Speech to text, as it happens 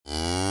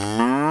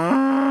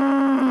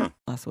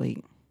last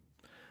week.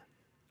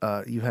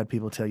 You had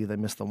people tell you they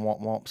missed the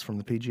womp womps from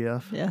the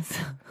PGF. Yes.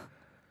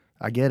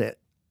 I get it.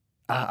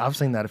 I've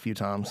seen that a few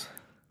times.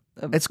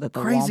 It's that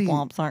the crazy.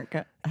 womp womps aren't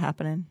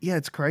happening. Yeah,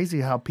 it's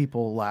crazy how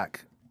people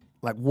like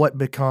what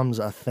becomes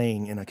a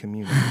thing in a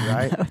community,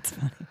 right? No, it's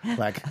funny.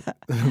 Like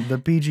the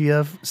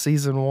PGF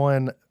season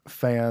 1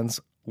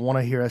 fans want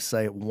to hear us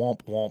say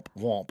womp womp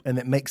womp, and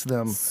it makes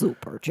them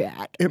Super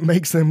chat. It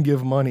makes them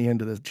give money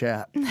into the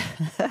chat.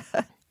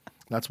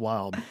 That's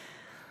wild.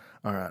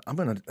 All right, I'm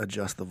going to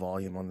adjust the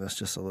volume on this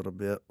just a little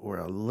bit. We're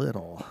a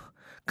little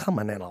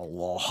coming in a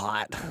little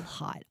hot.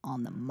 Hot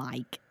on the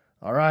mic.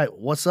 All right,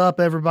 what's up,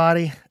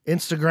 everybody?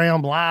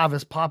 Instagram Live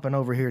is popping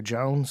over here,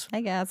 Jones.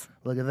 Hey, guys.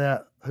 Look at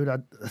that.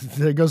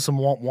 There goes some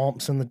womp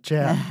womps in the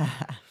chat.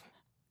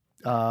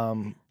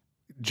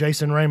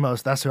 Jason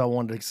Ramos, that's who I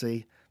wanted to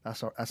see.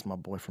 That's my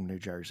boy from New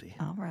Jersey.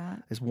 All right.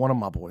 It's one of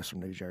my boys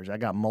from New Jersey. I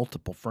got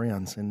multiple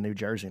friends in New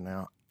Jersey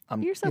now.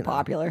 You're so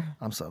popular.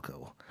 I'm so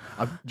cool.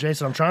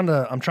 Jason, I'm trying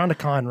to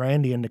con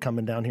Randy into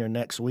coming down here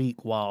next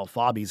week while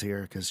Fabi's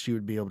here because she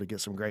would be able to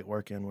get some great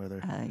work in with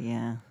her.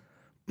 Yeah.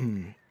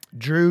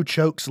 Drew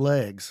Chokes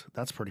Legs.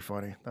 That's pretty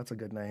funny. That's a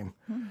good name.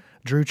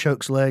 Drew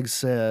Chokes Legs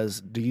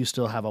says, "Do you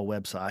still have a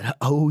website?"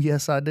 Oh,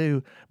 yes, I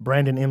do.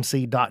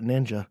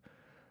 BrandonMC.ninja.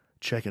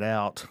 Check it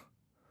out.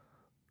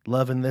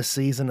 Loving this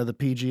season of the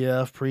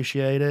PGF.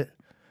 Appreciate it.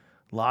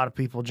 A lot of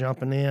people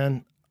jumping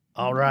in.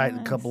 All right,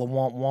 Nice. A couple of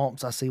womp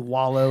womps. I see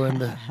Wallow in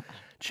the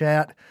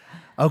chat.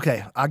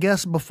 Okay, I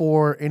guess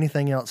before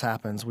anything else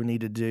happens, we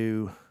need to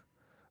do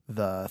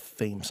the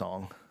theme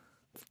song.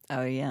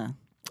 Oh, yeah.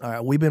 All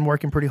right, we've been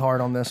working pretty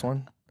hard on this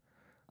one.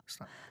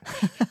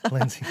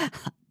 Lindsay.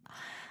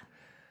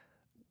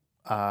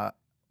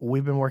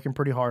 We've been working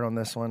pretty hard on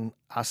this one.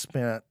 I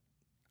spent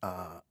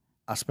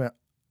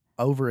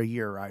over a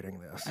year writing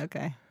this.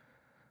 Okay.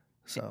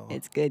 So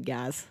It's good,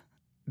 guys.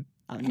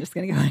 I'm just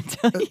going to go ahead and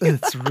tell you.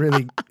 it's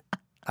really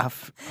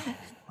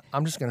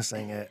I'm just going to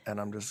sing it, and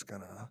I'm just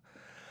going to...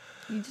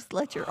 You just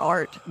let your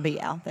art be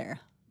out there.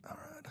 All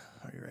right,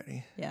 are you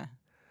ready? Yeah.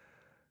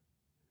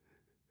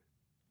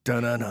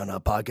 Dun-dun-dun-dun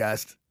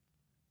podcast.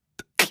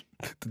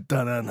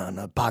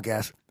 Dun-dun-dun-dun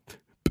podcast.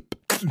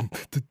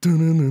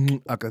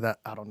 Okay, that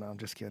I don't know. I'm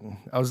just kidding.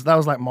 That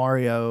was like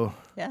Mario.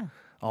 Yeah.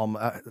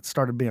 It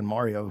started being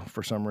Mario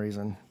for some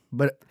reason,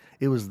 but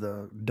it was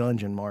the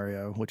Dungeon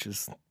Mario, which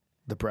is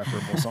the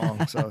preferable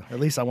song. So at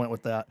least I went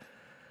with that.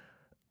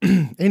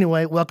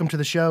 Anyway, welcome to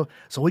the show.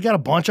 So we got a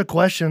bunch of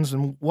questions,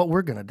 and what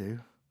we're gonna do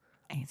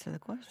Answer the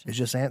question. is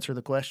just answer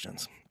the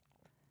questions.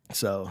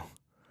 So,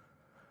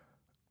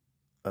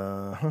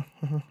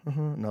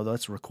 no,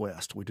 that's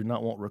request. We do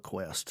not want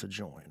requests to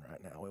join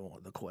right now. We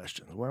want the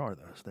questions. Where are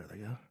those? There they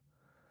go.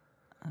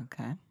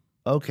 Okay.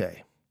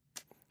 Okay.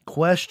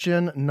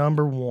 Question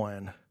number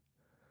 1.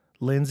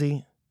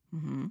 Lindsay,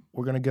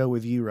 we're going to go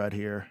with you right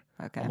here.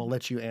 Okay. I'm going to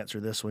let you answer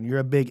this one. You're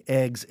a big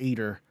eggs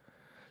eater.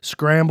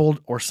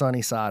 Scrambled or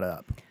sunny side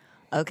up?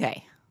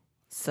 Okay.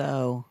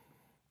 So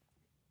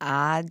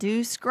I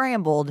do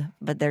scrambled,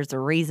 but there's a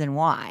reason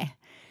why.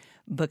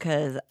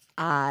 Because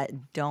I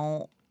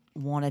don't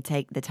want to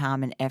take the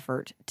time and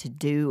effort to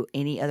do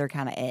any other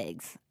kind of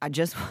eggs.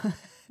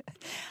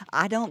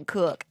 I don't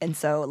cook. And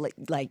so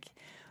like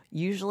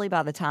usually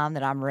by the time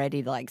that I'm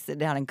ready to like sit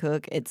down and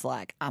cook, it's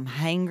like I'm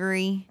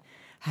hangry,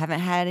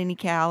 haven't had any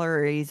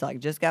calories, like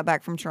just got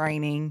back from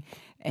training.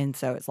 And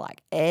so it's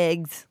like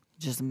eggs,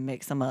 just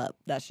mix them up.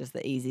 That's just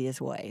the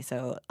easiest way.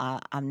 So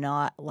I'm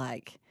not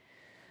like,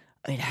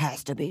 it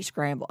has to be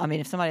scrambled. I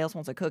mean, if somebody else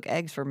wants to cook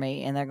eggs for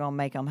me and they're going to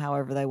make them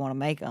however they want to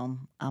make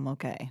them, I'm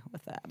okay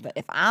with that. But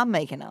if I'm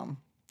making them,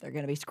 they're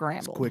going to be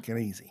scrambled. It's quick and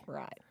easy.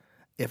 Right.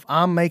 If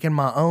I'm making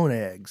my own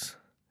eggs,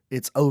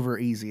 it's over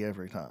easy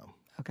every time.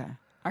 Okay.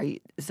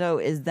 So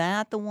is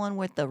that the one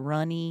with the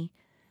runny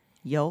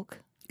yolk?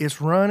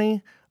 It's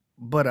runny,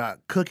 but I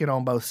cook it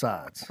on both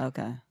sides.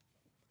 Okay.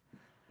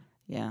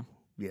 Yeah.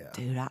 Yeah.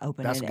 Dude, I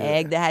opened That's an good.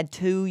 egg that had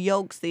 2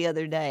 yolks the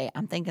other day.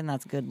 I'm thinking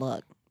that's good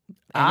luck.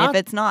 And if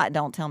it's not,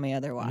 don't tell me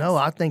otherwise. No,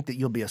 I think that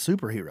you'll be a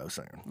superhero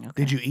soon. Okay.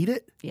 Did you eat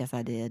it? Yes,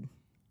 I did.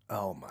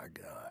 Oh, my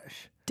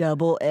gosh.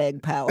 Double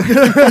egg power.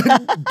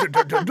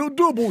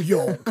 Double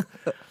yolk.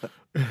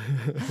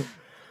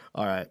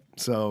 All right.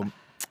 So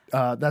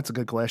that's a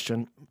good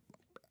question.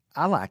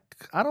 I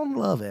don't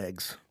love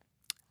eggs.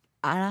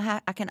 I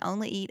can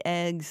only eat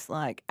eggs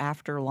like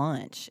after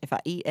lunch. If I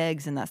eat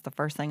eggs and that's the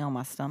first thing on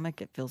my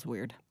stomach, it feels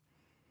weird.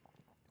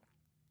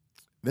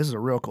 This is a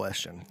real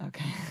question.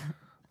 Okay.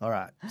 All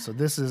right. So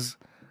this is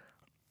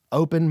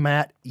Open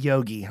Matt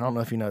Yogi. I don't know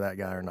if you know that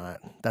guy or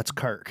not. That's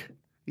Kirk.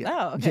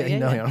 Oh, okay. Yeah, you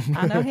know him.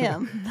 I know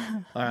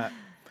him. All right.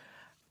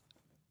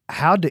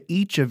 How do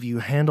each of you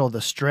handle the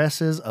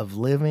stresses of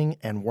living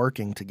and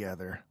working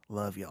together?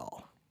 Love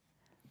y'all.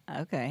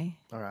 Okay.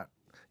 All right.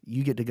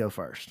 You get to go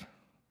first.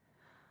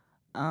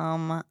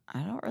 I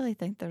don't really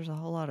think there's a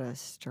whole lot of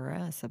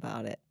stress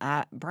about it.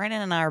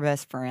 Brandon and I are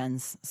best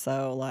friends,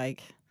 so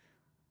like,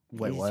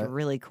 Wait, he's what?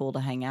 really cool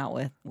to hang out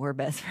with. We're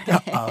best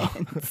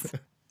friends.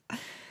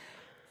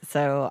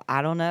 So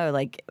I don't know.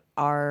 Like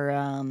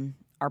our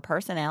our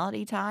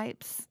personality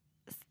types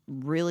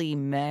really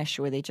mesh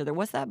with each other.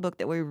 What's that book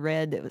that we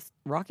read that was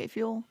Rocket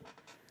Fuel?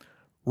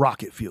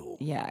 Rocket Fuel.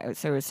 Yeah,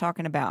 so it's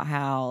talking about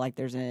how like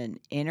there's an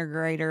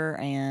integrator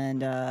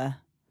and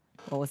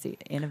what was the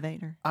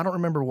innovator? I don't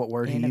remember what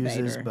word he uses,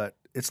 Innovator. but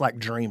it's like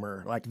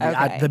dreamer, like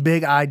Okay. the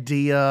big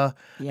idea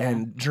Yeah.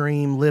 and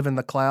dream, live in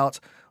the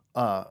clouds.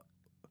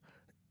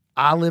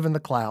 I live in the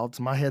clouds.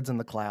 My head's in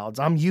the clouds.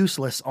 I'm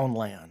useless on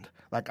land.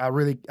 Like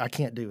I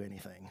can't do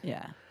anything.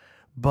 Yeah.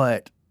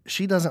 But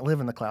she doesn't live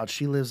in the clouds.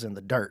 She lives in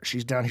the dirt.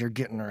 She's down here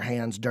getting her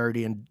hands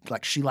dirty, and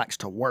like she likes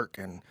to work.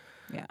 And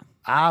Yeah.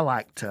 I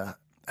like to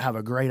have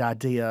a great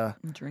idea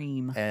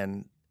Dream.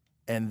 and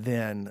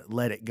then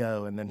let it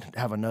go, and then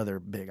have another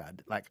big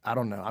idea. Like I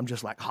don't know. I'm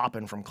just like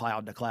hopping from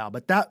cloud to cloud.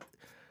 But that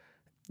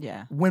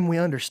Yeah. when we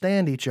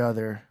understand each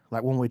other,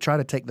 like when we try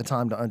to take the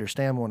time to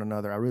understand one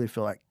another, I really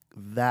feel like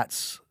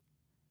that's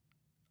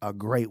a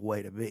great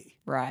way to be.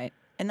 Right.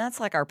 And that's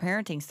like our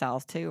parenting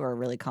styles too are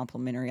really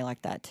complementary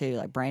like that too.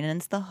 Like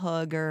Brandon's the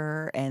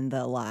hugger and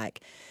the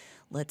like,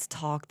 let's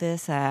talk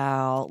this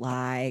out.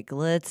 Like,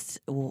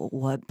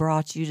 what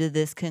brought you to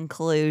this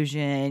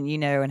conclusion, you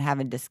know, and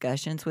having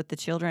discussions with the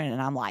children.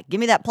 And I'm like, give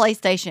me that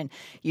PlayStation.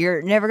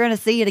 You're never going to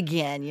see it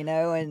again, you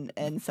know?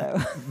 And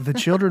so The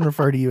children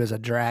refer to you as a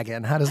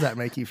dragon. How does that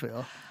make you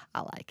feel?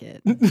 I like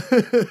it.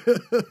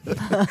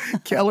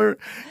 Keller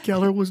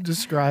was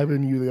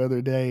describing you the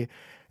other day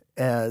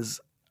as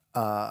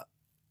I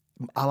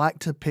like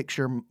to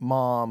picture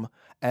Mom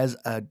as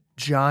a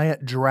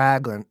giant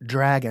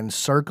dragon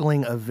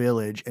circling a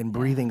village and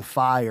breathing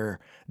fire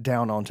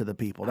down onto the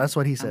people. That's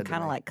what he said. I'm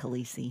kind of like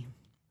Khaleesi.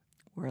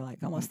 We're like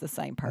almost the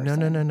same person.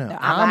 No.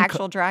 I'm an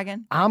actual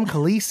dragon. I'm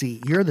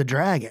Khaleesi. You're the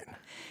dragon.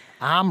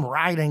 I'm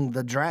riding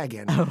the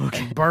dragon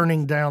and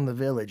burning down the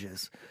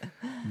villages.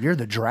 You're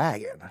the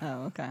dragon.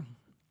 Oh, okay.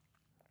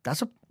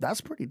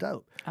 That's pretty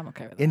dope. I'm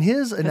okay with that. In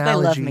his 'Cause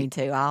analogy, they love me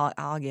too.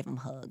 I'll give them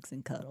hugs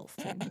and cuddles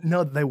too.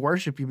 no, they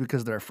worship you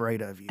because they're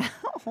afraid of you.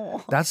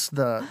 Oh, That's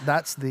why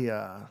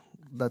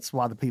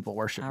the people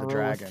worship I the rule with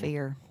dragon.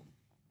 fear.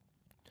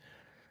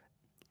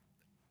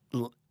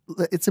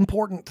 It's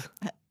important.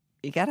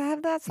 You gotta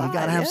have that side. You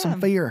got to have yeah.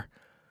 some fear.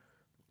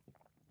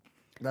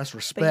 That's But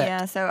respect.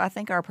 yeah, so I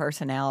think our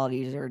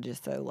personalities are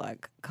just so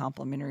like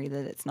complementary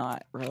that it's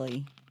not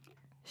really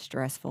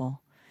stressful.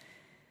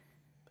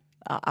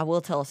 I will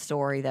tell a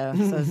story though.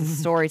 So it's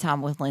story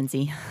time with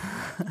Lindsay.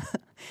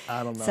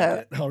 I don't know.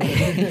 So- it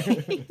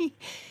already.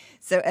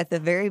 So at the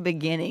very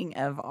beginning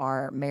of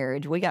our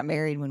marriage, we got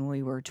married when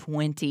we were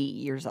 20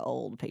 years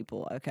old,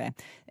 people, okay?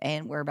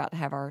 And we're about to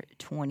have our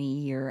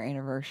 20-year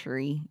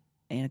anniversary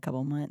in a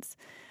couple months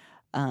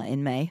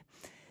in May.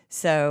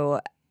 So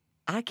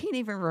I can't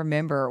even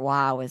remember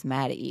why I was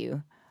mad at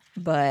you,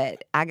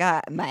 but I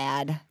got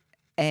mad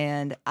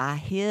and I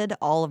hid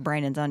all of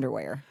Brandon's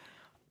underwear.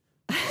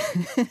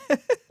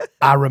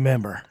 I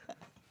remember.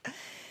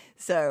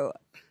 So,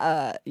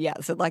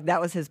 so like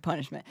that was his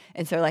punishment.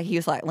 And so like he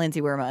was like,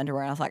 Lindsay, where are my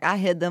underwear? And I was like, I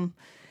hid them.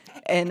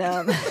 And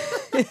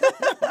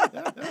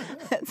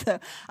so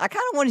I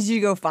kind of wanted you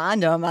to go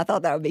find them. I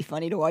thought that would be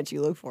funny to watch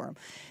you look for them.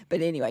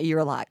 But anyway, you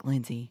were like,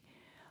 Lindsay,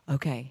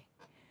 okay,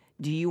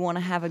 do you want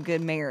to have a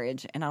good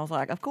marriage? And I was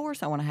like, of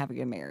course I want to have a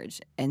good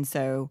marriage. And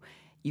so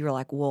you were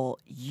like, well,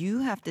 you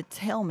have to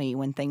tell me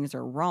when things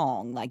are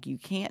wrong. Like, you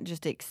can't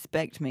just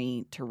expect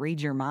me to read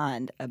your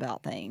mind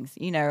about things,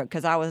 you know,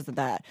 because I was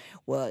that,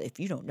 well, if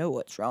you don't know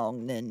what's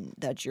wrong, then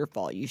that's your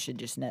fault. You should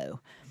just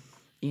know,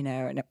 you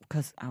know, and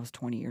because I was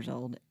 20 years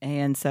old.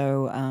 And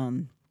so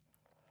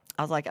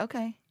I was like,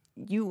 okay,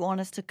 you want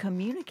us to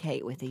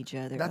communicate with each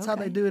other. That's how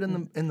they Okay. do it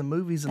in the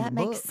movies and That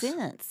the makes books.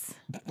 sense.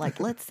 Like,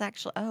 let's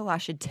actually, I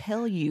should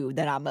tell you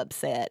that I'm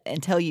upset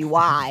and tell you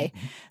why.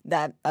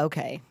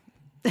 Okay.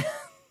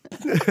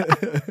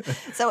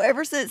 So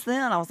ever since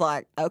then, I was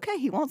like, okay,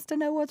 he wants to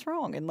know what's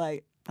wrong. And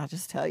like, I'll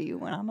just tell you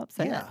when I'm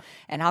upset. Yeah.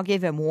 And I'll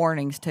give him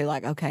warnings too,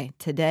 like, okay,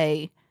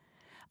 today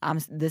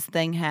this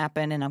thing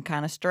happened and I'm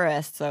kind of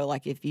stressed. So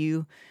like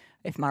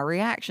if my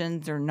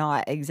reactions are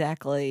not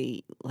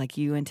exactly like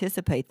you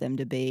anticipate them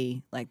to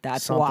be, like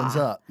that's Something's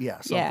why. up.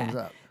 Yeah, something's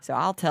up. So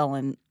I'll tell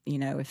him, you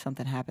know, if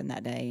something happened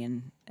that day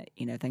and,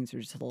 you know, things are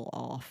just a little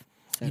off.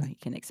 So he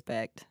can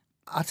expect.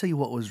 I'll tell you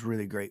what was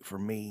really great for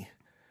me.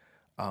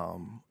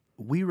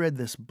 We read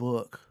this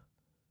book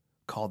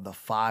called The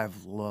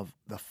Five Love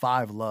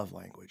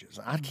Languages.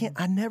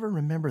 I never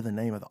remember the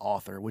name of the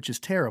author, which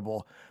is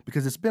terrible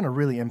because it's been a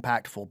really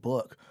impactful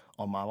book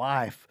on my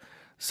life.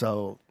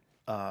 So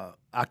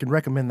I can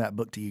recommend that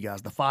book to you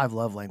guys, The Five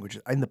Love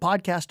Languages. In the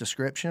podcast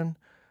description,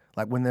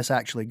 like when this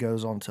actually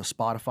goes on to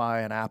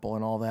Spotify and Apple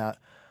and all that,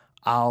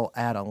 I'll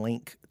add a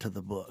link to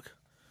the book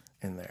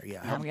in there.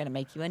 Yeah. I'm going to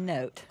make you a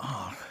note.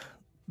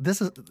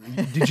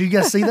 Did you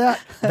guys see that?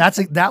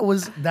 That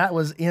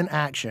was in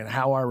action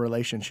how our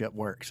relationship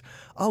works.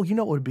 Oh, you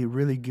know what would be a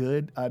really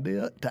good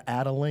idea? To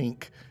add a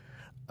link.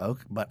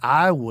 Okay, but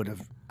I wouldn't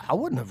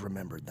have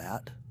remembered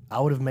that.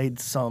 I would have made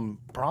some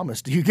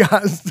promise to you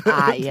guys.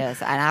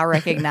 Yes, and I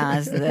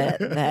recognized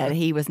that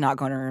he was not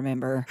going to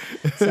remember.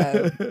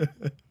 So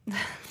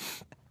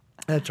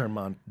I had to turn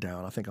mine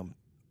down. I think I'm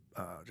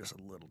just a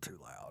little too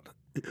loud.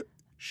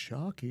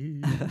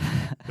 Shocking.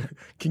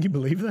 Can you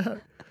believe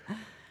that?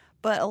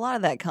 But a lot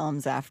of that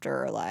comes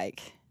after,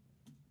 like,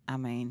 I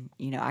mean,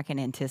 I can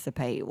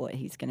anticipate what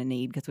he's going to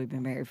need because we've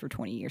been married for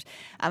 20 years.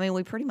 I mean,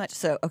 we pretty much,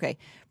 okay,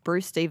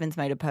 Bruce Stevens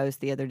made a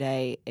post the other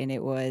day, and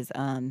it was,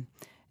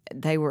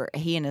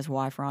 he and his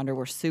wife, Rhonda,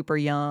 were super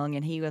young,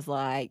 and he was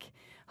like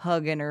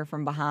hugging her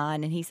from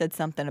behind, and he said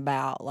something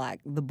about like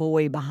the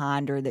boy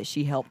behind her that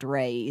she helped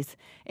raise.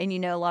 And,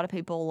 a lot of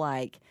people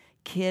like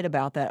kid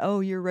about that. Oh,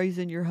 you're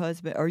raising your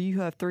husband, or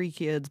you have 3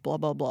 kids, blah,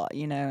 blah, blah,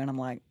 and I'm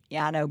like,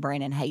 yeah, I know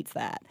Brandon hates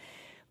that.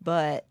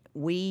 But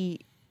we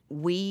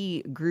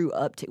grew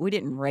up we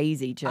didn't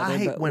raise each other. I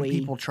hate but when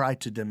people try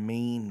to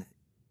demean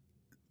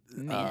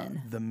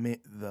men.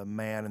 the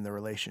man in the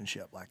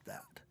relationship like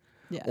that.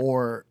 Yeah.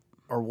 Or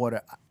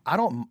what I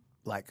don't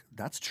like.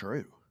 That's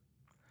true.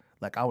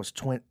 Like I was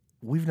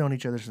we've known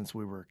each other since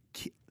we were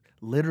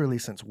literally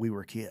since we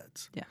were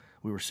kids. Yeah.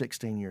 We were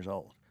 16 years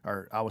old.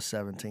 Or I was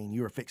 17.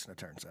 You were fixing to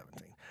turn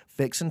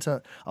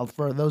 17.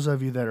 For those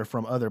of you that are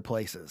from other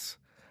places,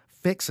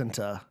 fixing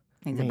to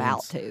He's means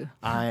about to.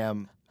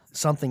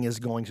 Something is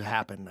going to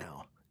happen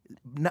now.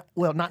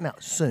 Not now,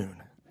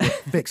 soon.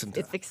 Fixing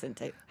to. It's fixing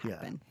to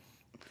happen.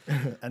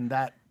 Yeah. And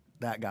that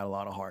got a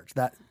lot of hearts.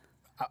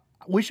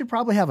 We should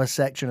probably have a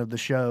section of the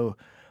show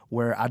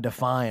where I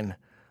define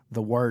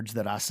the words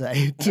that I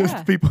say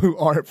to people who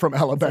aren't from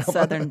Alabama. It's a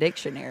Southern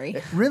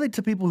dictionary. Really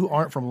to people who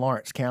aren't from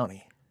Lawrence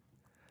County.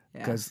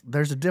 Yeah. Because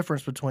there's a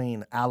difference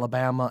between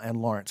Alabama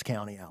and Lawrence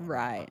County, Alabama.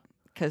 Right.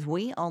 Because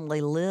we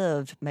only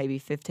lived maybe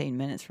 15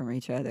 minutes from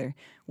each other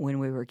when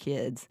we were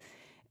kids.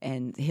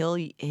 And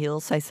he'll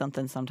say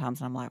something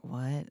sometimes, and I'm like,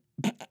 what?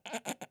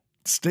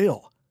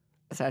 Still.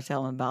 So I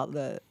tell him about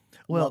the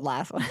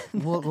last one.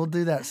 we'll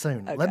do that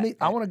soon. Okay.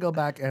 I want to go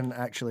back and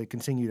actually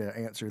continue to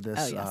answer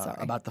this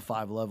about the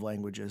 5 love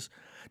languages,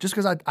 just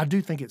because I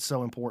do think it's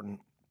so important.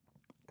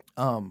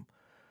 And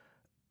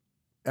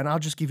I'll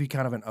just give you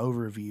kind of an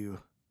overview,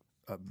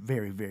 a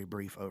very, very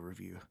brief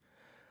overview.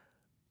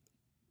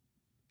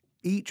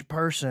 Each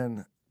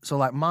person, so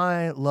like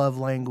my love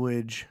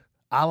language,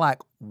 I like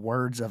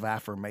words of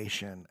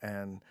affirmation,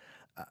 and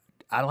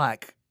I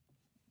like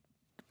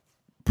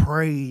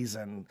praise,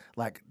 and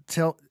like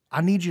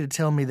I need you to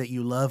tell me that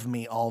you love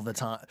me all the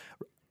time.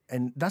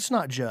 And that's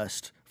not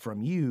just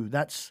from you.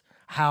 That's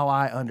how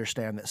I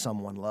understand that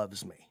someone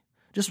loves me.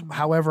 Just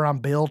however I'm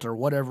built, or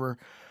whatever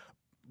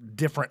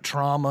different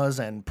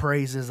traumas and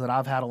praises that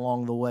I've had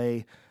along the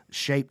way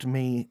shaped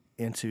me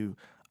into,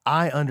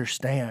 I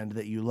understand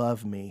that you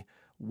love me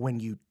when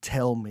you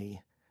tell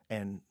me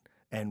and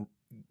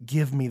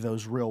give me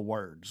those real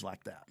words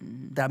like that.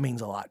 Mm-hmm. That means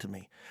a lot to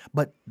me.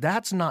 But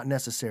that's not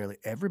necessarily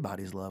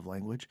everybody's love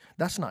language.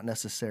 That's not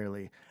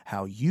necessarily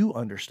how you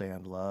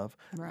understand love.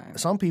 Right.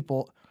 Some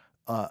people,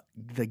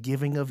 the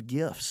giving of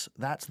gifts,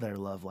 that's their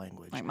love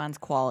language. Like mine's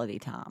quality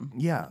time.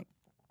 Yeah.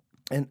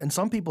 And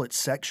some people, it's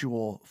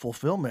sexual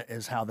fulfillment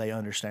is how they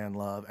understand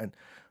love. And,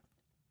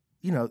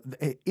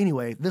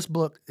 anyway, this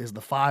book is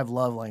the 5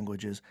 love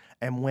languages.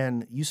 And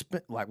when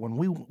when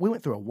we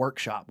went through a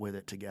workshop with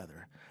it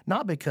together,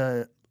 not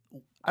because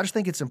I just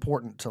think it's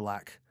important to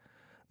like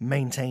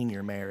maintain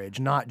your marriage,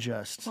 not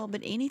just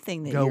but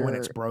anything that when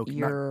it's broken.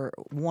 You're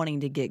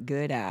wanting to get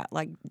good at,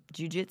 like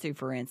jiu-jitsu,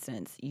 for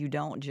instance, you're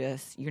not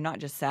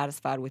just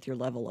satisfied with your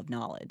level of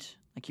knowledge.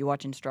 Like you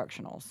watch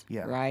instructionals,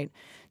 right?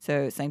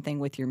 So same thing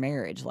with your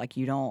marriage. Like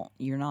you're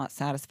not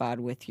satisfied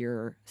with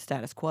your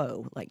status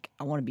quo. Like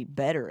I want to be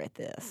better at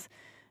this.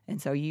 And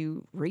so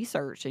you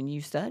research and you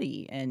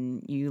study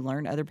and you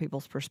learn other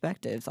people's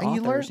perspectives. And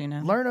authors, you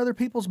learn other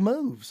people's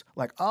moves.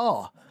 Like,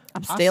 I'm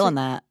stealing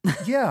that.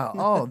 Yeah.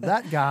 Oh,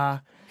 that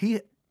guy,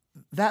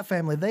 that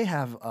family, they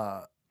have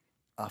a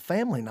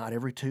family night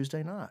every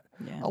Tuesday night.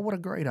 Yeah. Oh, what a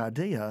great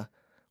idea.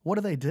 What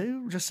do they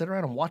do? Just sit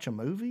around and watch a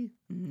movie?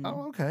 Mm-hmm.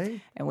 Oh,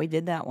 okay. And we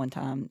did that one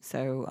time.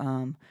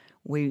 So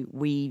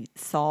we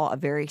saw a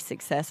very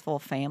successful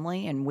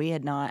family, and we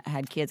had not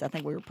had kids. I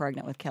think we were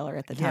pregnant with Keller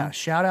at the time. Yeah,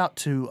 shout out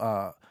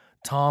to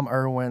Tom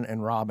Irwin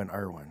and Robin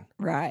Irwin.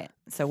 Right.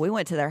 So we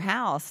went to their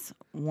house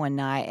one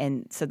night,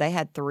 and so they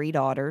had 3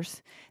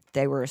 daughters.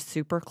 They were a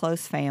super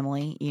close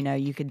family.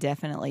 You could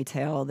definitely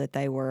tell that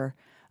they were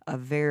a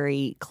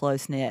very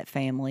close-knit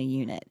family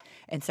unit.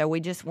 And so we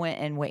just went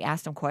and we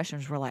asked them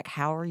questions. We're like,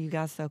 how are you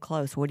guys so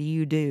close? What do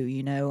you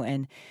do?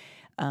 And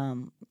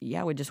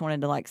we just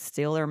wanted to like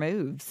steal their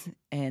moves.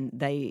 And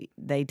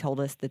they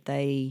told us that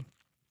they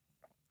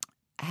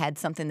had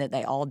something that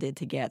they all did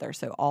together.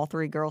 So all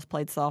 3 girls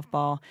played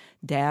softball.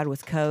 Dad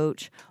was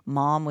coach.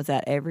 Mom was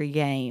at every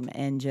game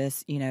and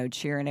just,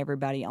 cheering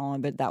everybody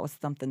on. But that was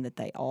something that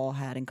they all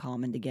had in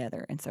common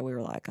together. And so we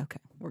were like, okay,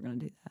 we're going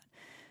to do that.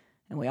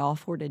 And we all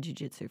 4 did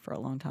jiu-jitsu for a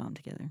long time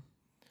together.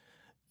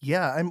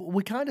 Yeah, and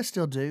we kind of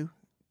still do.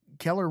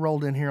 Keller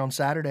rolled in here on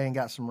Saturday and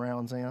got some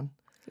rounds in.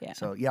 Yeah.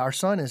 So, our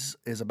son is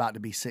about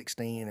to be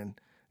 16, and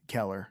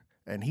Keller,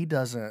 and he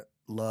doesn't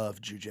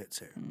love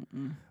jiu-jitsu,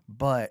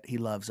 but he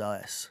loves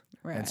us.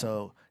 Right. And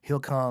so he'll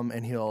come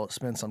and he'll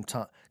spend some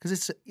time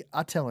because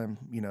I tell him,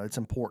 it's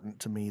important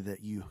to me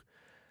that you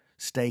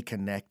stay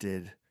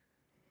connected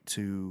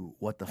to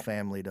what the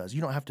family does.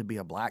 You don't have to be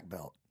a black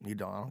belt. I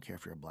don't care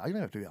if you're a black. You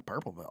don't have to be a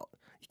purple belt.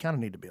 You kind of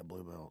need to be a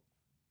blue belt.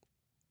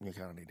 You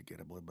kind of need to get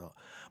a blue belt.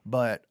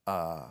 But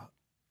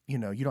you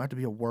don't have to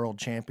be a world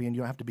champion. You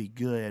don't have to be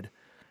good.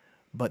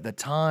 But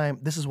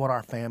this is what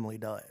our family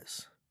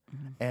does.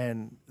 Mm-hmm.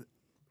 And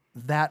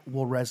that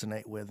will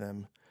resonate with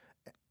him.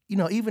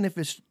 Even if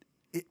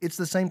it's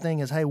the same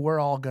thing as, hey, we're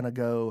all going to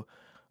go,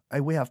 hey,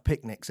 we have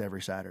picnics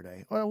every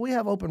Saturday. Well, we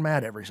have open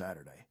mat every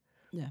Saturday.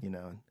 Yeah.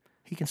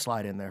 He can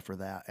slide in there for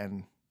that.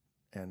 And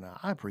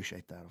I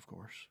appreciate that, of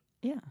course.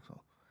 Yeah.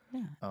 So,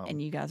 yeah.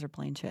 And you guys are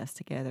playing chess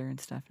together and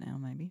stuff now,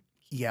 maybe?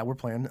 Yeah, we're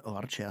playing a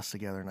lot of chess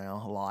together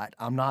now, a lot.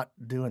 I'm not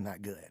doing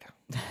that good.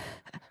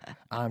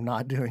 I'm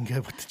not doing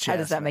good with the chess. How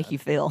does that make you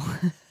feel?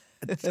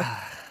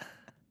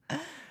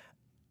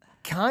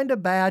 Kind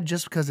of bad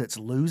just because it's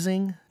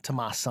losing to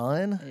my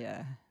son.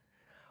 Yeah.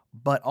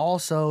 But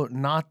also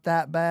not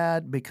that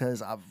bad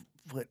because I've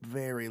put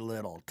very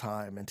little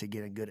time into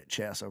getting good at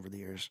chess over the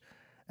years.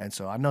 And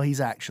so I know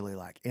he's actually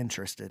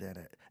interested in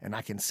it, and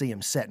I can see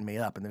him setting me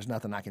up, and there's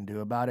nothing I can do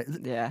about it.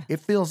 Yeah. It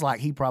feels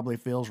like he probably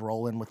feels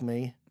rolling with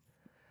me.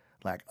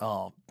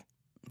 Oh.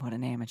 What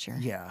an amateur.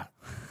 Yeah.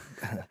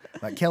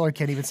 Keller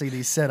can't even see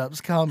these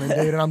setups coming, dude,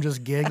 and I'm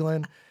just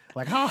giggling.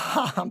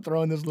 I'm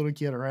throwing this little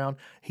kid around.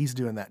 He's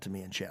doing that to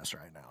me in chess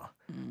right now.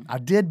 Mm. I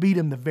did beat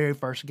him the very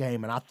first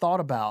game, and I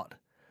thought about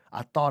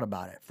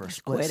it for a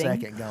split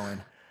second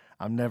going,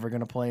 I'm never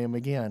going to play him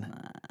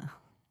again.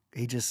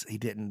 He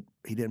didn't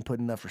put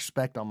enough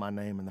respect on my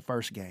name in the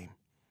first game,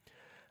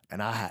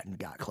 and I hadn't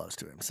got close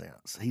to him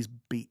since.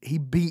 He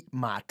beat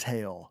my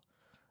tail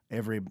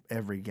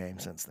every game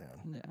since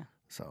then. Yeah.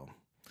 So,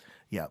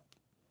 yeah.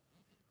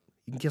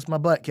 You can kiss my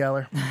butt,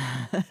 Keller.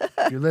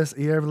 If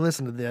you ever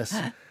listen to this,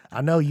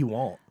 I know you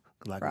won't.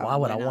 Probably why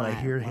would I want to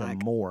hear him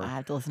more? I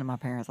have to listen to my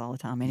parents all the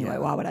time anyway. Yeah.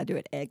 Why would I do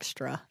it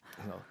extra?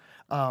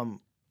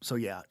 So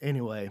yeah,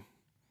 anyway,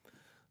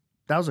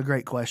 that was a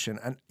great question.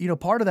 And,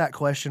 part of that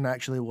question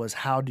actually was,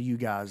 how do you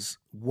guys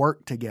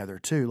work together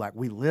too?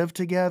 We live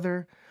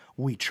together,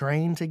 we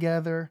train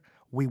together,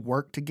 we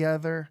work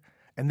together,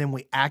 and then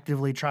we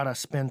actively try to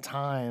spend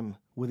time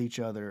with each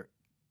other.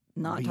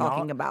 Not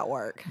talking about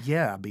work.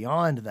 Yeah,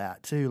 beyond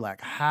that too.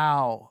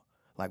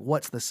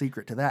 What's the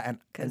secret to that?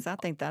 Because I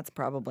think that's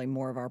probably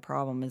more of our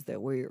problem is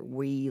that we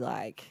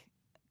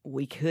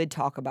could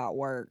talk about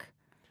work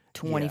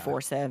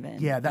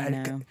 24/7. Yeah,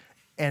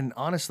 and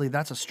honestly,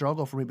 that's a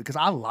struggle for me because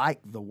I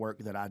like the work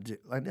that I do.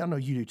 I know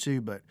you do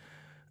too, but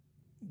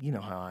you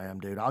know how I am,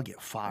 dude. I'll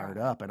get fired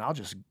up and I'll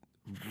just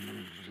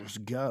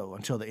go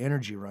until the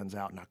energy runs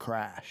out and I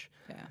crash.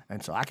 Yeah.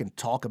 And so I can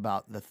talk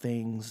about the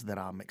things that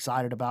I'm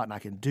excited about, and I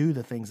can do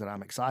the things that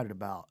I'm excited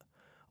about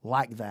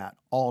like that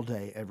all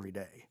day, every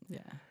day. Yeah.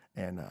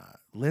 And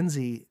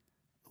Lindsay,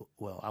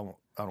 well,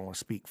 I don't want to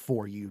speak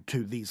for you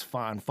to these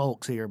fine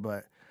folks here,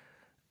 but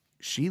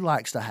she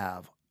likes to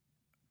have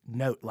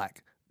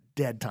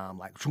dead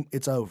time,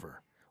 it's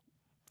over.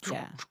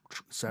 Yeah.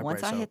 Separate.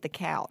 Once I hit the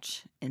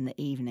couch in the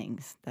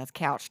evenings, that's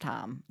couch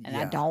time, and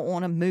I don't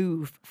want to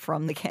move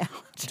from the couch.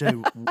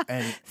 Dude,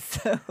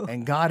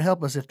 and God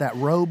help us if that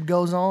robe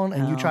goes on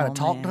and you try to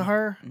talk to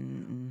her,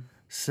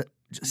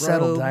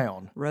 settle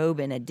down.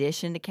 Robe in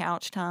addition to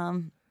couch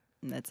time,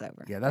 that's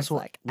over. Yeah, that's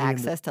what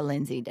access to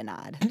Lindsay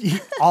denied.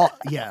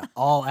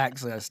 all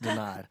access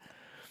denied.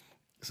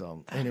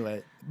 So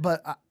anyway,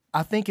 but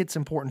I think it's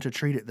important to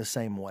treat it the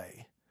same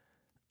way.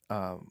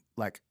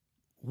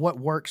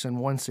 What works in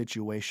one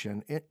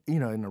situation,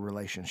 in a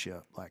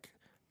relationship,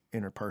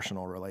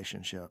 interpersonal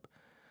relationship,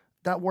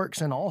 that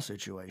works in all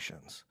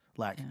situations.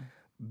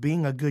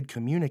 Being a good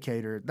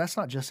communicator, that's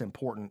not just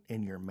important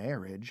in your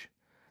marriage.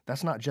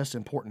 That's not just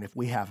important if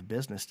we have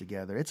business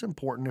together. It's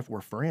important if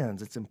we're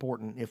friends. It's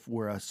important if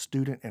we're a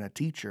student and a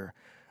teacher,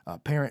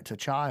 parent to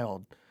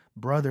child,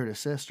 brother to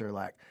sister.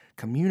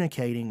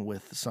 Communicating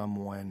with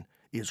someone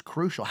is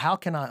crucial. How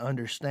can I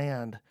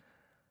understand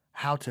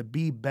how to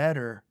be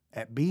better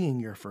at being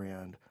your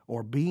friend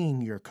or being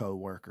your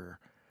coworker,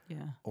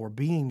 or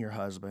being your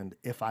husband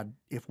if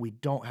we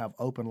don't have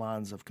open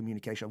lines of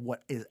communication,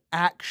 what is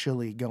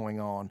actually going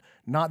on,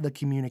 not the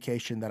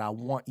communication that I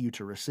want you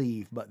to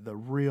receive, but the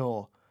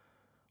real,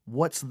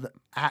 what's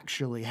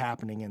actually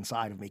happening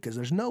inside of me? Because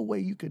there's no way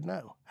you could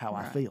know how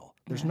I feel.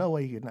 There's no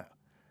way you could know.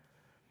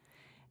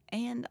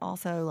 And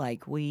also,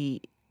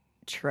 we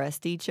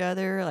trust each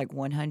other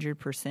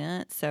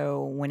 100%.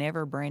 So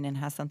whenever Brandon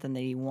has something that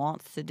he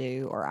wants to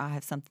do, or I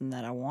have something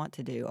that I want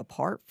to do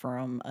apart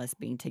from us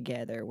being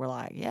together, we're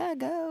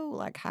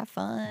go, have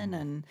fun,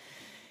 and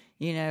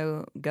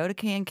go to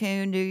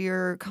Cancun, do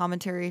your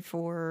commentary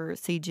for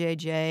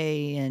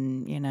CJJ,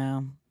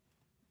 and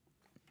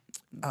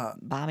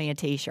buy me a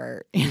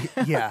T-shirt.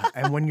 Yeah,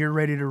 and when you're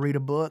ready to read a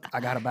book,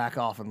 I gotta back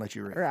off and let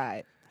you read.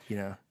 Right.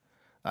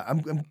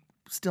 I'm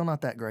still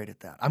not that great at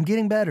that. I'm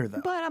getting better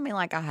though. But I mean,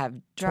 like I have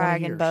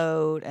dragon years.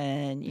 boat,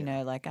 and you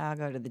know, like I'll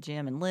go to the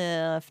gym and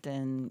lift,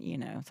 and you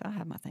know, so I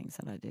have my things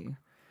that I do.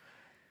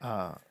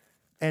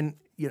 And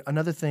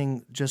another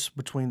thing, just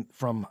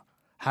from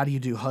how do you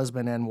do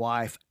husband and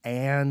wife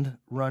and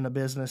run a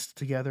business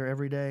together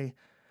every day,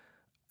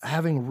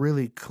 having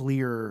really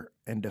clear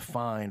and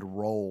defined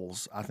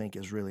roles, I think,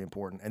 is really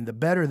important. And the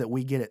better that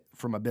we get it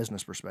from a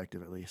business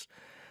perspective, at least,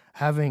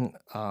 having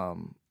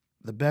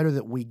the better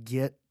that we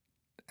get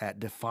at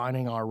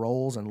defining our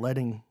roles and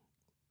letting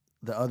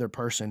the other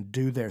person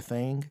do their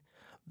thing,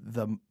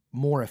 the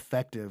more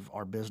effective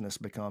our business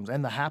becomes,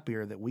 and the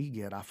happier that we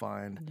get, I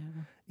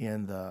find,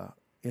 in the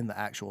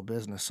actual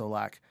business. So,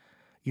 like,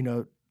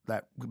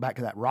 that back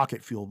to that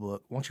rocket fuel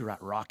book. Once you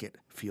write rocket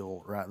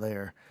fuel right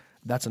there,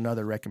 that's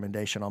another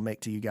recommendation I'll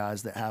make to you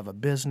guys that have a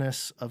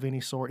business of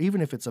any sort,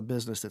 even if it's a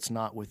business that's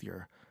not with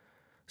your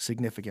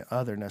significant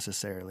other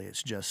necessarily.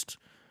 It's just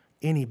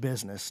any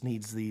business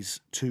needs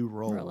these two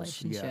roles.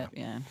 Relationship,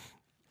 yeah.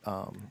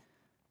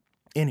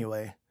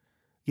 Anyway,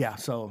 yeah,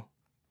 so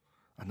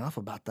enough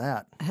about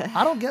that.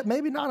 I don't get,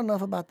 maybe not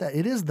enough about that.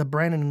 It is the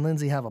Brandon and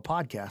Lindsay Have a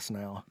Podcast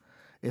now.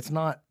 It's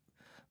not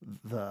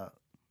the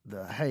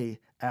hey,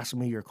 ask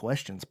me your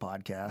questions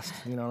podcast.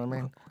 You know what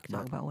I mean? We can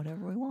talk about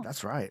whatever we want.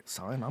 That's right,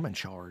 son. I'm in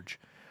charge.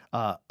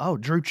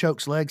 Drew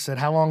Chokes Legs said,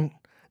 how long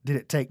did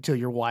it take till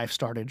your wife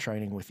started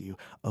training with you?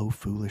 Oh,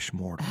 foolish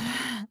mortal.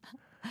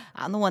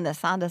 I'm the one that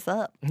signed us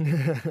up.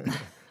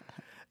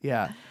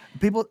 Yeah.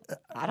 People,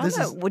 I don't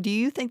know. Well, do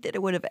you think that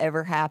it would have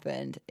ever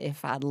happened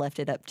if I'd left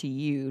it up to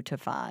you to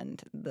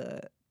find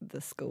the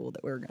school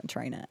that we were going to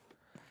train at?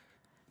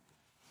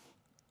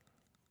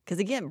 Because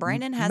again,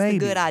 Brandon has the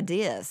good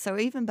ideas. So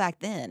even back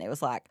then, it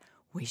was like,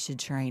 we should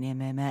train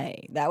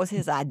MMA. That was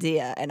his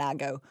idea. And I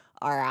go,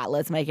 all right,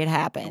 let's make it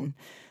happen.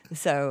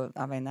 So,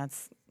 I mean,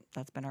 that's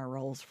been our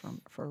roles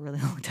for a really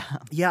long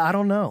time. Yeah, I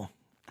don't know.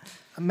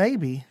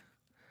 Maybe.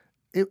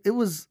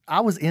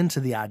 I was into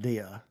the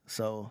idea,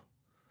 so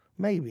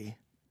maybe.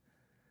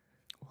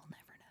 We'll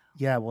never know.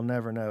 Yeah, we'll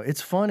never know.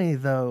 It's funny,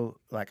 though,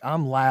 like,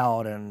 I'm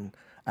loud and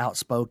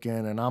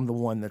outspoken, and I'm the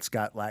one that's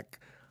got, like,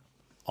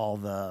 all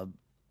the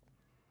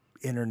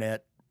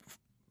internet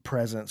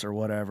presence or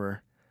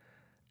whatever.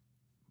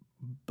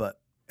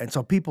 And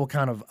so people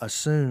kind of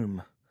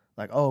assume,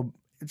 like, oh,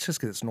 it's just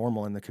because it's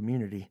normal in the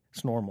community.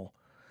 It's normal.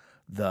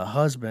 The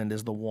husband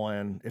is the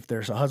one, if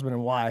there's a husband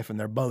and wife and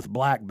they're both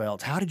black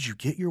belts, how did you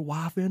get your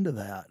wife into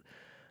that?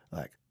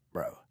 Like,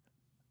 bro,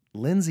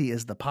 Lindsay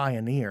is the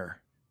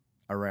pioneer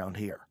around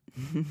here.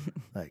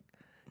 Like,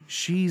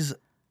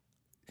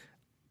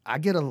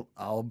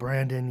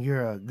 Brandon,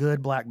 you're a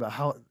good black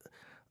belt.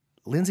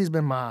 Lindsay's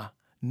been my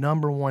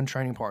number one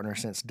training partner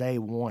since day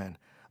one.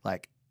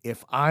 Like,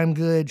 if I'm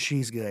good,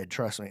 she's good.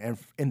 Trust me. And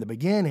in the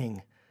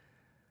beginning,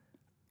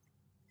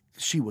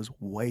 she was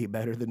way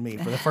better than me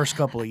for the first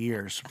couple of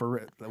years.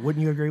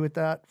 Wouldn't you agree with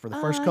that? For the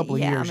first couple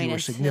of years, you were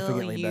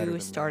significantly better than me. You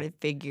started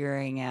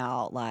figuring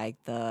out like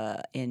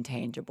the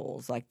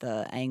intangibles, like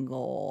the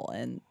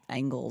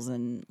angles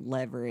and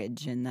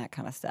leverage and that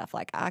kind of stuff.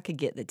 Like I could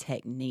get the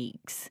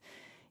techniques.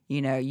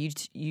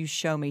 You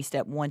show me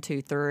step 1,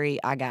 2, 3,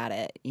 I got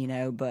it.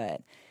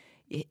 But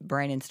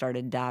Brandon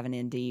started diving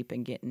in deep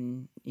and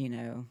getting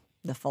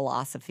the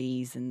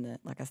philosophies and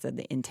like I said,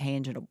 the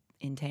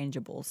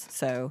intangibles.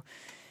 So.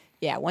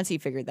 Yeah, once he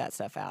figured that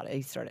stuff out,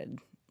 his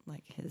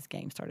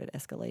game started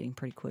escalating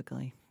pretty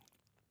quickly.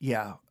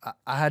 Yeah,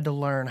 I had to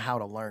learn how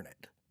to learn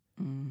it.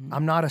 Mm-hmm.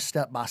 I'm not a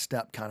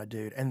step-by-step kind of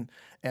dude. And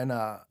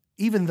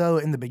even though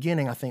in the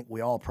beginning, I think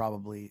we all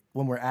probably,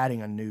 when we're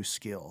adding a new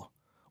skill,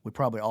 we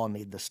probably all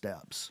need the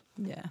steps.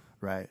 Yeah.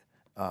 Right?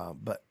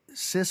 But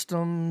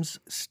systems,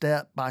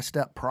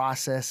 step-by-step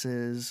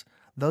processes,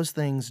 those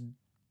things,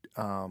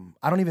 I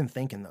don't even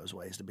think in those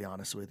ways, to be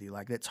honest with you.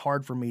 Like, it's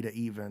hard for me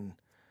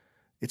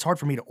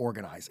to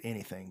organize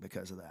anything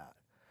because of that.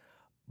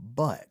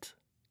 But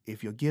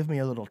if you'll give me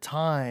a little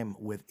time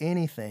with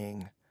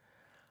anything,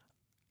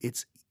 I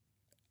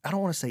don't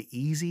want to say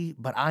easy,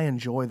 but I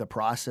enjoy the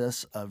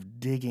process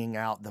of digging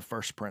out the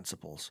first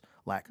principles.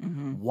 Like,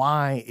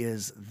 why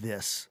is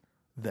this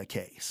the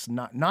case?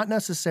 Not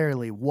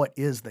necessarily what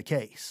is the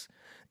case.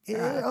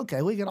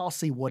 Okay, we can all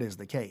see what is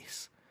the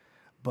case.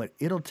 But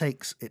it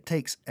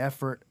takes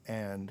effort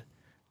and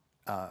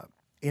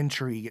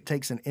intrigue. It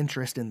takes an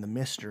interest in the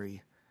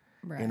mystery.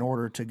 Right. In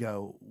order to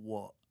go,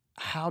 well,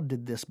 how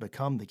did this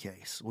become the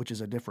case? Which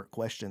is a different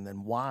question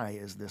than why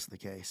is this the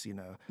case,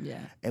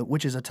 Yeah. And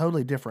which is a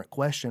totally different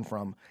question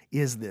from,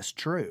 is this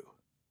true?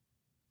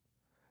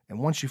 And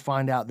once you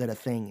find out that a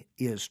thing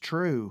is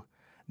true,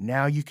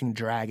 now you can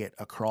drag it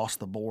across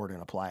the board and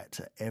apply it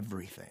to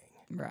everything.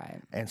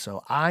 Right. And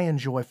so I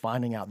enjoy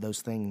finding out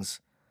those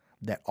things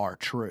that are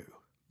true.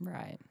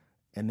 Right.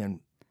 And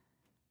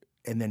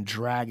then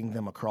dragging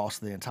them across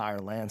the entire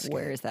landscape.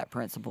 Where is that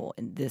principle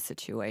in this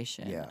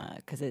situation? Yeah.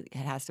 Because it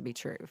has to be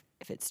true.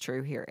 If it's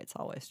true here, it's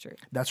always true.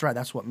 That's right.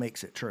 That's what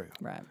makes it true.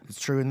 Right.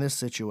 It's true in this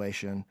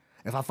situation.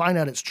 If I find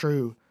out it's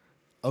true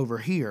over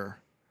here,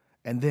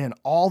 and then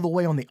all the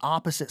way on the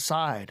opposite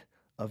side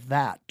of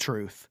that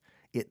truth,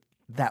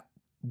 that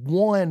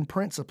one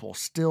principle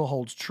still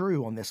holds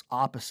true on this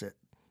opposite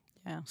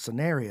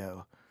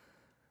scenario.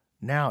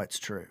 Now it's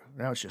true.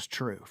 Now it's just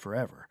true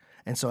forever.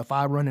 And so if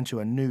I run into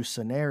a new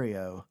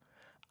scenario,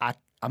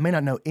 I may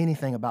not know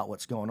anything about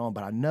what's going on,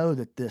 but I know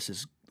that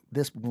this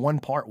one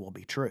part will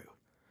be true.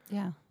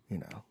 Yeah.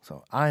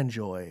 So I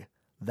enjoy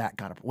that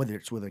kind of, whether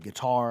it's with a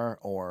guitar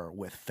or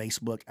with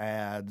Facebook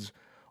ads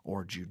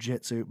or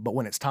jujitsu. But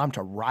when it's time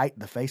to write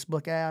the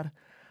Facebook ad,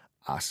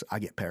 I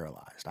get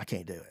paralyzed. I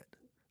can't do it.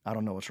 I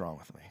don't know what's wrong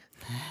with me.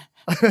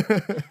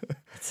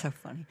 It's so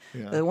funny.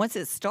 Yeah. But once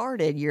it's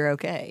started, you're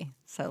okay.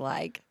 So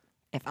like,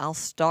 if I'll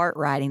start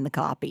writing the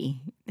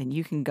copy, then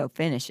you can go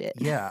finish it.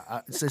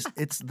 Yeah,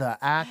 it's the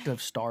act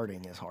of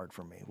starting is hard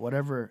for me.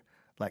 Whatever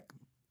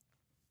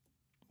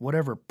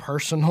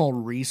personal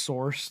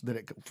resource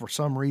that for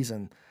some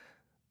reason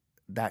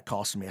that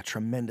costs me a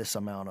tremendous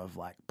amount of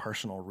like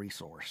personal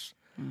resource.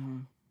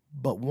 Mm-hmm.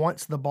 But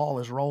once the ball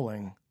is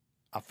rolling,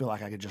 I feel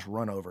like I could just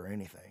run over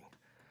anything.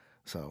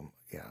 So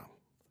yeah,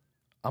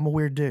 I'm a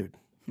weird dude.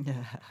 Yeah.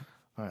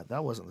 All right,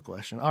 that wasn't the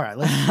question. All right,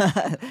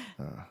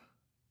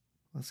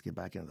 let's get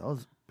back in.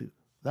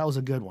 That was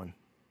a good one.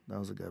 That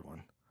was a good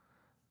one.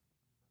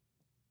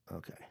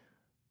 Okay.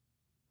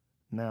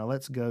 Now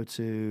let's go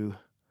to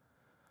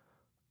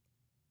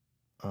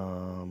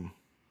all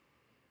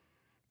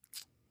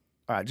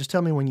right, just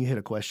tell me when you hit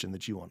a question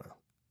that you want to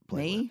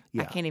play Me? with.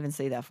 Yeah. I can't even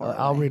see that far.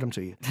 I'll away. read them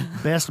to you.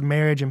 Best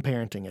marriage and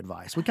parenting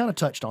advice. We kind of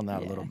touched on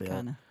that a little bit.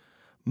 Kinda.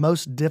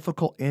 Most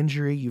difficult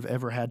injury you've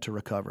ever had to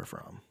recover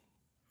from.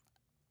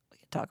 We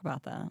can talk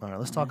about that. All right,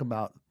 let's talk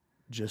about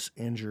just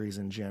injuries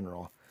in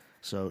general.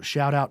 So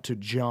shout out to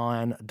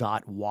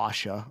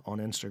John.Washa on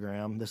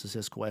Instagram. This is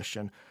his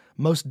question.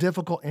 Most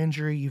difficult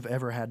injury you've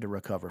ever had to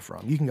recover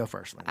from. You can go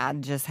first, Lindsay. I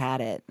just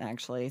had it,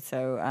 actually.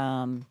 So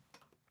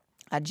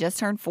I just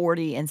turned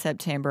 40 in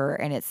September,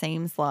 and it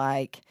seems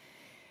like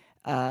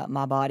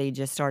my body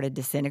just started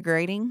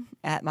disintegrating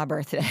at my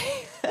birthday.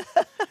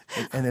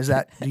 And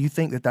do you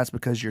think that that's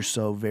because you're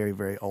so very,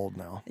 very old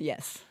now?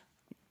 Yes.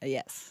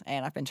 Yes.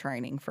 And I've been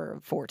training for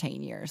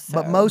 14 years. So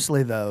But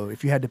mostly, though,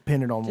 if you had to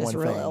pin it on just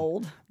one real thing.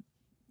 old.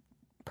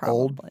 Probably.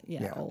 Old?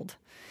 Yeah, old.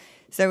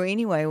 So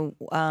anyway,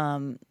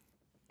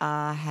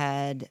 I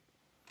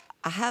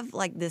have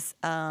like this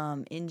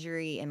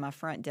injury in my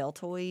front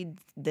deltoid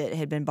that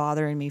had been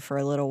bothering me for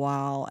a little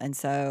while, and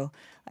so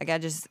like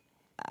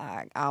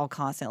I'll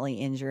constantly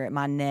injure it.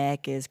 My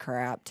neck is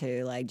crap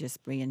too, like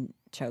just being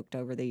choked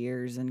over the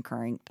years and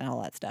cranked and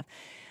all that stuff.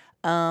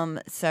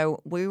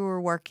 So we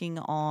were working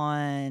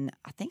on,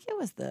 I think it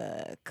was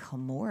the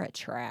Kimura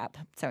trap.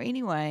 So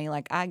anyway,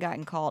 like I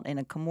gotten caught in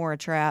a Kimura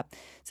trap.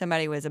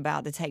 Somebody was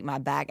about to take my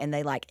back and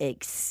they like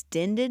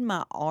extended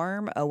my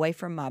arm away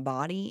from my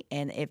body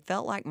and it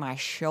felt like my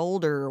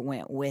shoulder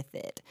went with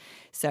it.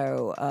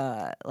 So,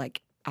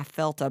 like I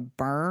felt a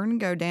burn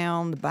go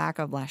down the back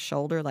of my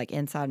shoulder, like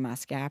inside my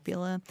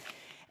scapula.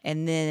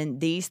 And then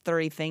these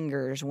 3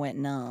 fingers went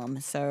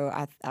numb.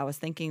 So I was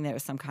thinking there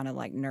was some kind of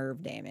like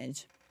nerve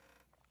damage.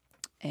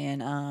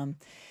 And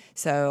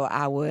so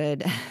I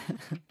would,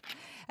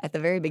 at the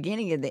very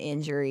beginning of the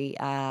injury,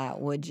 I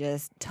would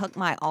just tuck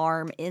my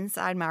arm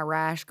inside my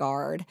rash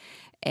guard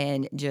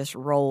and just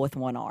roll with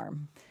one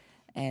arm.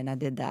 And I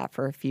did that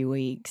for a few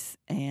weeks.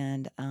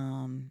 And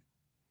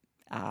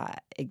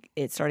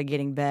it started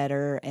getting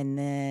better. And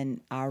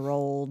then I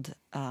rolled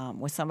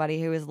with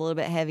somebody who was a little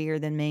bit heavier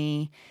than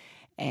me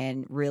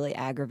and really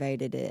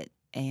aggravated it.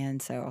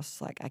 And so I was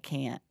like, I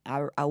can't.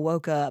 I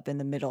woke up in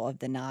the middle of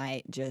the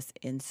night just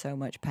in so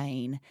much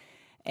pain.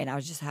 And I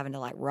was just having to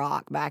like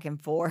rock back and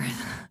forth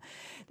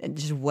and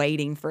just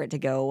waiting for it to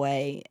go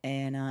away.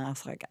 And I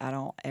was like, I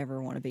don't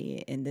ever want to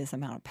be in this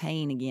amount of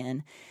pain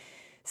again.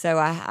 So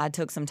I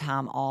took some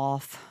time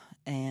off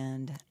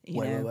and,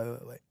 you know.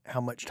 Wait.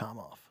 How much time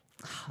off?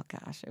 Oh,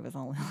 gosh, it was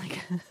only like.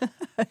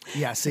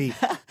 Yeah, see,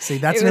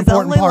 that's an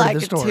important part like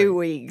of the story. 2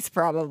 weeks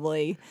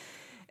probably.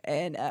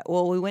 And,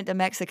 well, we went to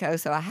Mexico,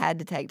 so I had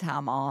to take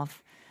time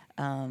off.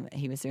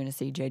 He was doing a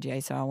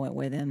CJJ, so I went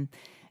with him.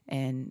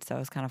 And so I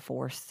was kind of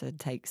forced to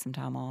take some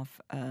time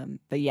off.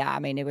 But, yeah, I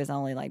mean, it was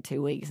only like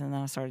 2 weeks. And then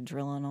I started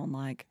drilling on,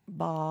 like,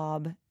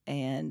 Bob.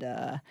 And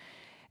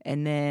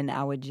then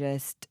I would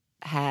just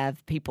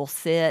have people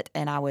sit,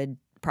 and I would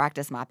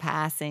practice my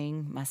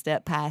passing, my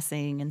step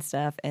passing and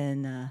stuff.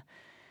 And,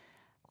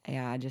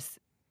 yeah,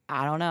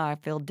 I don't know. I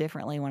feel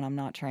differently when I'm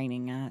not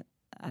training.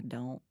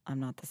 I'm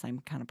not the same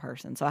kind of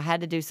person. So I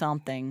had to do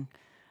something,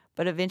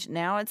 but eventually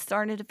now it's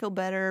starting to feel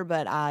better,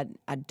 but I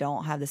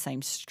don't have the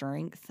same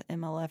strength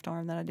in my left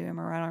arm that I do in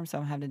my right arm. So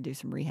I'm having to do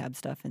some rehab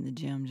stuff in the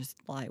gym, just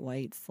light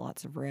weights,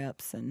 lots of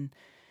reps and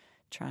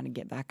trying to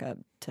get back up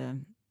to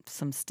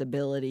some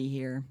stability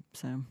here.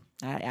 So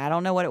I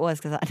don't know what it was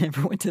because I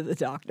never went to the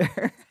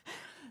doctor.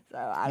 So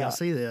I don't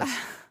see this.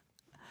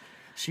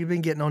 She's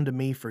been getting on to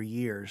me for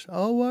years.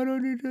 Oh, why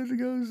don't you just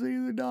go see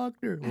the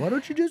doctor? Why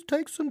don't you just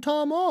take some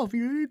time off?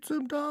 You need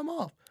some time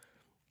off.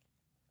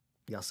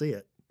 Y'all see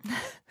it.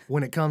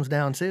 When it comes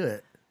down to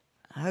it,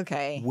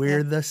 Okay.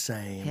 We're the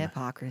same.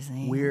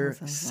 Hypocrisy. We're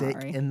I'm so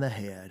sick sorry. in the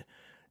head.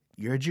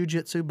 You're a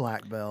jiu-jitsu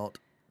black belt.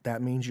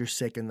 That means you're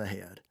sick in the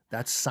head.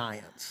 That's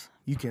science.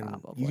 You can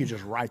Probably.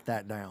 just write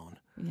that down.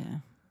 Yeah.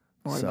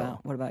 So-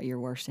 What about your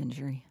worst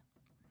injury?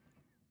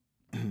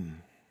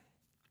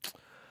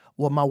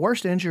 Well, my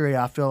worst injury,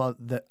 I feel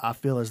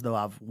as though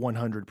I've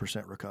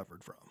 100%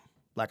 recovered from.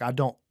 Like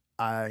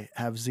I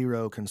have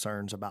zero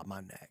concerns about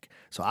my neck.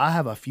 So I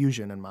have a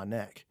fusion in my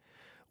neck,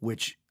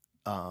 which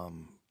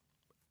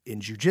in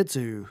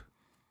jiu-jitsu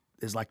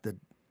is like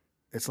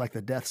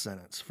the death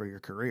sentence for your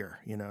career,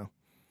 you know.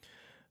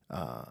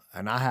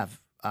 And I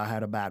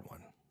had a bad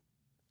one.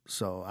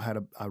 So I had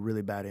a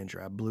really bad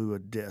injury. I blew a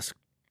disc.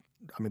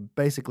 I mean,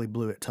 basically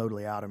blew it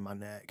totally out in my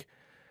neck.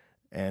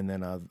 And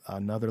then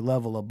another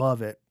level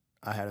above it,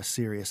 I had a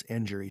serious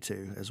injury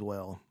too as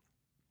well.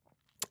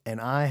 And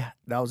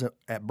that was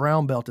at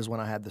brown belt is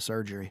when I had the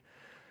surgery.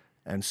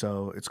 And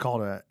so it's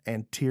called a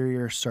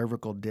anterior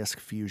cervical disc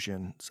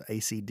fusion. It's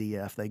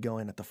ACDF. They go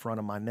in at the front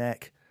of my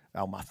neck,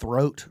 out my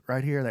throat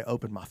right here. They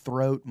open my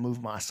throat,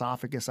 move my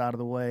esophagus out of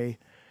the way,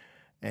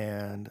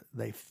 and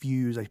they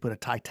put a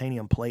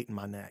titanium plate in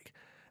my neck.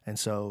 And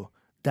so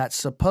that's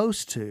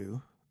supposed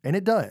to, and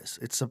it does,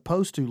 it's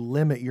supposed to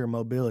limit your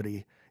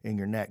mobility in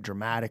your neck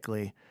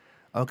dramatically.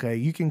 Okay,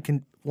 you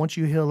can once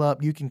you heal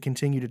up, you can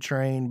continue to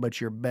train, but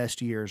your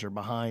best years are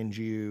behind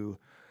you,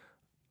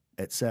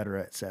 et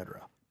cetera, et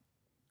cetera.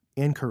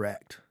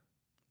 Incorrect.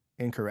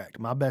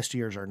 My best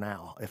years are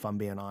now, if I'm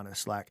being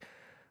honest. Like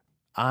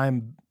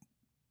I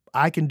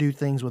can do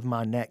things with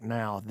my neck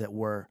now that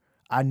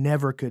I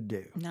never could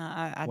do. No,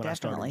 I when I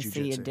started definitely see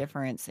a jiu-jitsu.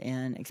 difference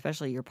in,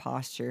 especially your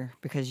posture,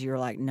 because you're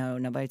like, no,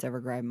 nobody's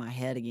ever grabbed my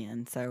head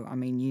again. So I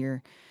mean,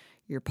 your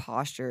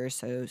posture is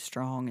so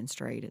strong and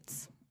straight.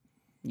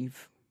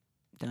 You've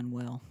done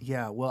well.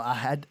 Yeah, well, I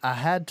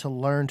had to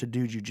learn to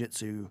do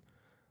jiu-jitsu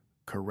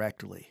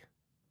correctly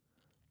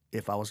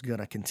if I was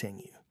gonna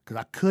continue, because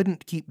I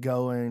couldn't keep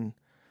going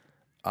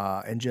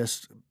and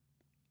just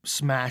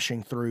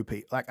smashing through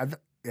people. Like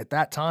at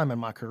that time in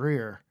my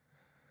career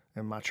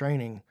and my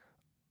training,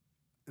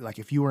 like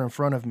if you were in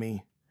front of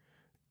me,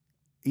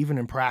 even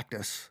in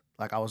practice,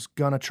 like I was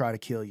gonna try to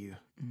kill you.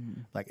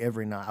 Mm. Like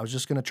every night, I was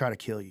just gonna try to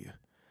kill you.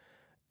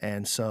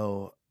 And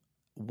so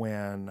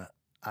when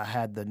I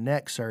had the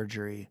neck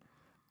surgery,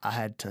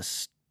 I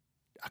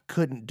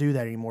couldn't do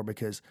that anymore,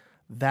 because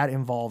that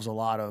involves a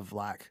lot of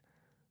like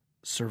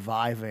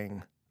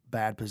surviving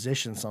bad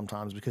positions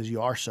sometimes, because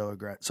you are so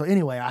aggressive. So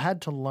anyway, I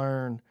had to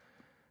learn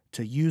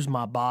to use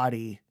my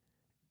body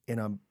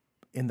in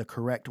the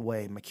correct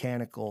way,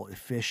 mechanical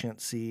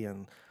efficiency,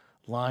 and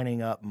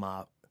lining up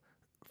my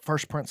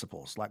first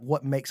principles, like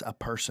what makes a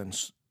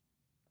person's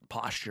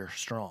posture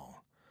strong.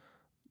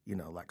 You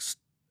know, like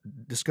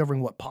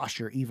discovering what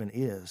posture even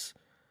is.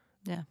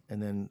 Yeah.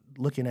 And then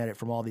looking at it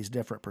from all these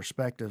different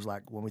perspectives.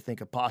 Like when we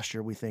think of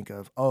posture, we think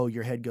of, oh,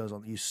 your head goes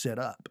on, you sit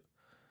up.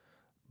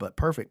 But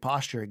perfect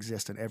posture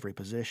exists in every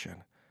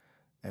position.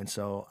 And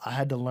so I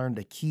had to learn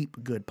to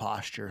keep good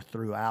posture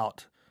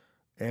throughout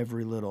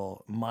every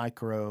little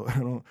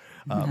micro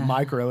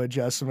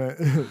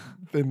adjustment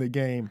in the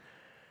game.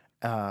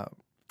 And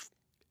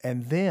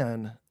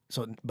then,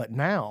 but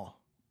now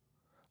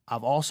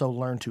I've also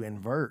learned to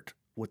invert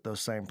with those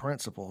same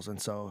principles.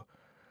 And so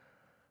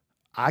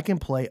I can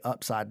play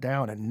upside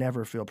down and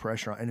never feel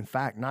pressure on. And in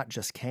fact, not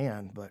just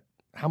can, but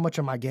how much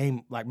of my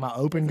game, like my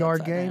open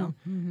guard upside game, down.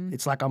 Mm-hmm.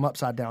 it's like I'm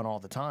upside down all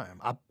the time.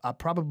 I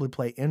probably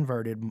play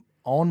inverted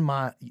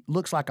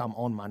looks like I'm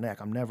on my neck.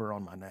 I'm never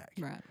on my neck.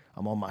 Right.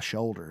 I'm on my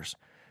shoulders.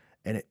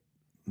 And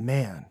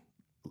being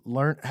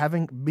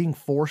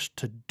forced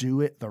to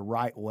do it the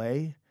right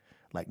way.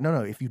 Like,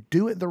 no, if you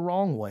do it the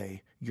wrong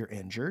way, you're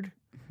injured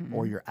Mm-hmm.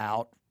 or you're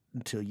out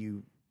until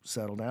you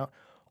settle down.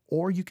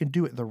 Or you can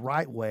do it the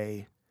right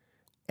way,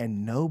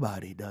 and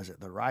nobody does it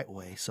the right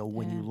way. So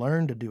when you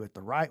learn to do it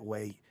the right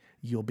way,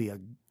 you'll be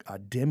a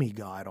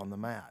demigod on the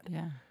mat.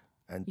 Yeah.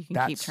 And You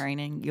can keep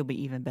training. You'll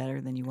be even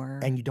better than you were.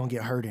 And you don't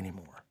get hurt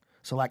anymore.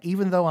 So like,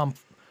 even though I'm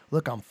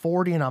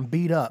 40 and I'm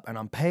beat up and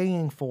I'm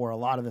paying for a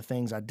lot of the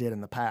things I did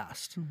in the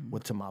past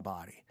to my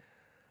body,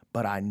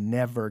 but I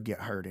never get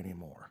hurt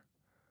anymore.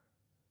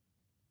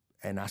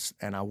 And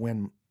I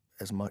win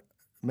as much,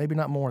 maybe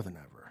not more than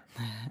ever,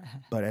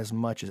 but as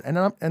much as,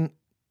 and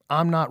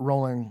I'm not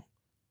rolling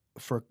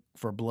for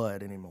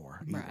blood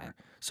anymore either. Right.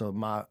 So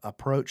my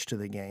approach to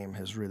the game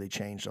has really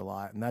changed a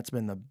lot, and that's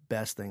been the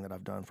best thing that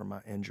I've done for my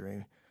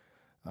injury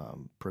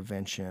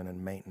prevention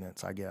and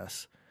maintenance, I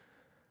guess.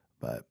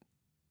 But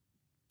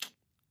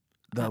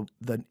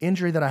the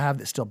injury that I have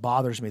that still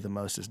bothers me the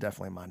most is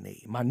definitely my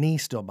knee. My knee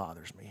still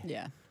bothers me.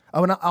 Yeah.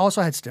 Oh, and I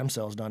also had stem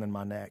cells done in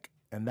my neck,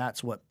 and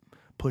that's what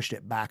pushed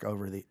it back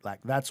over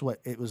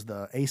it was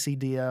the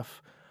ACDF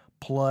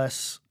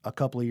plus a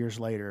couple of years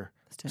later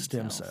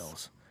stem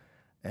cells.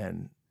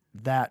 And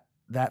that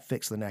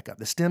fixed the neck up.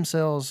 The stem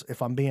cells,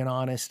 if I'm being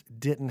honest,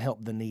 didn't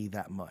help the knee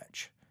that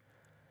much.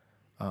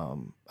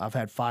 I've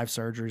had 5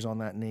 surgeries on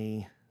that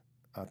knee.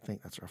 I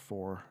think that's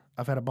 4.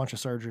 I've had a bunch of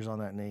surgeries on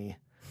that knee,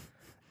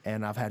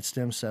 and I've had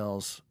stem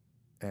cells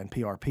and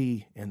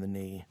PRP in the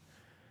knee,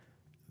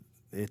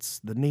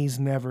 the knee's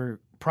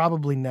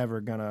probably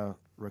never gonna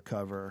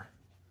recover.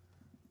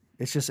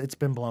 It's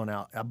been blown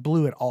out. I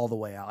blew it all the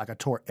way out. Like I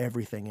tore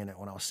everything in it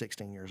when I was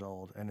 16 years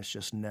old, and it's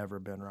just never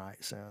been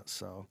right since.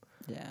 So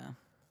yeah.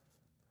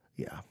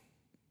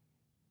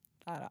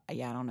 I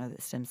don't know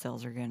that stem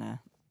cells are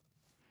gonna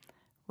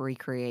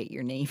recreate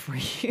your knee for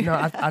you. No,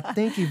 I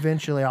think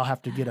eventually I'll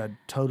have to get a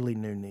totally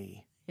new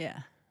knee. Yeah.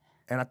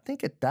 And I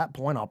think at that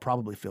point I'll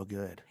probably feel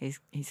good. He's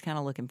kind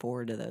of looking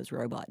forward to those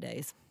robot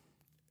days.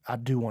 I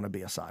do want to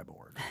be a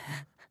cyborg.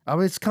 I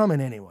mean, it's coming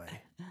anyway.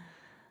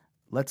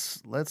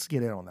 Let's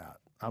get in on that.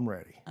 I'm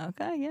ready.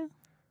 Okay, yeah.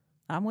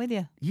 I'm with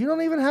you. You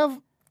don't even have.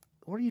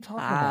 What are you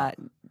talking about?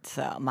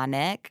 So my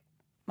neck,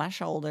 my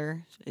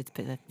shoulder, it's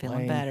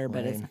feeling better,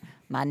 but it's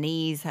my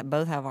knees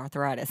both have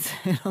arthritis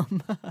in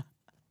them.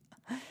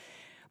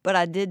 But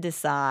I did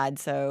decide.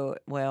 So,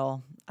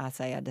 well, I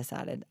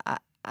decided.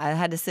 I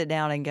had to sit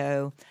down and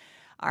go,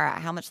 all right,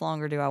 how much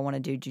longer do I want to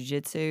do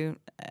jiu-jitsu?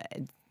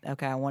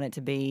 Okay, I want it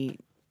to be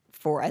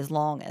for as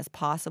long as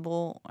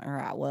possible. All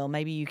right, well,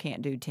 maybe you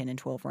can't do 10 and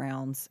 12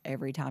 rounds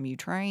every time you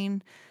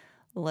train.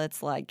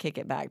 Let's kick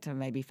it back to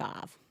maybe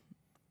 5.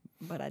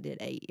 But I did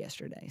 8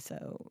 yesterday,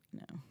 so,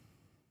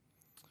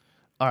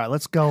 All right,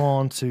 let's go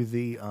on to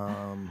the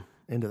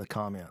into the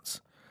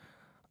comments.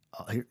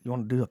 You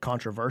want to do a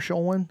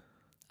controversial one?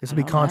 This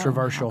would be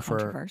controversial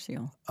for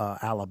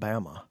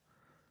Alabama.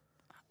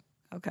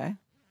 Okay.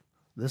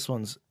 This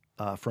one's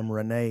from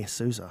Renee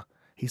Souza.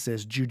 He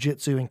says,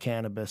 jiu-jitsu and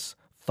cannabis,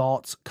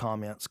 thoughts,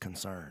 comments,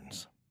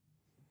 concerns.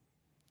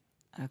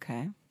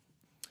 Okay.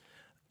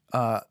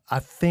 I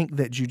think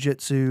that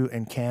jiu-jitsu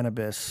and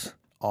cannabis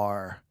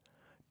are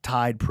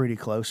tied pretty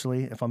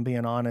closely, if I'm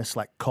being honest,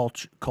 like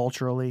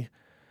culturally.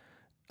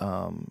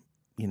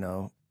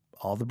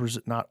 All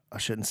the I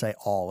shouldn't say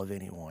all of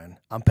anyone.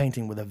 I'm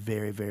painting with a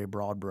very, very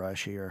broad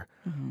brush here.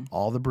 Mm-hmm.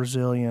 All the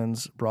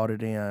Brazilians brought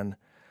it in.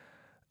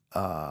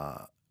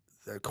 Of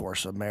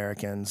course,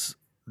 Americans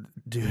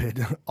do it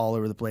all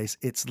over the place.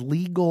 It's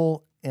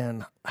legal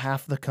in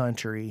half the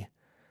country,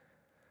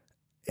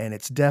 and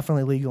it's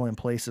definitely legal in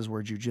places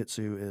where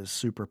jiu-jitsu is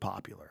super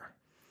popular.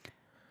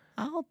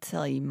 I'll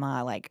tell you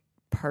my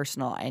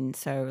personal, and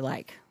so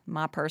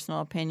my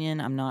personal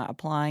opinion, I'm not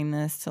applying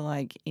this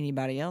to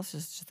anybody else.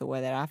 It's just the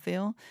way that I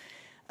feel.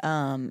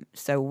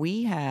 So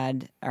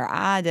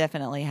I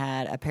definitely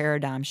had a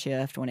paradigm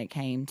shift when it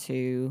came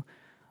to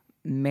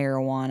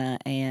marijuana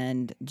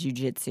and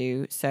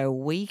jiu-jitsu. So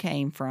we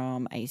came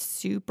from a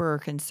super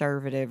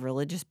conservative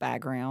religious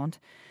background.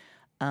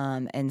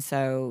 And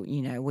so,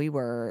 we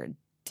were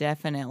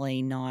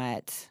definitely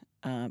not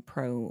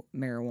pro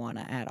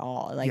marijuana at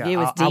all. It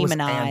was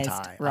demonized.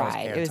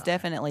 Right. It was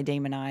definitely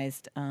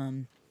demonized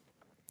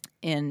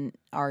in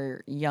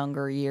our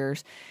younger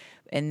years.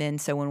 And then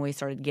so when we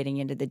started getting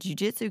into the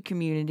jiu-jitsu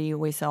community,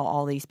 we saw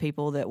all these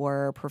people that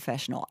were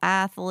professional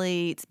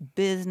athletes,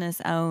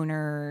 business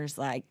owners,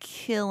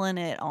 killing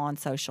it on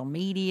social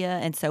media.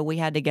 And so we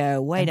had to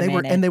go, wait a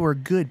minute. And they were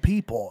good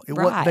people.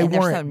 Right. They and they're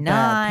weren't so bad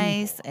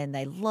nice people. and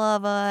they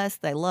love us.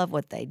 They love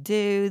what they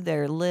do.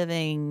 They're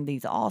living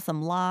these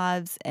awesome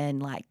lives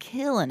and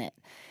killing it.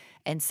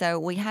 And so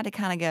we had to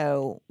kind of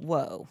go,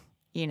 whoa.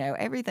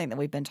 Everything that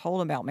we've been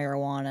told about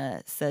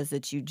marijuana says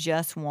that you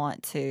just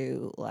want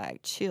to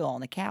chill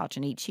on the couch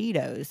and eat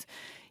Cheetos,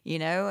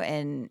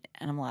 and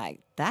I'm like,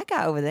 that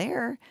guy over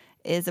there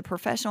is a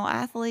professional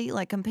athlete,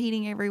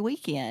 competing every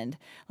weekend.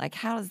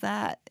 How does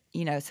that,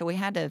 so we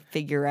had to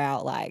figure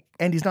out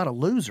and he's not a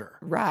loser.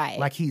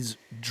 Right. He's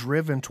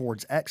driven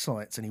towards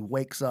excellence and he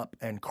wakes up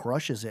and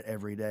crushes it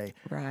every day.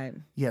 Right.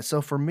 Yeah.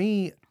 So for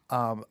me,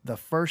 the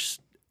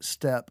first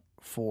step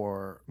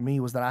for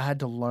me was that I had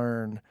to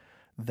learn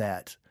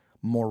that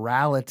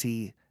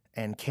morality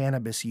and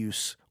cannabis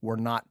use were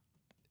not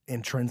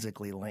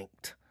intrinsically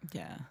linked.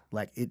 Yeah.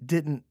 It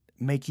didn't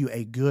make you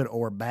a good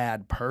or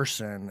bad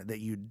person that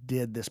you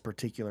did this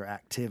particular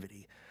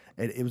activity.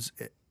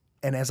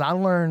 And as I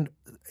learned,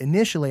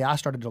 initially I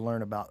started to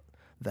learn about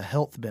the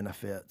health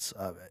benefits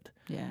of it.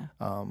 Yeah.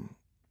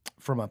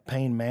 From a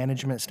pain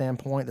management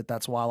standpoint,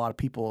 that's why a lot of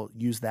people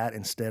use that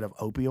instead of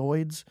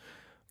opioids.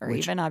 Or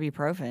even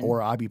ibuprofen. Or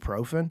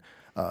ibuprofen.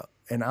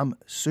 And I'm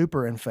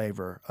super in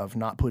favor of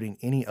not putting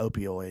any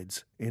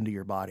opioids into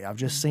your body. I've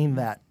just seen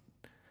that.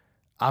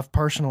 I've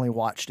personally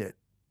watched it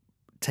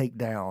take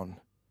down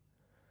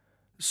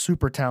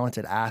super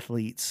talented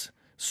athletes,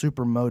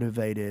 super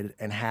motivated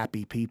and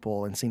happy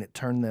people, and seen it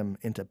turn them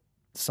into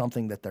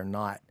something that they're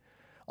not,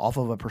 off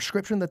of a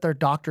prescription that their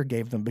doctor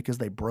gave them because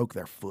they broke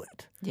their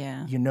foot.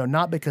 Yeah.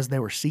 Not because they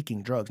were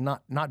seeking drugs,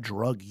 not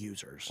drug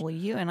users. Well,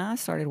 you and I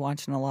started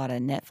watching a lot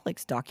of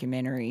Netflix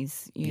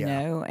documentaries, you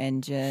know,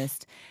 and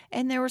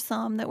there were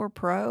some that were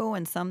pro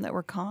and some that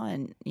were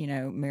con,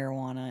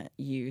 marijuana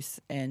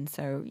use. And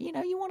so, you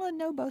want to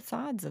know both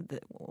sides of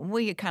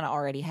we kind of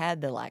already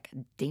had the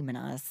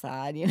demonized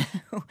side,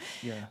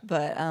 Yeah.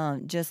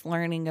 But just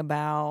learning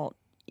about,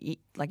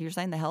 like you're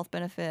saying, the health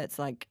benefits,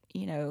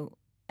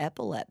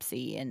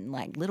 epilepsy and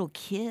like little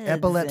kids.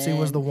 Epilepsy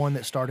was and- the one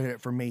that started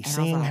it for me. and I was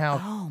Seeing like,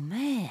 how oh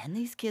man,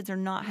 these kids are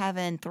not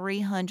having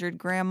 300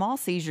 grandma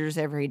seizures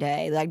every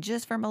day, like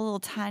just from a little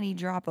tiny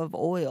drop of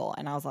oil.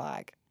 And I was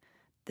like,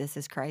 this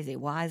is crazy.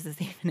 Why is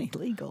this even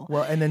illegal?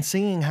 well, and then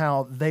seeing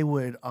how they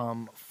would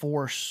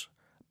force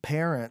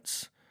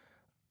parents,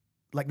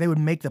 like they would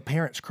make the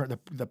parents.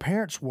 The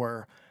parents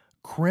were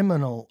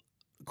criminals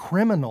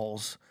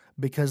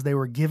because they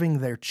were giving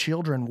their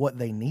children what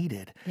they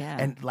needed. Yeah.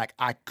 And like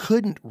I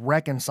couldn't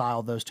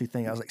reconcile those two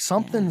things. I was like,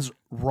 something's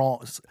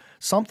wrong.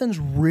 Something's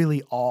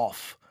really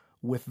off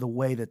with the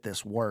way that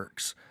this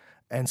works.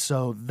 And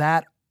so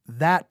that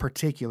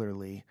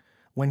particularly,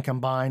 when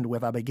combined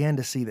with, I began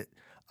to see that,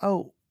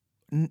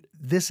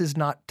 this is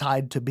not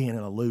tied to being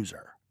a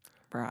loser.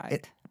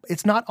 Right.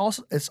 It's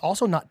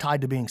also not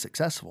tied to being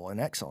successful and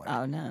excellent.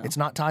 Oh, no. It's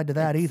not tied to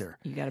that either.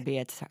 You got to be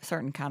a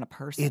certain kind of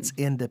person. It's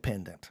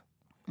independent.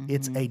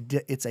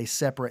 It's a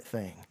separate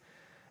thing.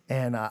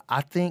 And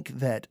I think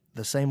that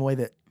the same way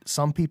that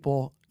some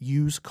people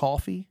use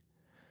coffee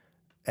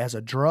as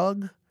a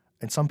drug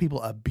and some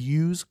people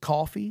abuse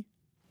coffee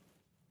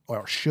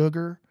or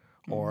sugar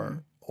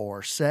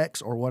or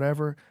sex or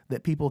whatever,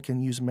 that people can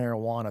use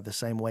marijuana the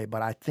same way.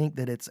 But I think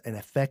that it's an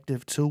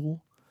effective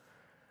tool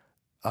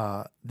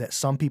that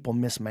some people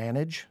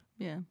mismanage.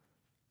 Yeah.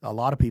 A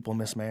lot of people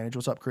mismanage.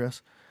 What's up,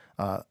 Chris?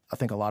 I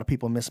think a lot of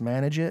people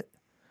mismanage it.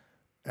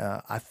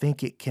 I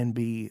think it can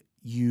be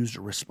used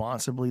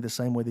responsibly the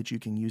same way that you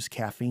can use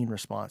caffeine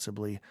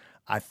responsibly.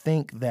 I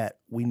think that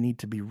we need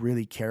to be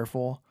really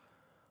careful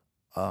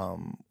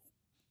and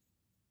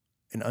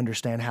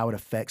understand how it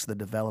affects the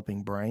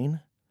developing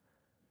brain.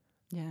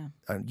 Yeah.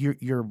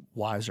 You're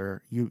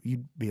wiser.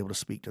 You'd be able to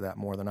speak to that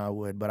more than I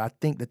would. But I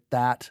think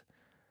that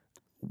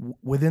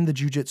within the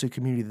jiu-jitsu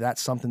community,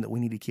 that's something that we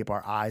need to keep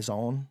our eyes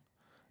on,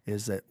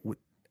 is that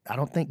I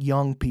don't think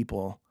young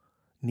people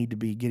need to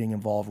be getting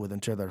involved with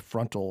until their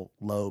frontal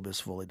lobe is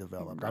fully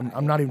developed. Right.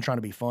 I'm not even trying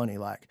to be funny.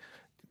 Like,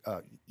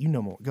 you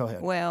know more. Go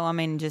ahead. Well, I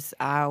mean,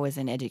 I was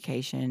in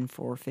education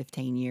for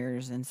 15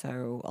 years, and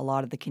so a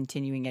lot of the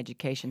continuing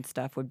education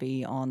stuff would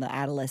be on the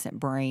adolescent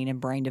brain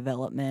and brain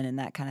development and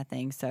that kind of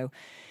thing. So,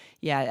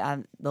 yeah,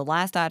 the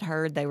last I'd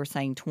heard, they were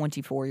saying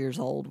 24 years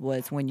old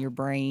was when your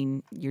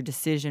brain, your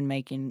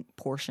decision-making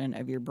portion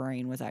of your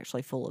brain was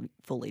actually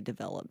fully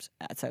developed.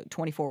 So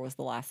 24 was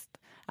the last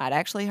I'd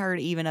actually heard,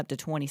 even up to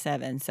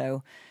 27.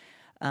 So,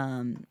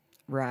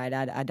 right,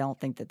 I don't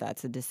think that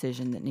that's a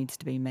decision that needs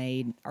to be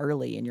made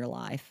early in your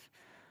life.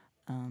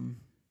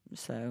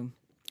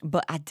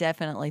 But I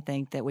definitely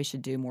think that we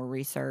should do more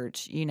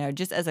research. You know,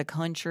 just as a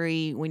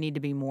country, we need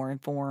to be more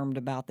informed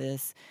about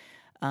this.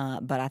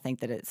 But I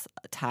think that it's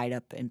tied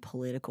up in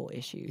political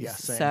issues. Yeah,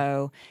 same.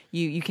 So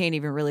you can't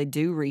even really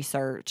do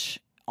research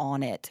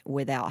on it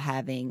without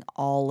having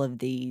all of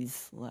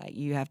these, like,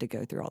 you have to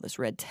go through all this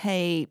red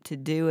tape to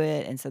do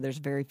it. And so there's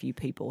very few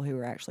people who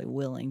are actually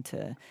willing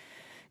to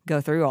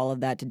go through all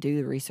of that to do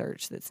the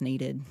research that's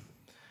needed.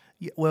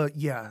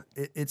 Yeah,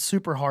 it's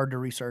super hard to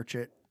research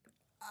it.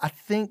 I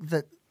think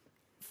that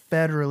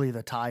federally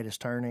the tide is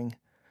turning.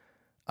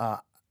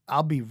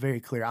 I'll be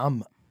very clear.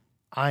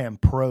 I am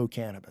pro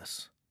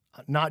cannabis.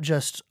 Not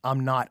just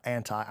I'm not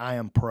anti. I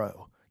am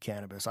pro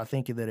cannabis. I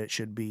think that it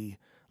should be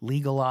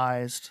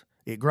legalized.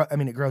 It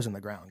grows in the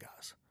ground,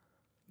 guys.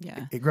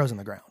 Yeah. It grows in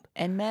the ground.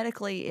 And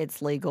medically,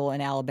 it's legal in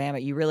Alabama.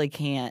 You really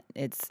can't.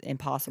 It's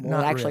impossible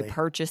Not to actually really.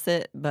 purchase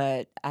it.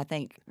 But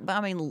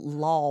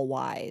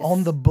law-wise,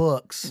 On the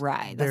books,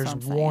 right? That's there's what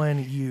I'm saying.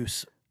 one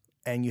use,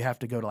 and you have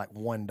to go to like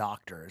one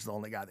doctor is the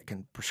only guy that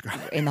can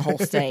prescribe it. In the whole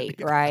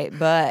state, right?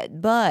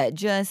 But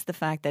just the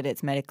fact that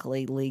it's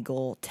medically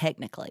legal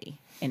technically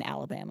in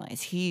Alabama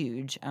is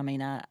huge. I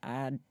mean,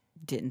 I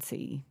didn't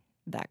see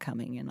that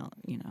coming in,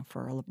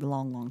 for a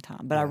long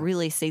time. But I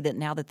really see that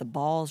now that the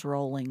ball's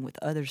rolling with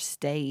other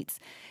states,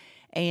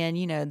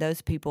 and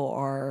those people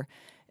are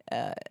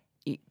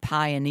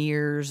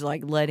pioneers,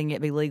 like letting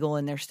it be legal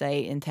in their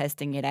state and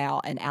testing it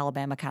out, and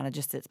Alabama kind of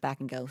just sits back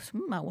and goes,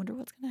 I wonder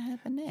what's going to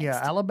happen next. Yeah,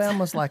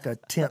 Alabama's like a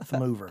 10th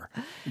mover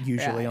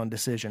usually Right. on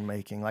decision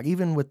making. Like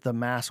even with the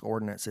mask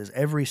ordinances,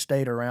 every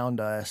state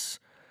around us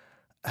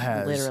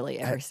has Literally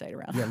every state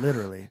around. Yeah,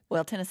 literally.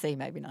 Well, Tennessee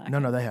maybe not.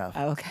 No, they have.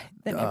 Oh, okay.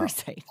 Then every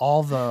state.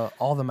 All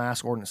the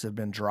mask ordinances have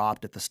been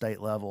dropped at the state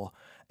level,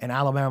 and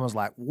Alabama's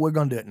like, we're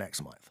going to do it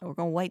next month. We're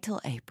going to wait till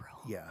April.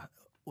 Yeah.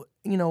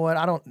 You know what?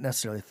 I don't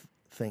necessarily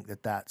think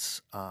that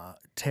that's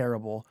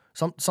terrible.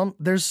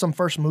 There's some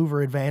first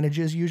mover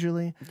advantages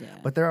usually, Yeah.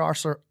 but there are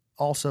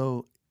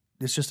also,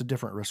 it's just a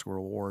different risk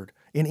reward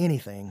in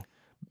anything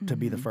to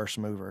be the first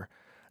mover,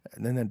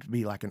 and then to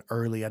be like an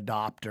early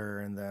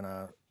adopter, and then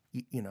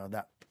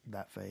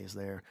that phase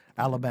there.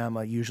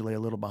 Alabama usually a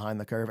little behind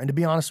the curve, and to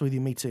be honest with you,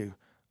 me too.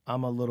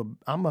 I'm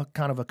a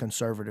kind of a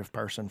conservative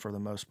person for the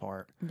most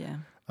part. Yeah.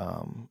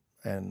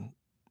 And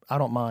I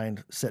don't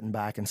mind sitting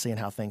back and seeing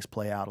how things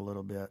play out a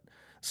little bit.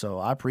 So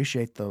I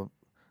appreciate the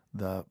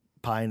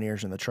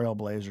pioneers and the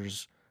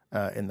trailblazers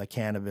in the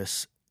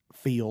cannabis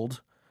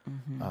field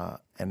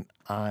And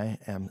I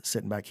am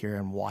sitting back here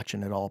and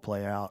watching it all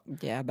play out.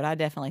 Yeah, but I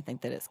definitely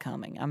think that it's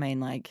coming. I mean,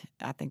 like,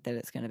 I think that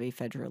it's going to be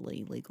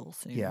federally legal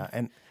soon. Yeah,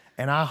 and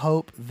I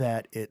hope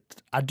that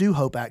I do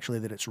hope actually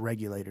that it's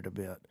regulated a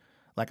bit.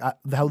 Like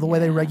the way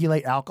they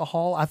regulate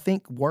alcohol, I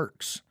think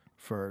works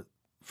for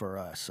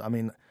us. I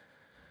mean,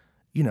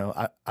 you know,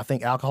 I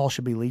think alcohol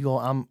should be legal.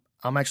 I'm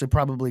actually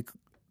probably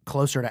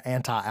closer to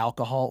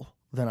anti-alcohol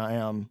than I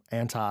am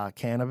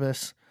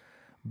anti-cannabis,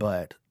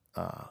 but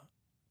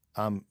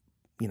I'm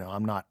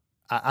not.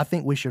 I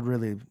think we should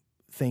really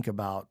think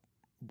about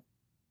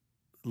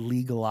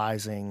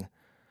legalizing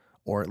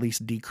or at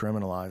least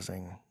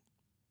decriminalizing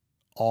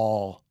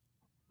all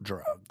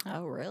drugs.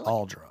 Oh, really?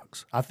 All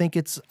drugs. I think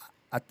it's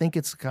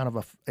kind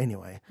of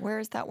anyway. Where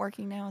is that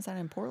working now? Is that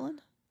in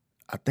Portland?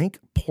 I think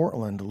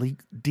Portland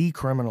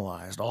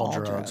decriminalized all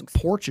drugs.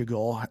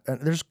 Portugal,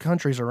 there's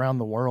countries around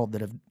the world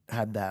that have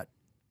had that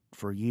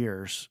for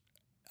years.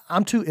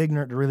 I'm too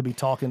ignorant to really be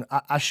talking.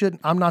 I shouldn't.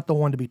 I'm not the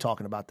one to be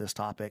talking about this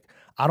topic.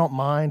 I don't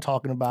mind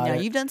talking about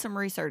it. You've done some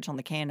research on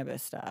the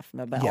cannabis stuff,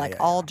 but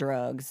all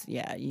drugs.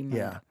 Yeah, you might.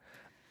 Yeah.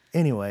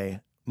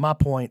 Anyway, my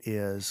point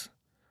is,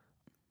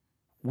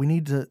 we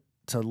need to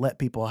let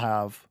people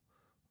have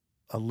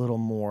a little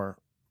more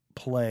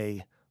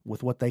play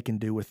with what they can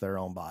do with their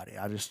own body.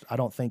 I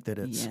don't think that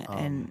it's. Yeah,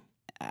 and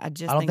I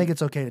don't think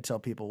it's okay to tell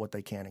people what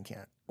they can and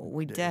can't.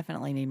 We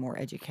definitely need more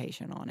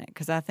education on it,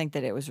 because I think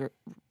that it was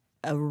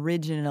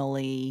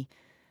originally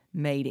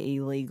made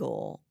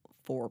illegal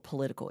for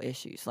political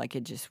issues. Like,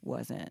 it just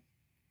wasn't.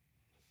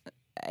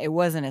 It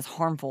wasn't as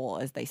harmful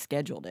as they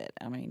scheduled it.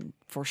 I mean,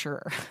 for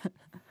sure.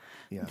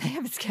 Yeah. They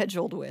have it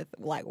scheduled with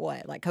like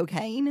what? Like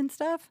cocaine and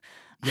stuff?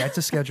 Yeah, it's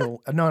a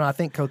schedule. No, I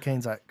think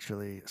cocaine's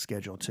actually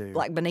scheduled too.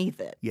 Like beneath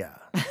it. Yeah.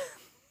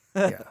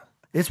 Yeah.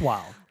 It's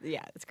wild.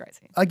 Yeah, it's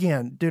crazy.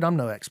 Again, dude, I'm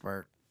no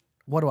expert.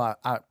 What do I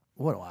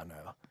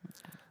know?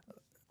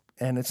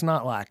 And it's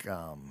not like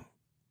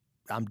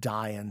I'm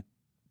dying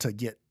to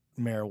get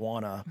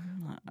marijuana,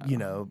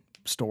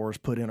 stores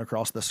put in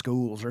across the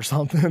schools or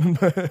something.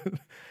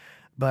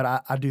 But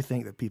I do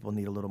think that people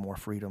need a little more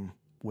freedom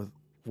with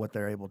what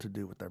they're able to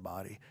do with their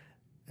body.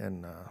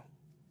 And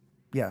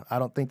I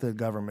don't think the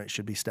government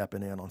should be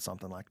stepping in on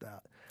something like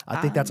that.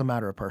 I think that's a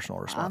matter of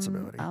personal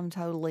responsibility. I'm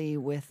totally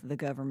with the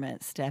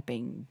government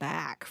stepping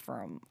back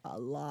from a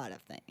lot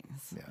of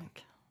things. Yeah.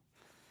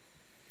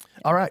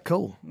 All right,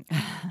 cool.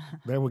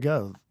 There we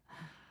go.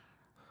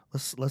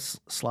 Let's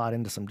slide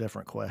into some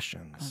different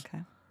questions.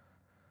 Okay.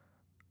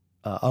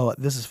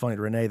 This is funny.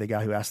 Renee, the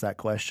guy who asked that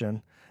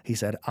question, he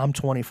said, "I'm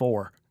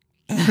 24."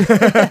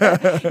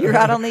 You're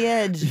right on the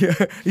edge. Yeah,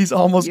 he's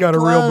almost got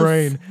close. a real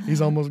brain.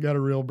 He's almost got a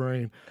real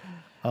brain.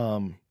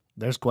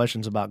 There's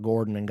questions about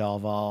Gordon and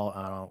Galval.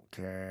 I don't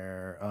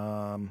care.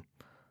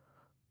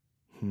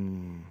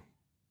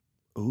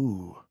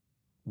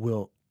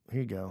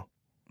 Here you go.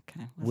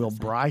 Okay. Will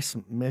Bryce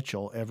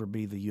Mitchell ever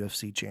be the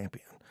UFC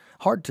champion?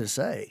 Hard to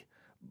say.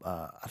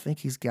 I think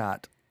he's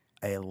got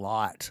a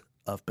lot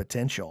of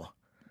potential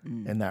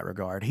in that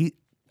regard.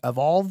 Of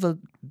all the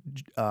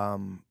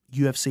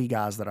UFC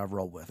guys that I've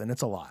rolled with, and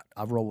it's a lot.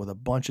 I've rolled with a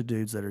bunch of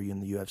dudes that are in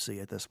the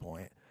UFC at this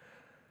point.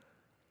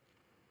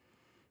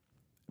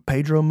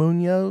 Pedro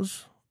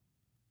Munoz,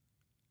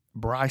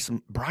 Bryce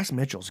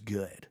Mitchell's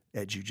good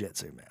at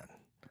jiu-jitsu, man.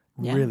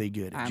 Yeah. Really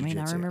good at jiu-jitsu.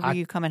 I remember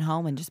you coming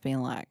home and just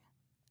being like,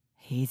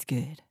 he's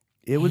good.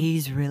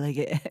 He's really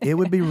good. It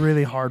would be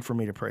really hard for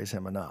me to praise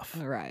him enough.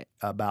 Right.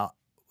 About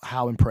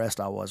how impressed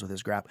I was with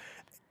his grab.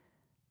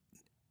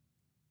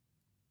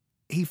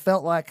 He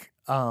felt like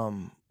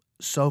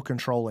so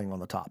controlling on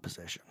the top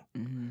position.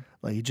 Mm-hmm.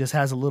 Like, he just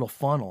has a little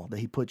funnel that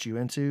he puts you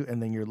into,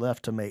 and then you're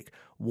left to make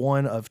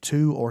one of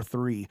two or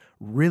three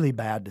really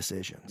bad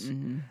decisions.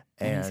 Mm-hmm.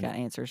 And he's got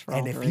answers for all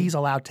and if three. he's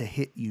allowed to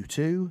hit you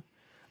too,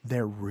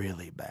 they're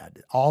really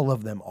bad. All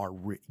of them are.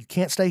 You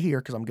can't stay here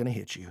because I'm going to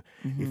hit you.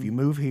 Mm-hmm. If you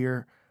move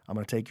here, I'm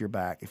going to take your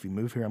back. If you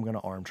move here, I'm going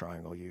to arm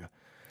triangle you.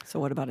 So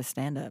what about his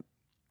stand-up?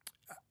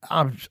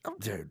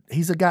 Dude,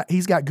 he's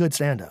got good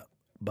stand-up,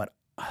 but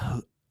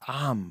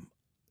I'm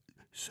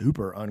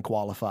super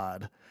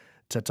unqualified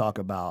to talk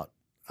about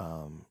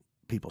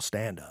people's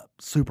stand-up.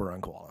 Super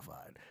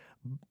unqualified.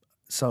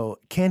 So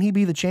can he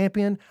be the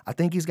champion? I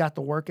think he's got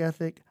the work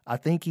ethic. I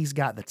think he's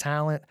got the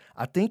talent.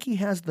 I think he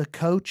has the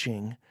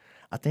coaching.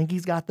 I think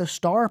he's got the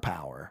star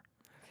power.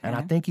 Okay. And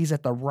I think he's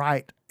at the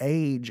right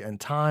age and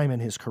time in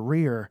his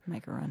career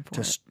Make a run for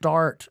to it.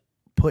 start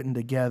putting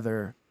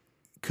together.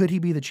 Could he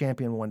be the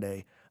champion one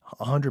day?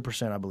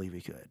 100% I believe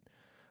he could.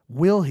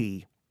 Will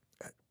he?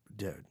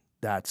 Dude,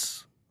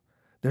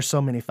 there's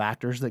so many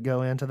factors that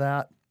go into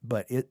that,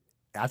 but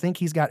I think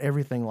he's got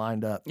everything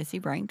lined up. Is he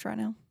ranked right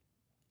now?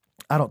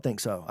 I don't think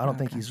so. I don't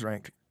think he's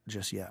ranked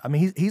just yet. I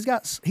mean, he's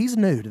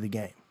new to the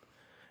game.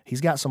 He's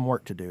got some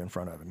work to do in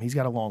front of him. He's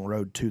got a long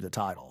road to the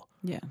title.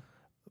 Yeah.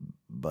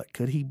 But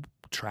could he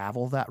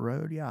travel that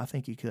road? Yeah, I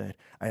think he could.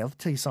 I'll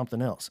tell you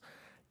something else.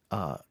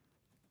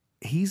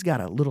 He's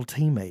got a little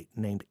teammate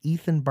named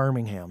Ethan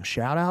Birmingham.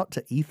 Shout out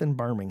to Ethan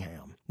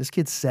Birmingham. This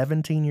kid's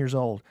 17 years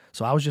old.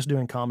 So I was just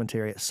doing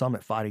commentary at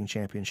Summit Fighting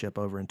Championship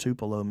over in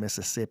Tupelo,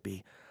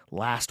 Mississippi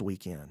last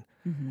weekend.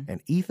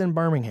 And Ethan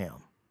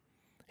Birmingham,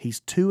 he's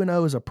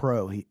 2-0 as a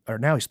pro.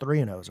 Now he's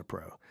 3-0 as a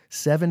pro.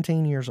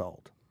 17 years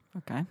old.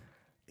 Okay.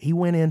 He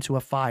went into a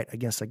fight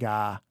against a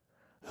guy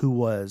who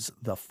was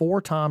the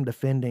 4-time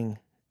defending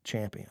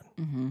champion.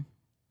 Mm-hmm.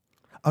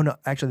 Oh, no,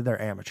 actually,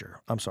 they're amateur.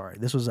 I'm sorry.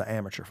 This was an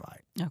amateur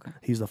fight. Okay.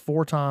 He's the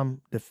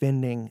 4-time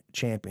defending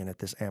champion at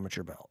this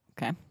amateur belt.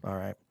 Okay. All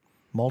right.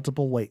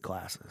 Multiple weight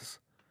classes.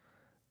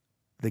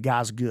 The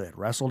guy's good.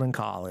 Wrestled in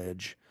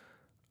college.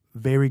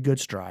 Very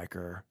good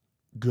striker.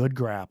 Good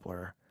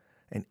grappler.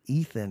 And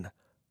Ethan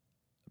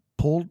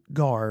pulled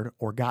guard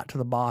or got to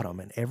the bottom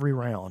in every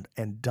round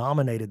and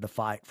dominated the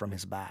fight from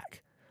his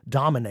back.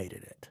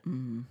 Dominated it.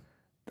 Mm-hmm.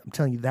 I'm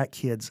telling you, that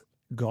kid's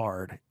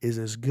guard is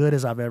as good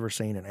as I've ever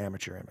seen in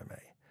amateur MMA.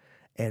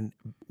 And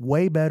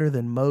way better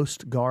than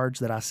most guards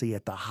that I see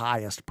at the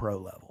highest pro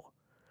level.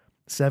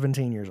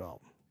 17 years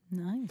old.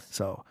 Nice.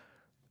 So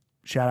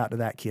shout out to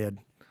that kid.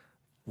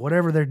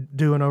 Whatever they're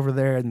doing over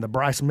there in the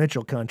Bryce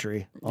Mitchell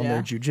country on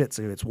their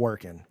jiu-jitsu, it's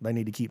working. They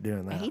need to keep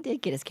doing that. He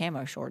did get his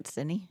camo shorts,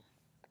 didn't he?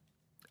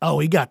 Oh,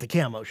 he got the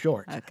camo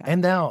shorts. Okay.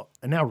 And now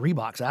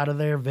Reebok's out of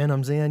there,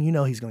 Venom's in. You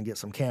know he's going to get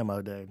some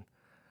camo, dude.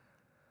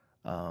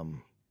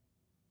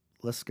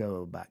 Let's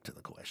go back to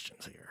the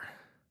questions here.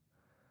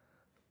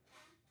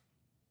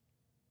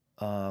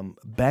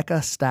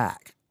 Becca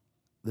Stack.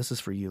 This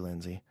is for you,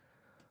 Lindsay.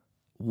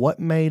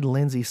 What made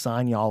Lindsay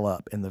sign y'all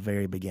up in the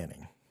very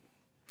beginning?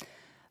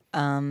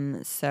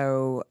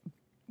 So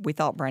we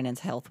thought Brandon's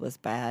health was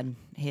bad.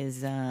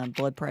 His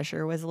blood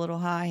pressure was a little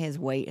high. His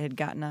weight had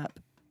gotten up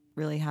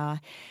really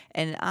high.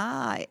 And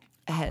I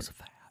had...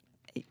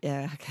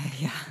 Yeah, okay,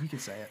 yeah. You can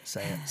say it to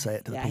the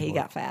people. Yeah, he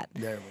got fat.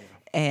 There we go.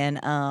 And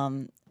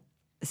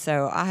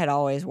so I had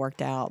always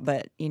worked out,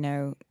 but, you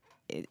know,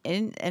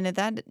 and at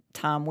that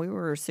time we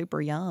were super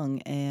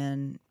young,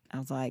 and I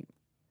was like,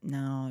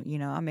 no, you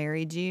know, I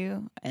married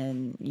you,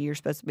 and you're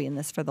supposed to be in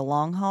this for the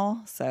long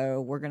haul,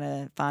 so we're going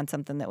to find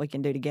something that we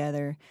can do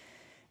together.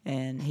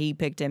 And he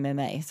picked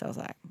MMA, so I was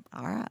like,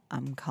 all right,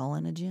 I'm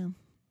calling a gym.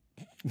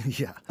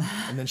 Yeah.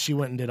 And then she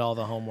went and did all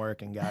the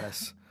homework and got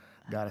us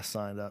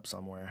signed up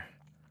somewhere.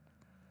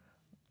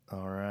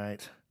 All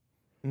right.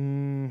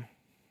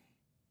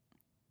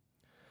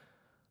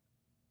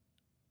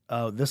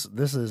 Oh, this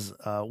is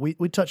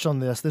we touched on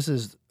this. This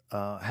is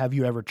have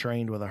you ever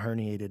trained with a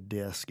herniated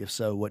disc? If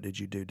so, what did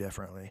you do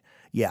differently?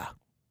 Yeah,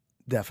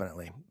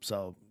 definitely.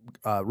 So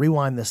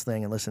rewind this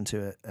thing and listen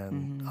to it,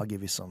 and I'll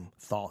give you some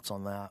thoughts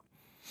on that.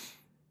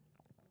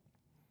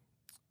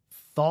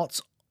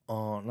 Thoughts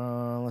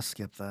on let's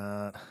skip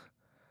that.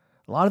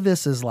 A lot of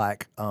this is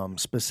like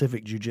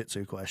specific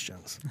jiu-jitsu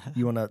questions.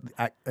 You want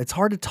to? It's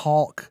hard to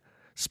talk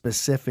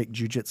specific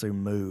jiu-jitsu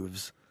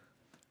moves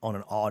on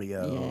an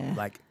audio. Yeah.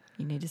 Like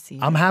You need to see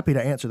I'm it. happy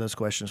to answer those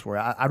questions for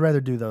you. I'd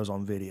rather do those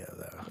on video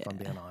though, if I'm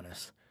being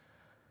honest.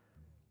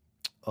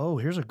 Oh,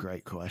 here's a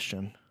great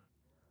question.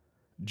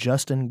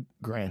 Justin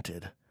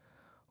Granted,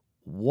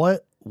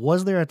 what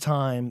was there a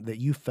time that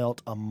you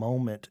felt a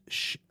momentum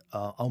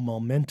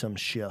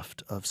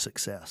shift of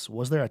success?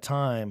 Was there a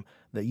time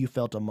that you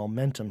felt a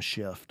momentum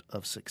shift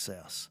of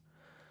success?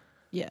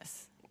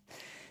 Yes.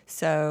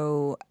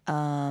 So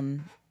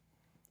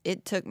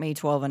it took me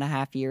 12 and a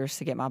half years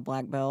to get my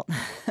black belt.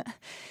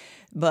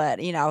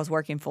 But, you know, I was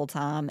working full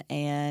time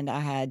and I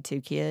had 2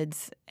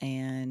 kids,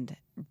 and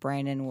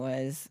Brandon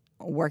was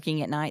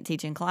working at night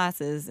teaching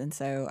classes. And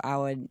so I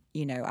would,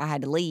 you know, I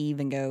had to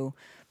leave and go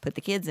put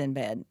the kids in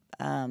bed.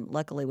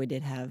 Luckily, we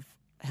did have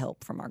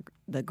help from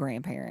the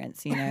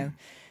grandparents, you know,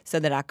 so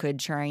that I could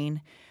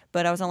train.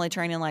 But I was only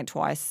training like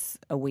twice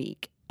a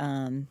week.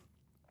 So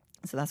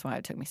that's why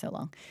it took me so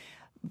long.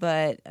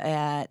 But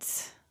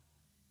at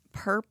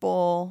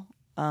Purple,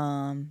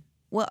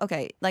 well,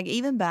 okay, like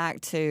even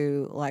back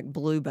to like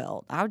blue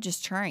belt, I would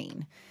just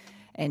train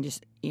and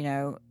just, you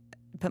know,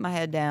 put my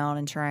head down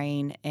and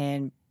train,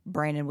 and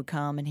Brandon would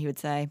come and he would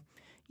say,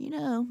 you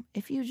know,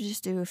 if you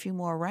just do a few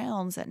more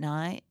rounds at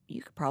night,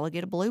 you could probably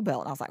get a blue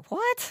belt. And I was like,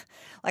 what?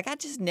 Like, I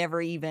just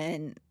never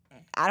even,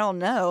 I don't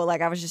know.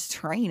 Like, I was just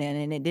training,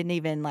 and it didn't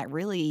even like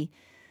really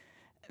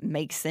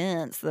make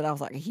sense that I was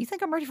like, you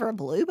think I'm ready for a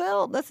blue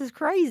belt? This is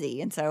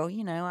crazy. And so,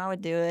 you know, I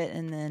would do it,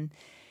 and then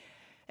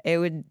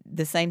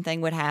the same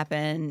thing would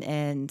happen.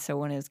 And so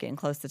when it was getting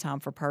close to time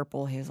for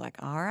Purple, he was like,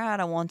 all right,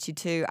 I want you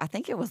to, I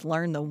think it was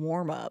learn the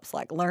warm-ups,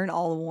 like learn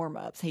all the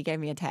warm-ups. He gave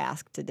me a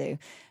task to do.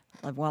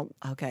 Like, well,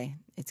 okay,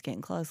 it's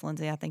getting close,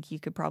 Lindsay. I think you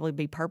could probably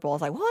be Purple. I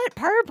was like, what?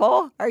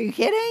 Purple? Are you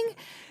kidding?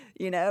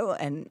 You know,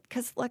 and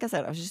because like I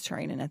said, I was just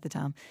training at the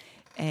time,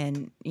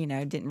 and, you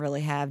know, didn't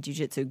really have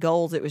jiu-jitsu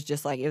goals. It was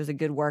just like, it was a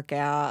good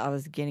workout. I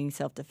was getting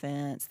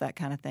self-defense, that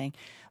kind of thing.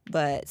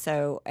 But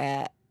so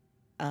at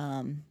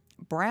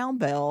brown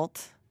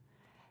belt,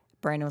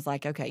 Brandon was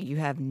like, okay, you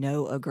have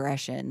no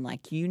aggression.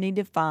 Like, you need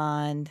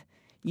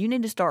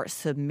to start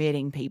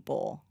submitting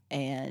people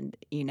and,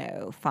 you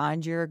know,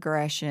 find your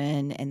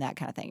aggression and that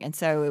kind of thing. And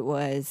so it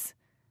was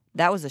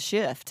that was a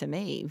shift to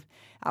me.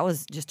 I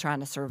was just trying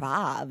to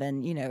survive,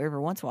 and every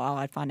once in a while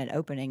I'd find an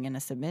opening in a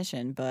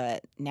submission,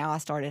 but now I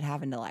started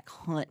having to like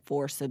hunt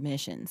for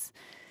submissions.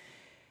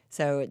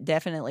 So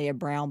definitely a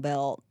brown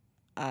belt.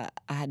 I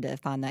had to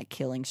find that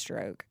killing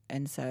stroke,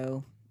 and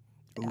so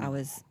I Ooh,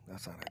 was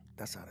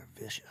that sounded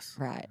vicious.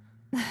 right.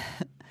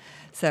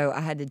 So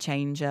I had to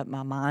change up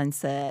my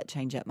mindset,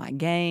 change up my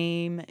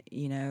game,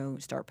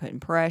 start putting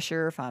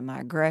pressure, find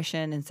my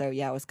aggression. And so,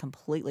 yeah, it was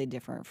completely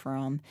different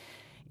from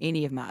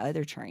any of my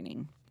other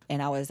training.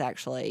 And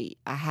I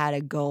had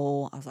a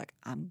goal. I was like,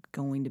 I'm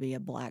going to be a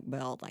black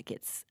belt. Like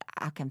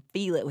I can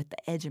feel it with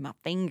the edge of my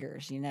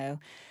fingers,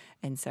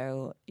 And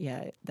so,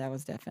 yeah, that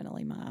was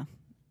definitely my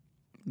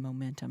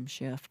momentum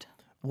shift.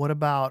 What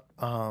about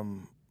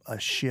a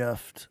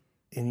shift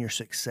in your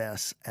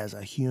success as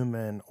a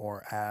human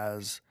or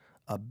as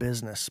a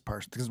business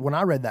person? Because when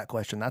I read that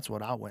question, that's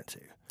what I went to.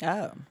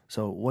 Oh.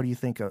 So what do you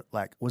think of,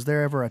 like, has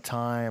there ever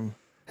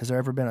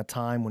been a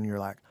time when you're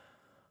like,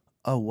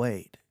 oh,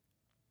 wait,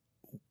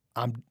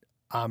 I'm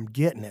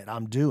getting it.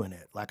 I'm doing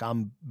it. Like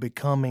I'm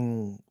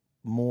becoming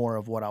more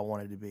of what I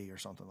wanted to be or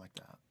something like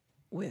that?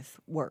 With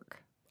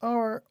work.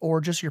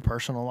 Or just your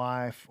personal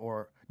life,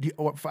 or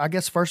I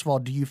guess first of all,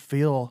 do you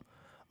feel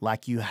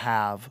like you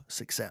have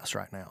success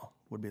right now?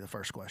 Would be the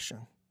first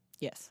question.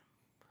 Yes.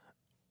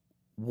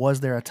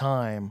 Was there a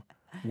time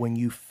when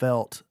you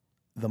felt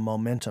the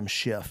momentum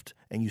shift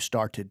and you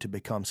started to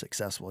become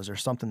successful? Is there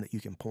something that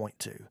you can point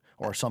to,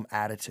 or some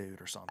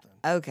attitude or something?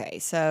 Okay,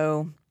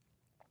 so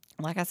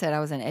like I said, I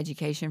was in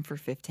education for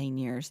 15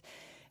 years,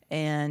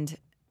 and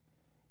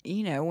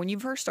when you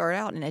first start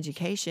out in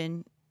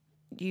education,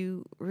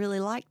 you really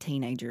like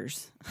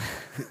teenagers.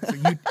 So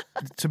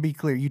to be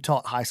clear, you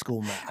taught high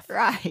school math.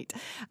 Right.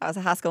 I was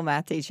a high school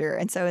math teacher.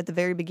 And so at the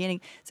very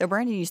beginning, so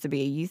Brandon used to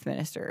be a youth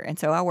minister. And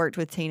so I worked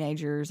with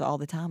teenagers all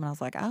the time. And I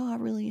was like, oh, I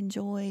really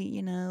enjoy,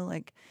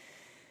 like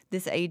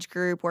this age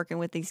group, working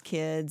with these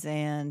kids.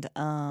 And,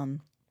 but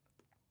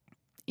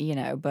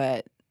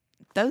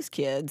those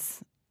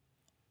kids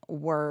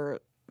were,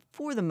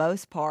 for the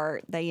most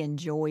part, they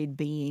enjoyed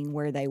being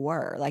where they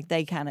were. Like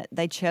they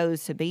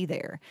chose to be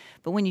there.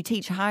 But when you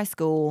teach high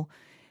school,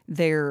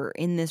 they're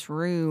in this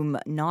room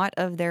not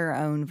of their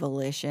own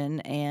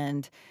volition,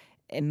 and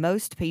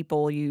most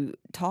people you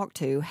talk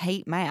to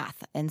hate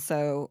math. And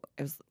so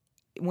it was,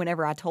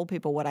 whenever I told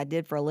people what I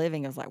did for a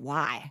living, I was like,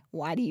 why?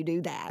 Why do you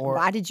do that?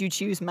 Why did you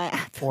choose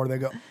math? Or they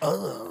go,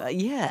 ugh.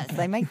 Yes,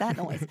 they make that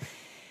noise.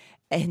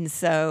 And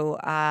so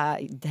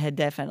I had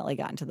definitely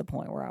gotten to the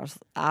point where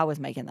I was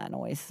making that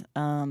noise.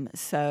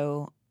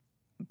 So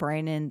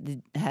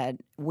Brandon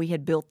we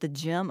had built the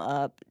gym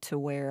up to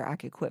where I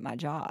could quit my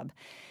job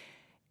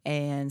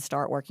and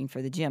start working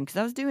for the gym, because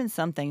I was doing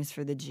some things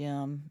for the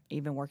gym,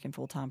 even working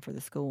full time for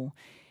the school.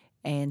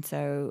 And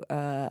so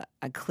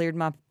I cleared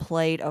my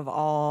plate of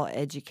all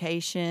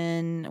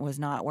education, was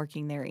not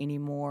working there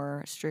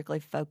anymore, strictly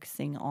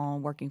focusing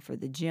on working for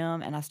the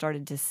gym. And I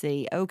started to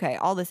see, okay,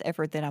 all this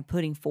effort that I'm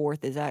putting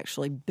forth is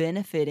actually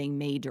benefiting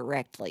me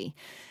directly.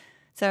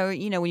 So,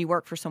 when you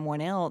work for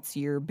someone else,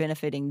 you're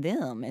benefiting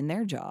them in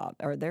their job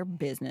or their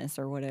business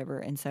or whatever.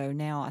 And so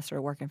now I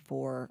started working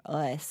for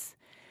us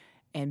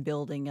and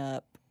building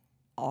up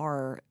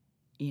our,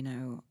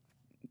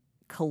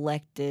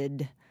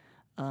 collected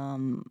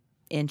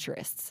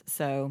interests.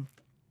 So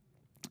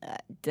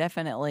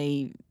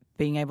definitely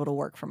being able to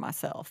work for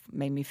myself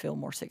made me feel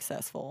more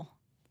successful.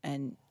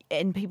 And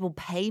people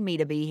pay me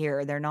to be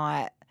here. They're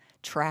not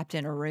trapped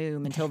in a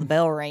room until the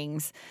bell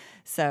rings.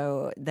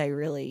 So they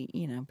really,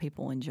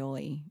 people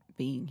enjoy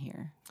being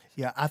here.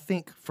 Yeah, I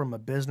think from a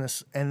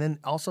business and then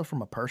also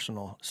from a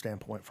personal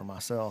standpoint for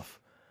myself,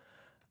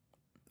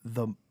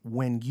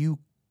 when you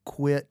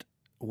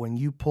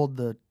pulled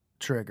the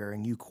trigger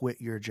and you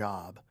quit your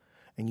job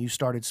and you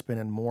started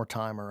spending more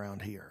time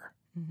around here,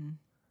 mm-hmm.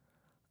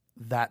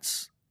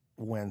 That's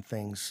when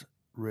things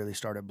really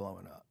started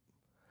blowing up.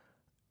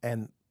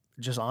 And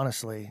just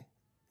honestly,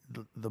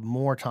 the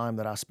more time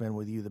that I spend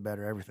with you, the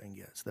better everything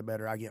gets. The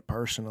better I get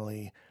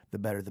personally, the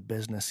better the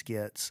business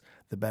gets,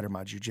 the better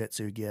my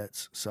jiu-jitsu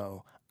gets.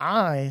 So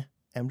I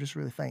am just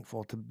really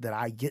thankful that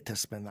I get to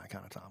spend that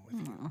kind of time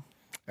with you.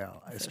 Yeah,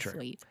 it's true.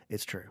 Sweet.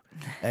 It's true.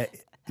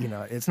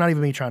 It's not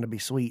even me trying to be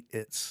sweet.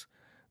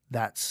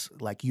 That's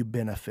like you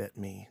benefit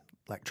me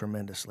like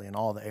tremendously in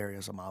all the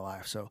areas of my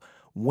life. So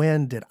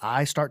when did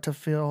I start to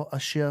feel a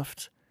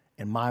shift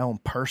in my own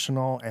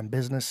personal and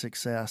business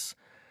success?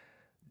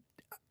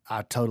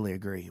 I totally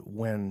agree.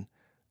 When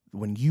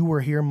you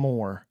were here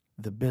more,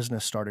 the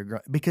business started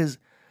growing. Because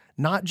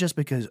not just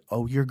because,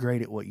 oh, you're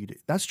great at what you do.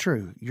 That's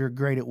true. You're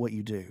great at what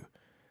you do.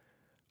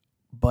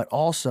 But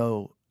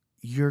also,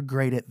 you're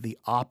great at the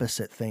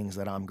opposite things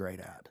that I'm great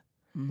at.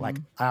 Mm-hmm. Like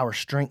our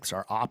strengths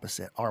are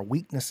opposite. Our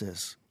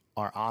weaknesses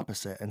are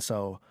opposite. And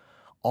so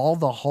all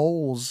the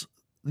holes,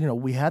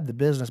 we had the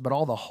business, but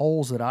all the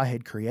holes that I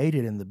had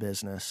created in the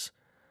business,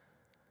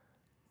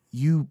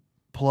 you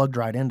plugged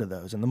right into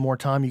those. And the more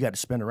time you got to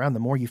spend around, the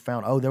more you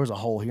found, oh, there was a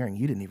hole here and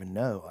you didn't even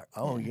know. Like,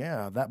 oh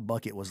yeah, that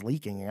bucket was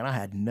leaking and I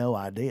had no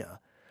idea.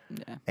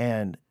 Yeah.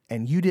 And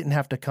and you didn't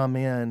have to come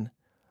in,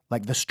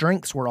 like the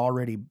strengths were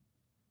already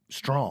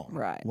strong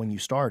Right. when you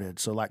started.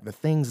 So like the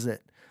things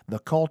that the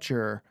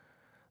culture,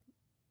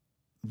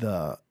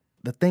 the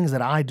things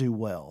that I do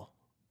well,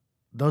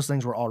 those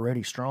things were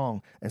already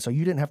strong. And so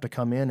you didn't have to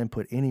come in and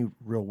put any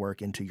real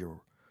work into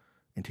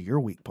your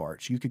weak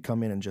parts. You could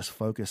come in and just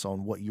focus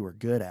on what you were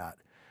good at,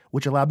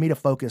 which allowed me to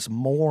focus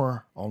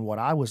more on what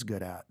I was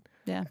good at.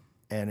 Yeah.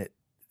 And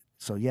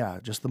so yeah,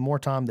 just the more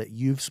time that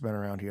you've spent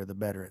around here, the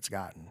better it's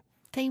gotten.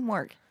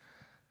 Teamwork.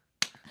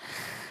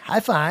 High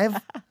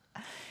five.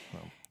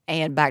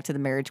 And back to the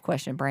marriage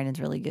question, Brandon's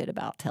really good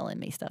about telling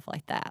me stuff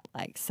like that.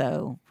 Like,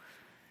 so,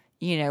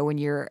 when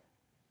you're,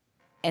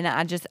 and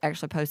I just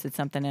actually posted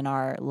something in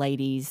our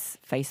ladies'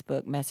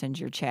 Facebook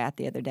Messenger chat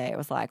the other day. It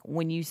was like,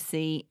 when you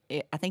see,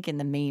 I think in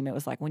the meme, it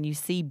was like, when you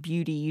see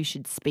beauty, you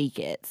should speak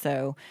it.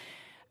 So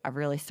I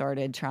really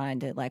started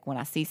trying to, like, when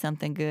I see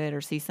something good or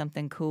see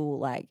something cool,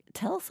 like,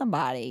 tell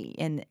somebody.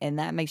 And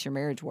that makes your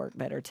marriage work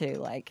better too.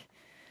 Like,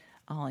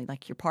 oh,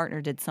 like your partner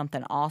did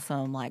something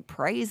awesome, like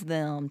praise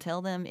them, tell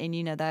them. And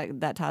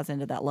that ties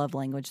into that love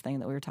language thing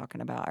that we were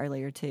talking about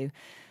earlier too.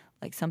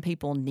 Like some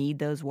people need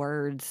those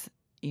words,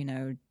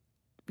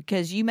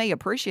 because you may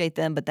appreciate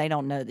them, but they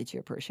don't know that you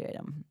appreciate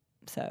them.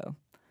 So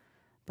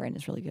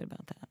Brandon's really good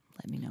about that.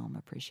 Let me know I'm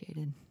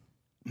appreciated.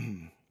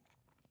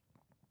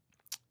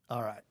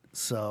 All right.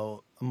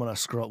 So I'm going to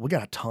scroll. We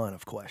got a ton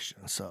of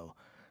questions, so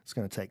it's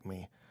going to take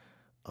me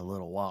a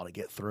little while to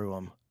get through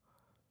them.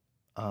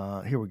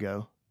 Here we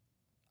go.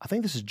 I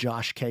think this is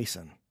Josh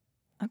Kaysen.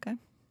 Okay.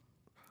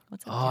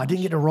 What's up, Oh, I didn't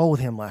Josh? get to roll with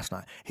him last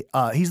night.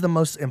 He's the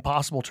most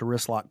impossible to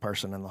wrist lock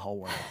person in the whole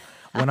world.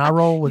 When I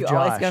roll with You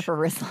Josh, always go for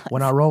wrist locks.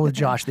 when I roll with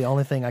Josh, the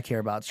only thing I care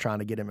about is trying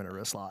to get him in a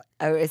wrist lock.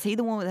 Oh, is he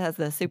the one that has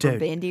the super Dude,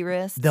 bendy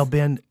wrist? They'll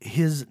bend.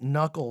 His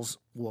knuckles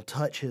will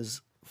touch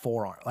his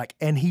forearm,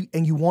 and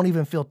you won't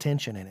even feel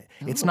tension in it.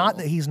 It's not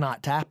that he's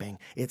not tapping.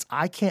 It's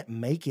I can't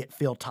make it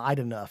feel tight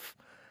enough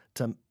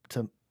to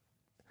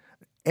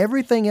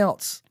everything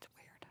else. It's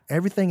weird.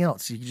 Everything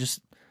else, you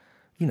just,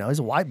 he's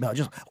a white belt,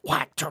 just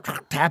whack,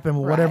 tap him,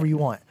 whatever Right. you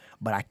want.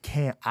 But I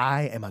can't.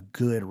 I am a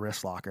good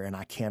wrist locker, and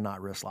I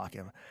cannot wrist lock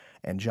him.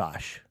 And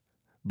Josh,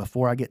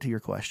 before I get to your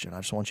question, I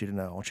just want you to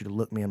know. I want you to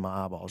look me in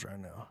my eyeballs right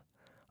now.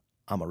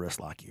 I'm a wrist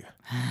lock you.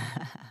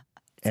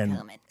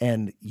 Coming.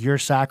 And your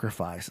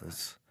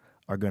sacrifices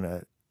are going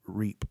to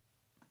reap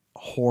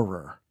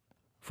horror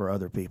for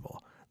other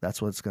people.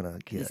 That's what it's going to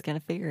He's get. going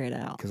to figure it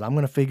out. Because I'm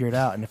going to figure it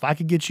out. And if I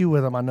could get you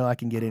with them, I know I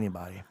can get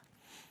anybody.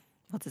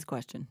 What's his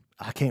question?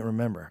 I can't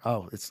remember.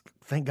 Oh,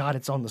 thank God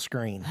it's on the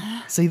screen.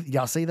 See,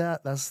 y'all see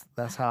that?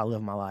 That's how I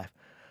live my life.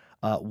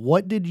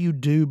 What did you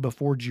do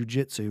before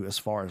jiu-jitsu as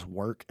far as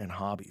work and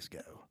hobbies go?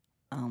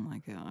 Oh my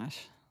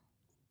gosh.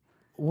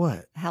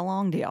 What? How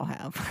long do y'all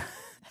have?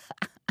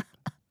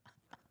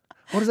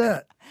 What is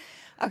that?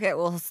 Okay,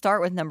 we'll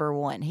start with number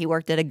one. He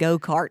worked at a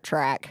go-kart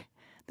track.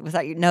 Was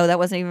that no, that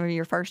wasn't even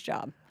your first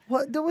job.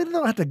 What? We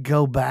don't have to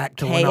go back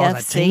to when I was a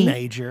KFC?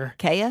 teenager.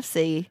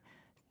 KFC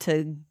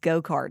to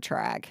go-kart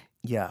track.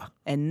 Yeah.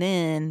 And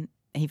then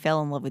he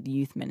fell in love with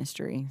youth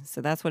ministry.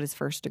 So that's what his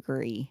first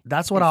degree.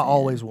 That's what is I in.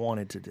 always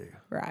wanted to do.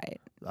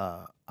 Right.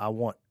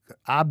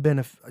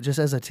 Just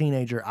as a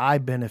teenager, I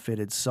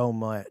benefited so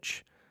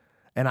much.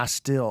 And I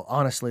still,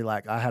 honestly,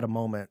 like I had a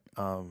moment,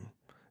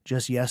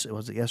 it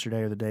was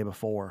yesterday or the day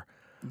before,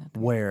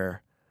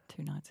 where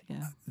 2 nights ago.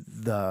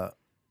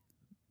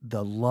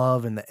 the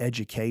love and the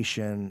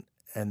education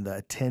and the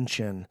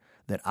attention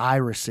that I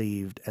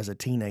received as a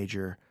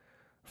teenager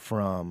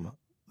from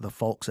the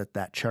folks at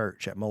that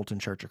church, at Moulton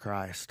Church of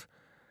Christ,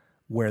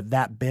 where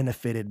that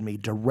benefited me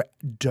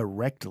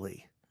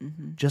directly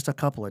just a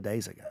couple of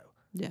days ago.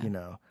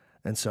 Yeah.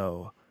 And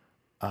so,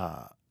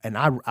 and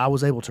I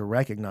was able to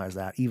recognize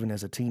that even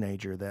as a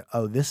teenager that,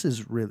 oh, this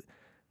is really,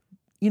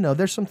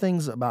 there's some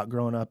things about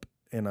growing up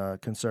in a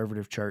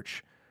conservative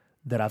church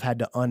that I've had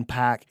to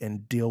unpack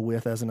and deal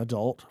with as an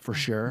adult for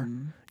sure.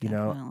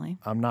 Definitely.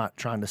 I'm not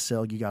trying to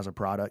sell you guys a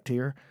product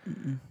here,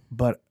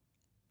 but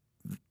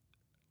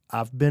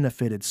I've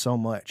benefited so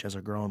much as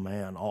a grown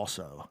man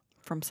also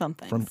From some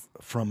things.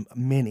 from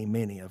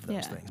many of those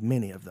Yeah.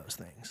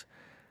 things.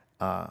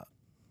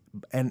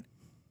 And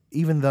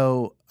even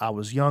though I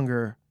was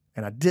younger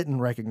and I didn't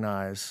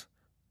recognize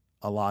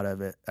a lot of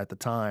it at the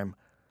time,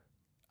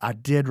 I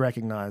did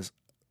recognize,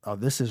 oh,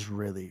 this is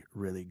really,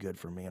 really good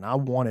for me. And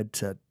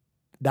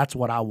that's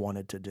what I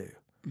wanted to do.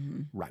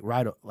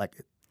 Right. Like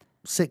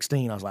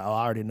 16, I was like, oh,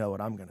 I already know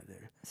what I'm going to do.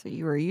 So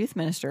you were a youth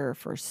minister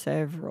for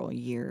several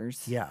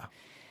years. Yeah.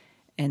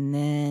 And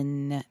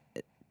then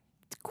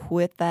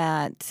quit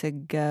that to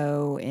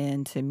go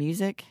into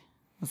music?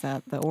 Was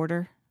that the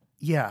order?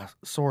 Yeah,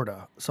 sort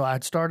of. So I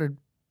had started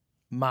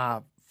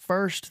my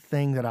first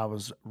thing that I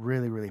was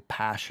really, really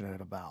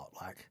passionate about.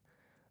 Like,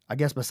 I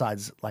guess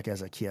besides, like,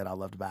 as a kid, I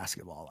loved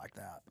basketball like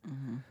that.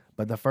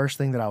 But the first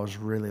thing that I was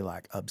really,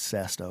 like,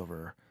 obsessed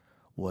over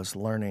was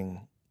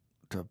learning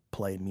to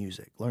play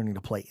music, learning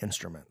to play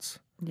instruments.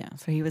 Yeah.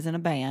 So he was in a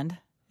band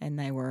and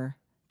they were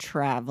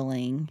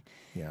traveling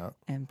Yeah,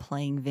 and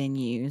playing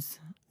venues.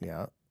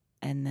 yeah.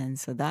 And then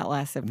so that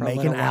lasted for a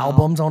Making little while.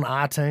 albums on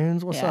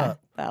iTunes. What's Yeah,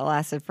 up? that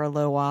lasted for a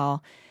little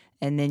while.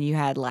 And then you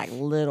had like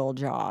little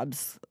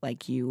jobs,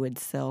 like you would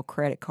sell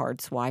credit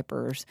card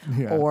swipers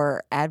Yeah.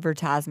 or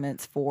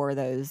advertisements for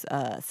those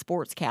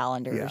sports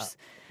calendars.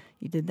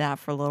 You did that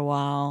for a little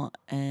while.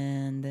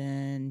 And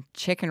then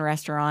chicken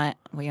restaurant.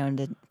 We owned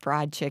a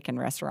fried chicken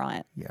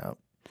restaurant. Yeah.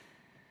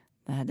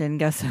 That didn't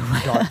go so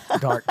well.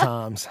 Dark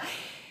times.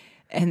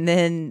 And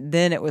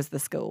then it was the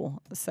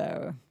school.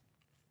 So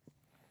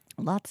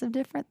lots of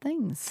different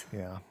things.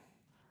 Yeah.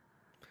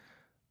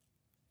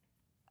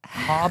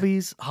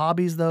 Hobbies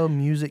though,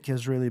 music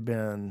has really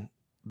been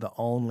the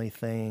only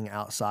thing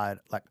outside.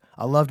 Like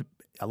I loved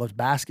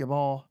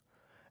basketball,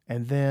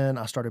 and then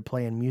I started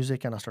playing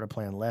music and I started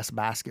playing less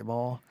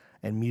basketball,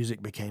 and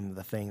music became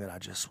the thing that I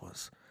just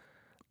was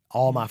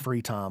all my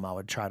free time I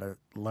would try to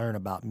learn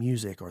about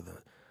music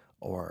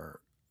or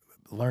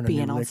learn a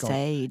Being new on lick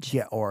stage.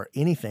 yeah, or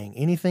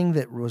anything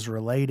that was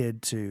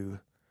related to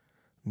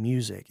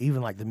music,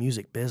 even like the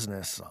music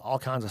business, all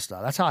kinds of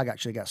stuff. That's how I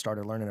actually got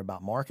started learning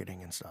about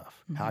marketing and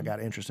stuff. How I got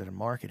interested in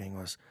marketing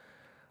was,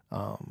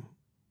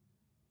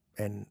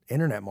 and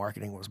internet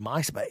marketing was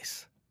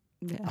MySpace.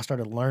 Yeah. I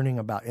started learning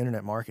about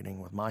internet marketing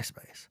with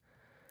MySpace.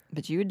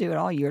 But you would do it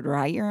all. You would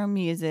write your own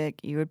music.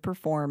 You would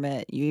perform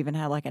it. You even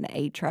had like an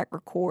 8-track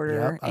recorder,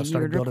 Yep, I and you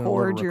started would building a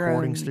little record your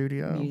recording own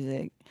studio.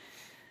 music.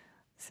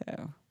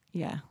 So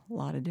yeah, a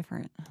lot of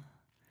different.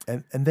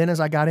 And then as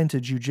I got into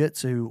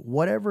jujitsu,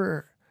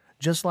 whatever,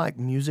 just like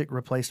music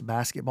replaced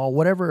basketball,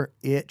 whatever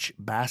itch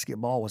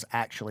basketball was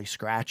actually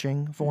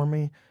scratching for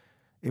me,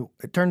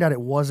 it turned out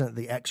it wasn't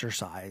the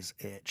exercise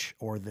itch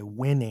or the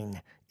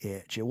winning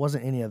itch. It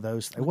wasn't any of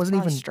those. It wasn't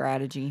even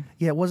strategy.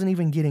 Yeah, it wasn't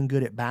even getting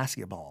good at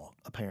basketball,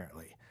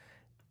 apparently.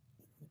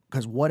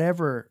 Because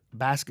whatever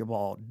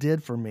basketball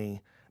did for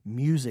me,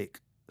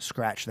 music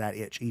scratched that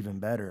itch even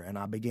better. And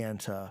I began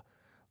to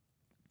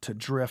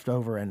drift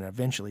over and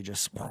eventually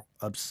just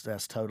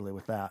obsess totally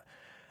with that.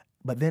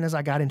 But then as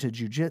I got into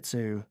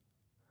jujitsu,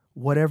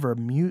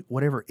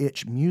 whatever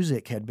itch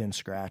music had been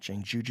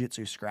scratching,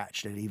 jujitsu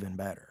scratched it even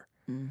better.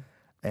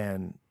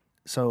 And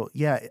so,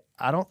 yeah,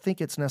 I don't think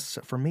it's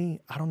necessary for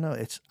me. I don't know.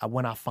 It's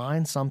when I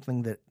find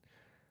something that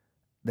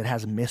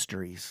has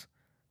mysteries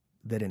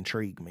that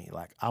intrigue me.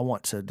 Like I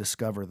want to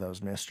discover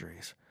those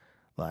mysteries.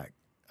 Like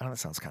I know that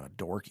sounds kind of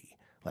dorky.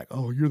 Like,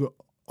 oh, you're the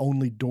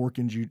only dork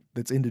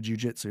that's into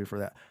jujitsu for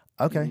that.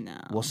 Okay, No,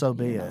 well, so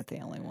be you're it. not the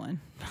only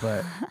one.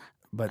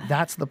 But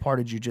that's the part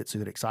of jujitsu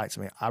that excites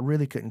me. I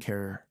really couldn't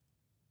care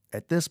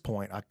at this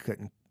point. I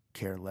couldn't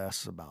care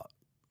less about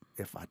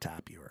if I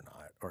tap you or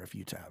not, or if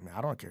you tap me.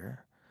 I don't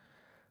care.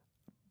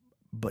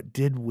 But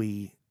did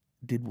we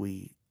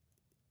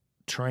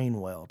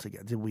train well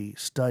together? Did we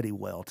study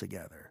well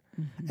together?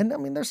 Mm-hmm. And I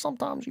mean, there's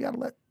sometimes you got to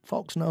let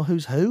folks know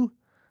who's who.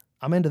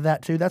 I'm into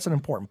that too. That's an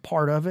important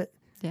part of it.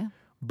 Yeah.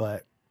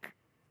 But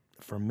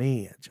for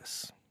me, it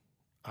just,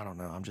 I don't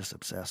know. I'm just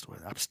obsessed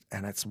with it.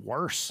 And it's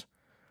worse.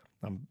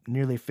 I'm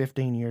nearly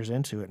 15 years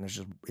into it,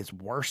 and it's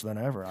worse than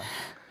ever.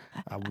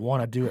 I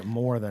want to do it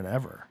more than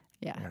ever.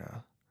 Yeah. You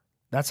know,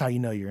 that's how you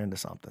know you're into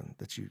something.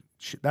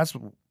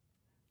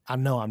 I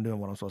know I'm doing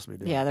what I'm supposed to be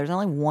doing. Yeah, there's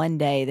only one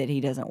day that he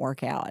doesn't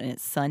work out, and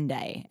it's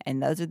Sunday.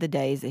 And those are the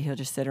days that he'll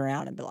just sit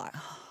around and be like,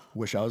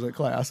 Wish I was at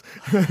class.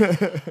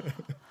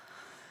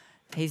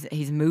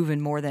 he's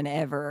moving more than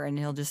ever, and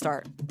he'll just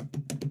start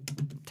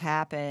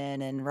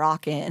tapping and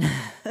rocking.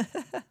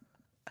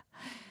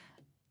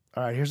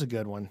 All right, here's a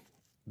good one.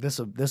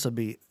 This'll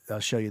be I'll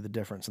show you the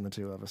difference in the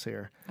two of us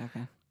here.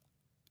 Okay.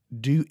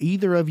 Do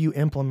either of you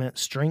implement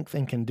strength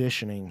and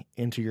conditioning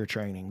into your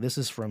training? This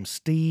is from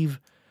Steve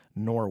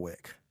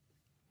Norwick.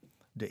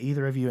 Do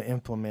either of you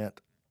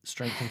implement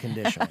strength and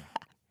conditioning?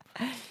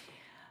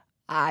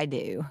 I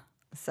do.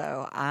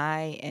 So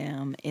I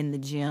am in the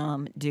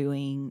gym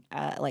doing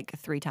like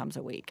 3 times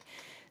a week.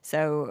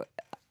 So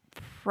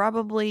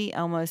probably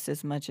almost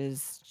as much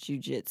as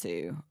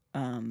jiu-jitsu.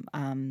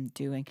 I'm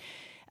doing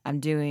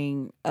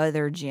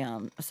other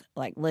gyms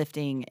like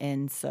lifting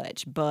and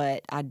such,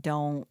 but I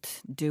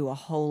don't do a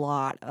whole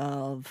lot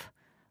of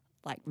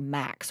like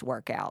max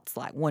workouts,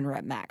 like 1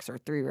 rep max or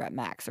 3 rep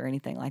max or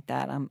anything like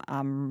that.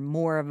 I'm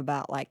more of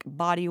about like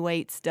body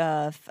weight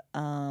stuff,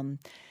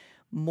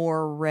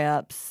 more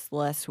reps,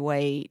 less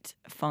weight,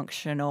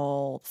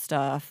 functional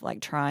stuff,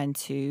 like trying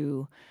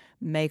to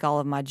make all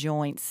of my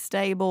joints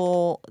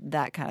stable,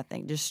 that kind of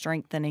thing. Just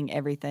strengthening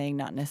everything,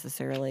 not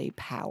necessarily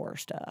power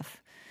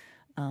stuff.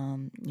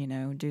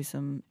 Do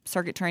some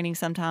circuit training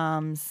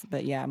sometimes,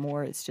 but yeah,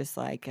 more it's just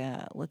like,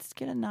 let's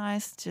get a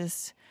nice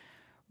just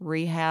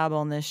rehab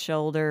on this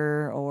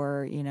shoulder,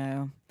 or,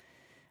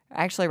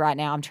 actually right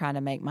now I'm trying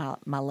to make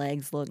my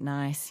legs look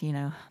nice,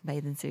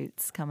 bathing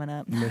suits coming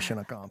up. Mission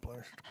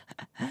accomplished.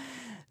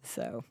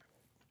 So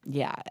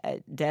yeah,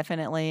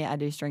 definitely I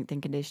do strength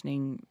and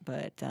conditioning,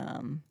 but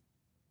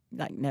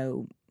like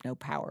no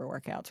power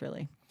workouts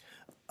really.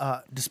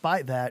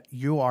 Despite that,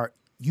 you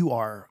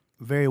are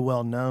very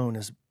well known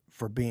as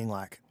for being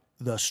like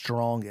the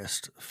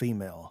strongest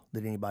female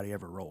that anybody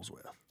ever rolls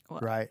with,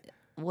 right?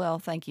 Well,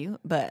 thank you,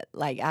 but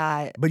like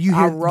But you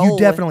I hear, roll you with-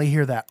 definitely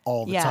hear that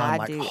all the Yeah, time. I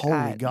Like, do.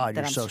 holy God,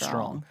 That you're I'm so strong.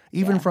 strong.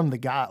 Even Yeah. from the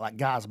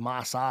guys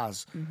my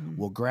size Mm-hmm.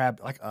 will grab,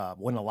 like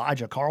when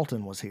Elijah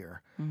Carlton was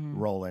here Mm-hmm.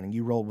 rolling, and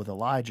you rolled with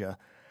Elijah,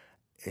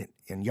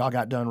 and y'all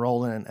got done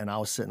rolling, and I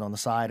was sitting on the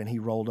side, and he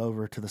rolled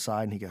over to the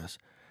side, and he goes,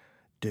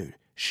 "Dude,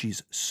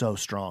 she's so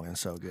strong and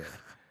so good,"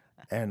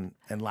 and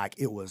like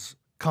it was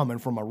coming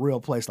from a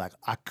real place. Like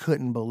I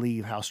couldn't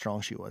believe how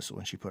strong she was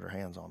when she put her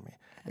hands on me.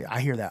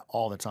 I hear that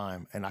all the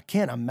time, and I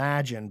can't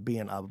imagine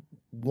being a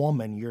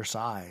woman your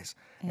size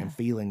and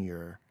feeling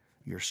your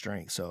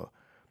strength. So,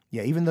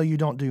 yeah, even though you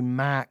don't do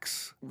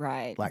max,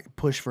 Right. like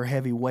push for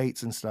heavy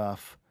weights and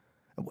stuff,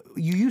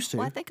 you used to.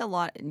 Well, I think a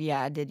lot.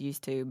 Yeah, I did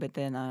used to, but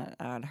then I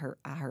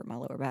hurt my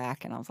lower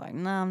back, and I was like,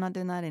 no, I'm not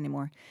doing that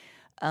anymore.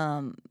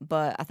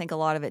 But I think a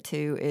lot of it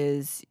too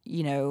is,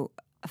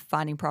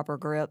 finding proper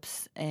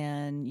grips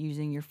and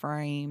using your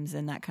frames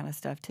and that kind of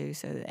stuff too.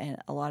 So,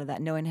 and a lot of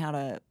that, knowing how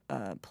to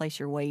place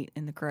your weight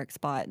in the correct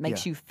spot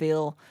makes you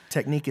feel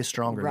Technique is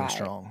stronger than right.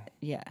 strong.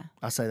 Yeah.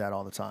 I say that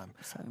all the time.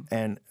 So,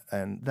 And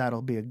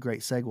that'll be a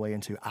great segue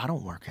into I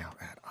don't work out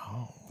at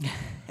all.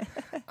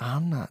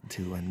 I'm not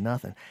doing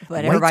nothing. but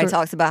Weights everybody are-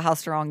 talks about how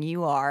strong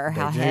you are,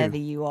 how do. heavy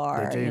you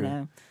are, do. you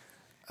know.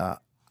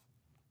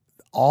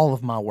 all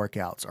of my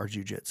workouts are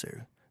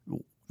jujitsu.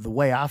 The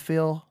way I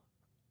feel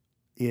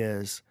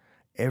is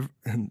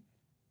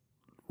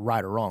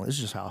right or wrong. This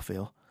is just how I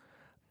feel.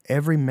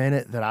 Every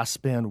minute that I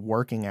spend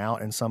working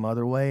out in some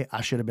other way,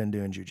 I should have been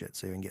doing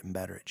jujitsu and getting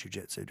better at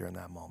jujitsu during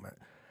that moment,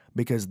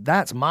 because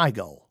that's my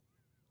goal.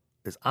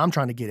 Is I'm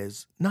trying to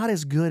get not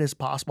as good as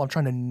possible. I'm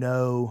trying to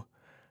know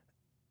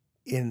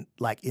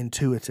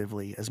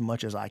intuitively as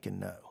much as I can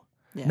know.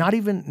 Yeah. Not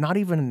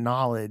even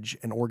knowledge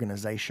and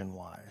organization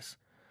wise,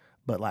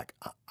 but like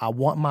I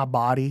want my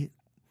body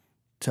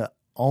to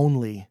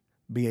only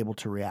be able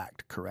to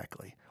react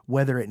correctly,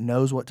 whether it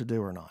knows what to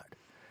do or not.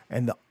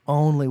 And the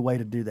only way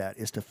to do that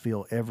is to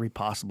feel every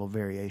possible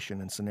variation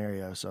and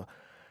scenario. So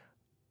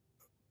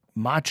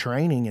my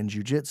training in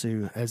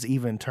jiu-jitsu has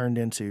even turned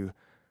into,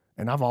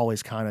 and I've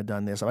always kind of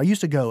done this. I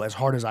used to go as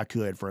hard as I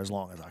could for as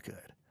long as I could.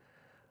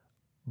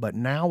 But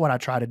now what I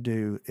try to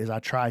do is I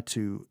try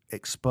to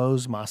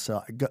expose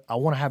myself. I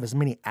want to have as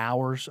many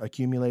hours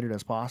accumulated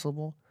as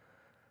possible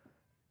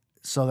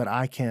so that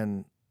my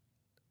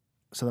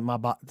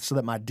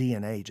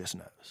DNA just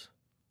knows.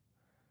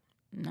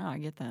 No, I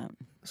get that.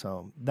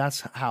 So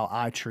that's how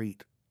I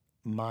treat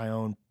my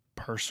own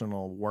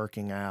personal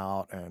working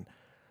out.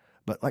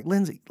 But like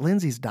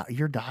Lindsay's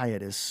your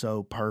diet is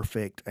so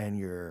perfect, and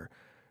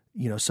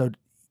so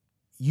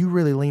you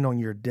really lean on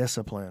your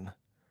discipline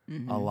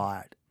a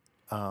lot.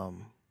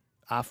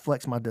 I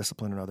flex my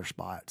discipline in other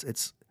spots.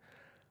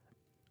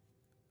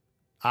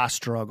 I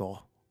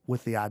struggle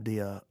with the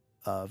idea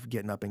of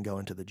getting up and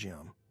going to the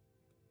gym.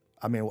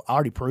 I mean, I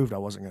already proved I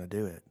wasn't going to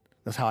do it.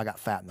 That's how I got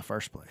fat in the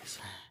first place.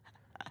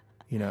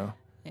 Yeah.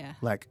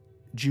 Like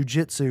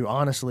jiu-jitsu,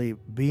 honestly,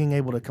 being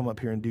able to come up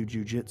here and do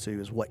jiu-jitsu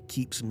is what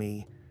keeps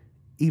me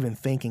even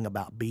thinking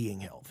about being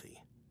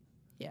healthy.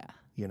 Yeah.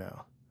 Yeah,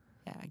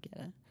 I get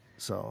it.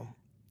 So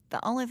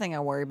The only thing I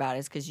worry about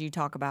is because you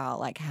talk about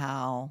like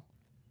how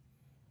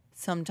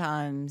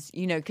sometimes,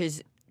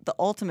 because the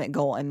ultimate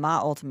goal, and my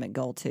ultimate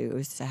goal too,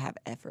 is to have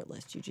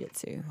effortless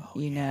jujitsu.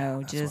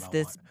 that's Just what I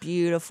this want.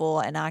 beautiful,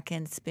 and I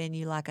can spin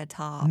you like a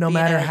top. no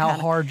matter how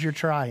kinda- hard you're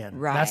trying, that's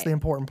Right. the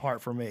important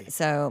part for me.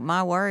 So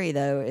my worry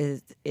though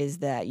is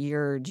that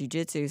your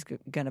jujitsu is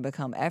going to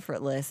become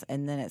effortless,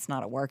 and then it's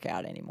not a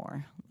workout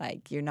anymore.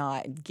 Like you're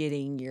not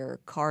getting your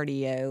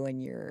cardio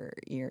and your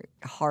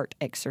heart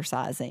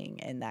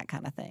exercising and that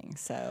kind of thing.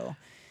 So,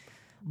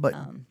 But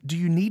do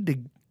you need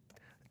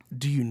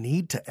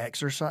to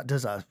exercise?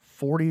 Does a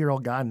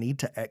 40-year-old guy need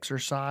to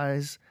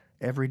exercise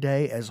every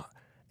day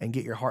and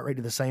get your heart rate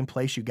to the same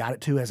place you got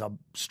it to as a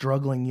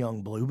struggling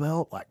young blue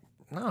belt? Like,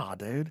 nah,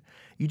 dude.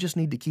 You just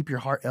need to keep your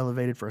heart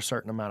elevated for a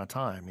certain amount of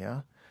time,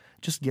 yeah?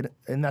 Just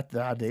isn't that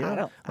the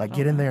idea? I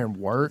Get in there and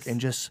work and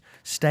just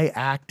stay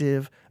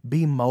active,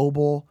 be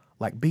mobile,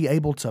 like be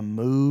able to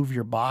move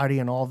your body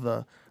and all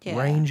the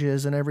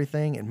ranges and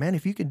everything. And man,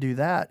 if you can do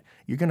that,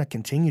 you're going to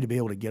continue to be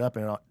able to get up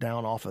and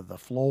down off of the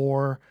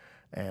floor.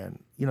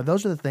 And,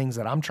 those are the things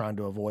that I'm trying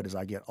to avoid as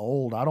I get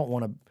old. I don't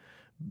want to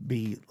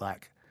be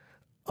like,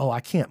 oh, I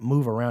can't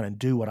move around and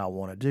do what I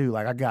want to do.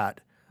 Like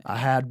I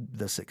had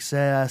the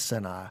success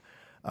and I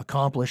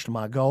accomplished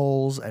my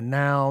goals. And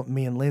now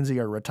me and Lindsay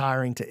are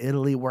retiring to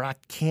Italy where I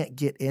can't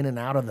get in and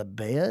out of the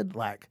bed.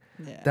 Like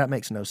that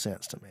makes no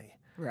sense to me.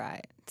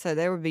 right. So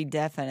there would be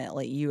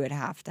definitely, you would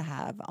have to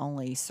have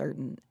only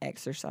certain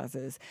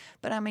exercises.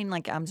 But I mean,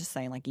 like, I'm just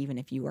saying, like, even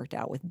if you worked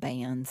out with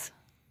bands,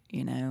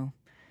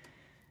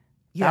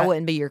 that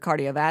wouldn't be your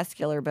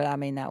cardiovascular, but I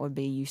mean, that would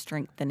be you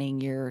strengthening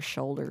your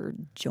shoulder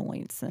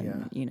joints and,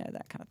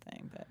 that kind of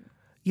thing. But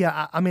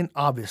yeah, I mean,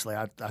 obviously,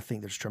 I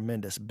think there's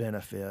tremendous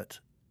benefit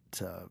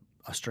to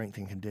a strength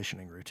and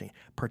conditioning routine,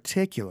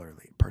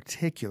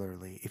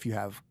 particularly if you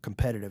have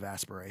competitive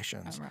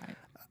aspirations. right.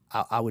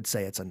 I would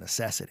say it's a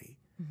necessity.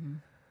 Mm-hmm.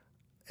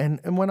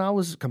 And when I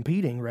was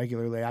competing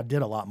regularly, I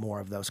did a lot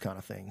more of those kind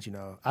of things. You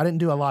know, I didn't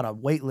do a lot of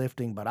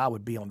weightlifting, but I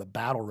would be on the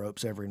battle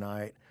ropes every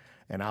night,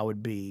 and I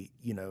would be,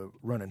 you know,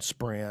 running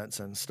sprints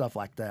and stuff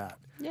like that.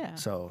 Yeah.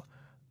 So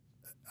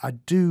I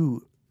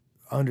do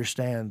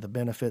understand the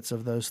benefits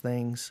of those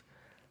things.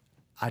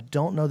 I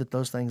don't know that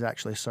those things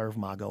actually serve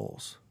my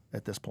goals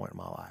at this point in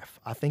my life.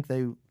 I think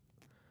they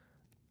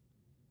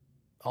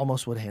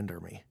almost would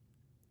hinder me,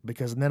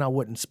 because then I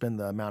wouldn't spend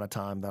the amount of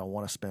time that I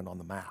want to spend on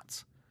the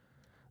mats.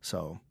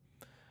 So,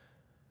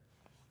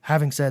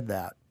 having said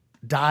that,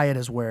 diet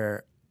is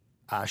where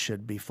I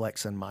should be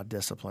flexing my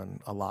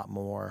discipline a lot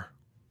more.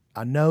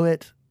 I know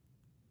it.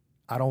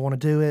 I don't want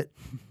to do it.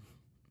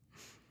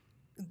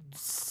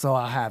 So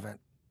I haven't.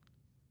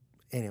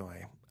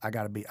 Anyway, I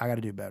gotta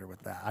do better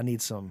with that. I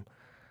need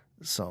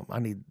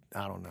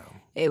I don't know.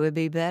 It would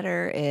be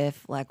better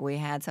if, like, we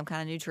had some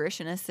kind of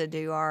nutritionist to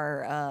do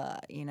our,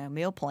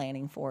 meal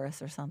planning for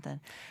us or something.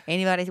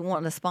 Anybody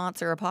wanting to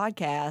sponsor a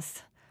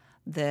podcast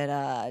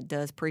that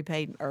does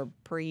prepaid or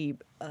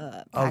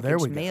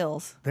packaged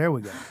meals? There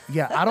we go.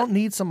 Yeah, I don't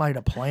need somebody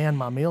to plan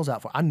my meals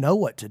out for. I know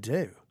what to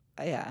do.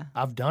 Yeah.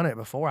 I've done it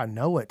before. I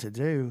know what to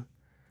do.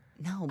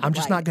 No, I'm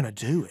just not going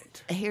to do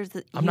it. Here's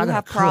the I'm you not gonna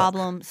have cook.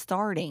 problem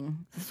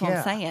starting. That's what Yeah.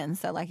 I'm saying.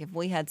 So, like, if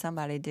we had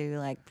somebody do,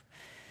 like,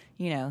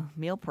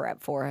 meal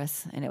prep for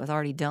us and it was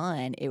already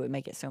done, it would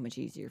make it so much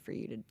easier for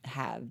you to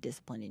have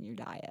discipline in your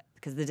diet,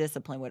 because the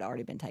discipline would have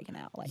already been taken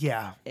out. Like,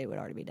 Yeah. it would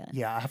already be done.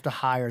 Yeah, I have to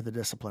hire the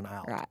discipline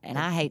out. Right. And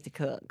I hate to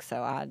cook,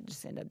 so I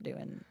just end up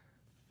doing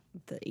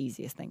the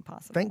easiest thing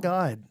possible. Thank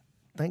God.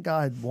 Thank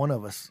God one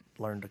of us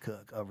learned to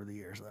cook over the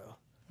years, though.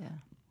 Yeah.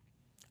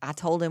 I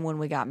told him when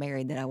we got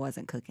married that I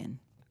wasn't cooking.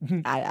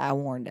 I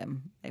warned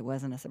him. It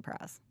wasn't a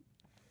surprise.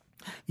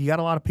 You got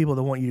a lot of people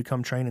that want you to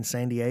come train in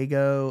San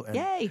Diego and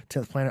Yay.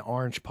 10th Planet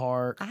Orange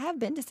Park. I have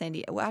been to San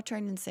Diego. Well, I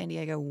trained in San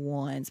Diego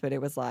once, but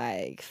it was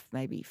like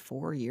maybe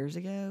 4 years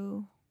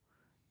ago.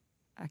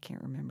 I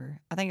can't remember.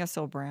 I think I was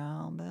still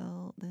brown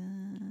belt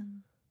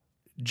then.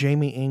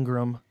 Jamie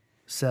Ingram,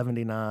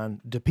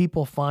 79. Do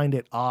people find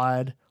it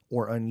odd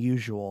or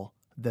unusual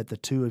that the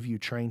two of you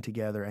train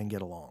together and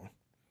get along?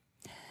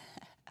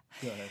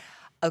 Go ahead.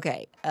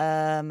 Okay.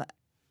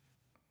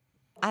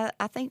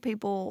 I think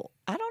people,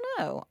 I don't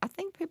know. I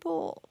think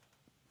people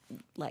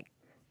like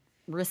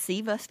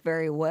receive us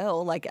very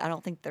well. Like, I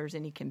don't think there's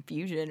any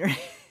confusion or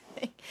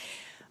anything.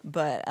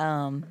 But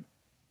I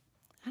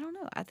don't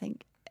know. I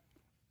think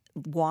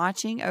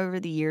watching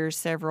over the years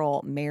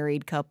several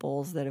married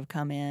couples that have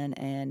come in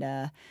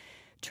and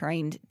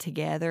trained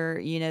together,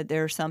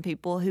 there are some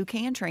people who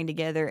can train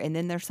together, and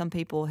then there's some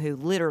people who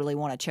literally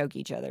want to choke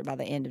each other by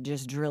the end of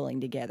just drilling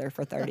together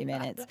for 30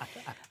 minutes.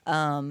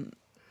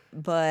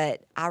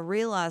 But I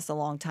realized a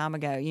long time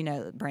ago,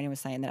 Brandon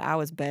was saying that I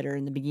was better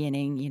in the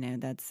beginning,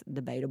 that's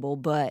debatable,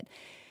 but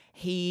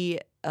he,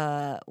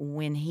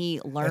 when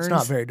he learns. It's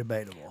not very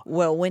debatable.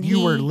 Well, when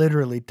you were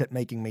literally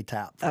making me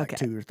tap for like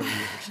Okay. 2 or 3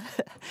 years.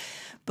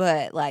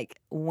 But like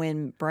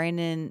when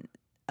Brandon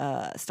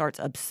starts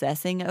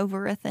obsessing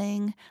over a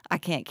thing, I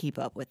can't keep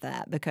up with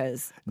that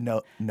because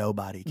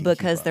Nobody can because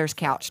keep up. there's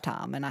couch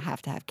time and I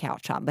have to have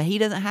couch time. But he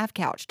doesn't have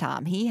couch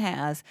time. He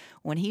has,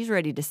 when he's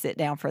ready to sit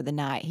down for the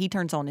night, he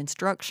turns on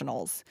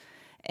instructionals.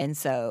 And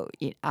so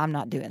I'm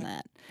not doing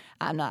that.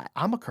 I'm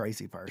a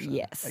crazy person.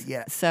 Yes.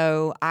 Yes.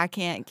 So I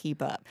can't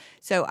keep up.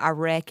 So I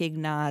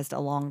recognized a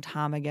long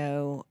time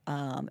ago,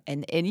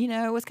 and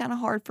it was kind of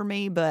hard for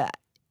me, but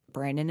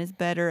Brandon is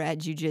better at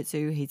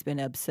jiu-jitsu. He's been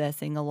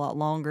obsessing a lot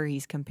longer.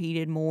 He's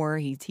competed more.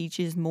 He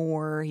teaches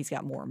more. He's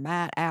got more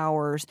mat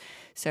hours.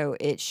 So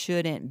it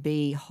shouldn't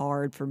be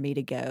hard for me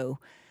to go,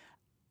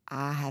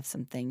 I have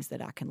some things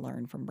that I can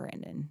learn from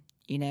Brandon,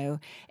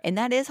 And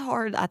that is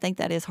hard. I think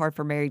that is hard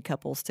for married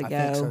couples to I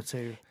go think so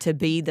too. to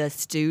be the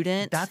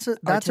student That's or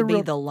a be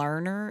real- the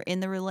learner in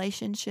the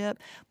relationship.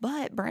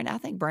 But I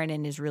think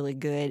Brandon is really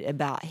good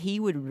about, he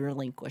would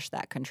relinquish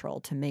that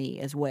control to me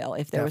as well.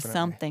 If there was Definitely.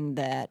 something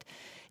that,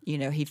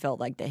 he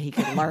felt like that he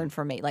could learn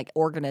from me, like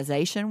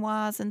organization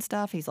wise and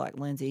stuff. He's like,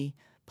 Lindsay,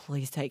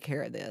 please take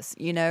care of this,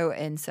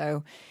 And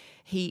so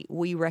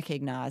we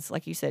recognize,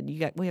 like you said,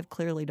 we have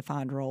clearly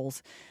defined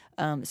roles.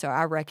 So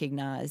I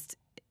recognized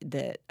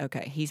that,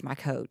 okay, he's my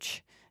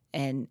coach.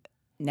 And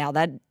now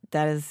that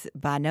is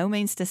by no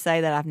means to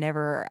say that I've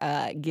never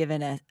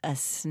given a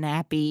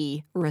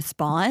snappy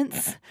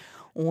response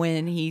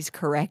when he's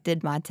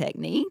corrected my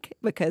technique,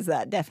 because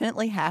that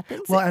definitely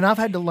happens. Well, and I've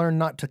had to learn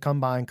not to come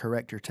by and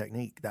correct your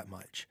technique that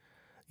much.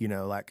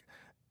 Like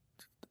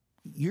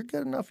you're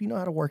good enough, you know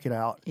how to work it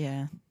out.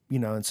 Yeah.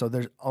 And so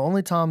there's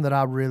only time that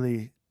I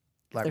really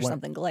like There's when,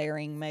 something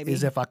glaring maybe.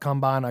 is if I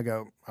come by and I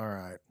go, all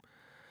right,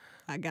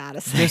 I gotta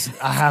say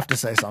I have to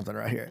say something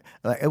right here,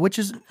 which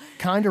is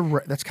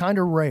that's kind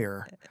of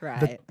rare.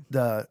 right.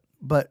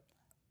 But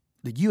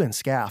the you and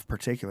SCAF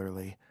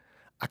particularly,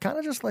 I kind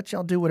of just let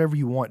y'all do whatever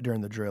you want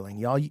during the drilling.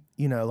 Y'all,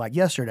 like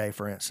yesterday,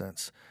 for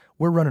instance,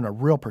 we're running a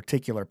real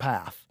particular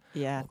path.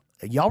 Yeah.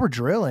 y'all were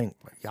drilling.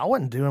 Y'all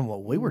wasn't doing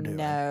what we were doing.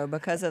 No,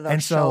 because of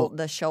And so-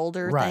 the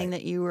shoulder right. thing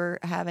that you were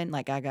having.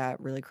 Like, I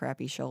got really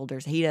crappy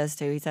shoulders. He does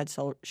too. He's had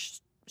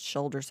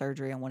shoulder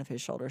surgery on one of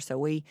his shoulders. So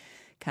we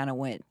kind of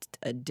went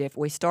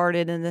we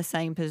started in the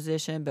same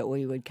position, but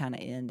we would kind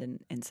of end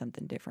in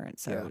something different.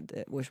 So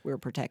that we were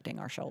protecting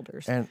our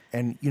shoulders. And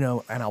and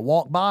I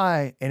walk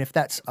by, and if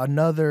that's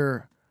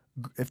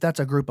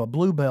a group of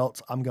blue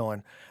belts, I'm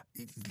going,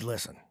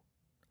 listen,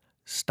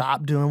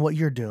 stop doing what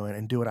you're doing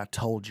and do what I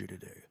told you to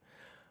do.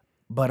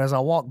 But as I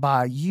walk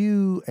by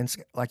you, and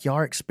like y'all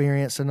are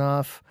experienced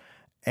enough,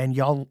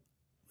 and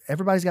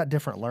everybody's got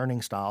different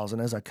learning styles.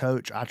 And as a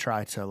coach, I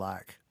try to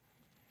like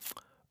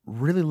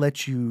really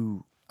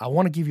I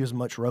want to give you as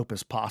much rope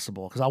as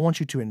possible because I want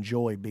you to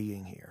enjoy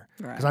being here.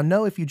 Because I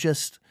know if you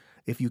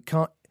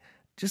come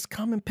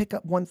and pick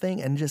up one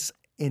thing and just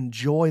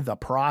enjoy the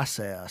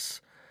process,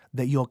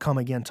 that you'll come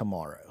again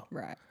tomorrow.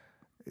 Right.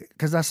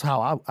 Because that's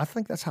how I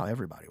think that's how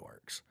everybody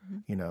works,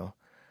 you know?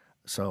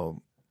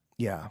 So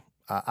yeah,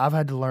 I've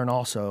had to learn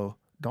also,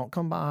 don't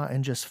come by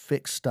and just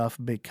fix stuff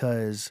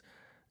because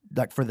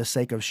like for the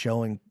sake of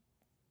showing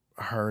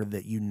her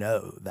that you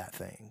know that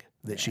thing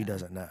that she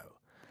doesn't know.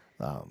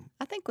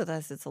 I think with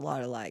us, it's a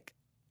lot of like,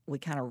 we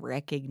kind of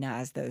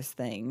recognize those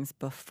things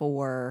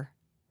before,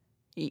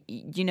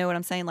 you know what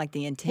I'm saying? Like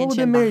the intention we've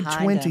been married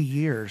behind 20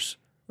 years.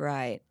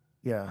 Right.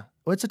 Yeah.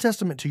 Well, it's a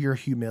testament to your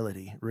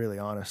humility, really,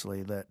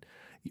 honestly, that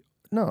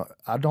no,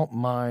 I don't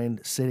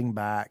mind sitting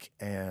back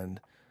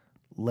and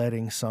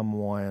letting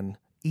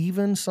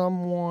even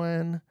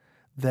someone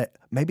that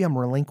maybe I'm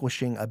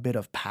relinquishing a bit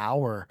of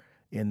power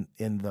in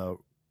the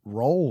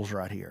roles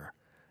right here.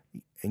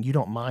 And you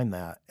don't mind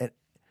that. And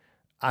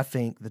I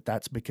think that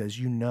that's because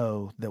you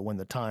know that when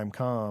the time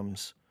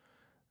comes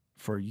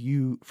for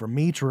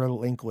me to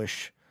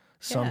relinquish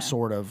some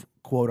sort of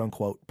quote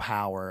unquote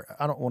power,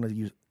 I don't want to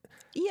use.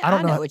 Yeah, I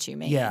don't know what you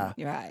mean. Yeah.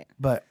 You're right.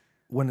 But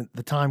when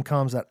the time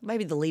comes that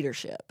maybe the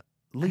leadership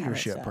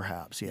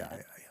perhaps.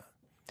 Yeah.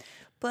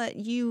 But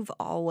you've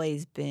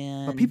always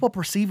been. But people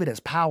perceive it as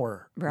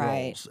power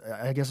right. roles.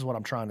 I guess is what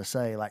I'm trying to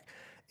say. Like,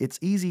 it's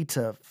easy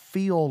to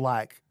feel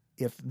like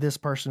if this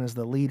person is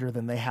the leader,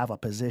 then they have a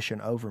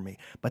position over me.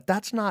 But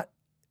that's not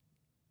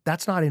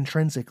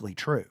intrinsically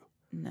true.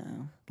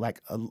 No.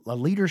 Like a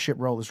leadership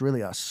role is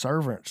really a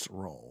servant's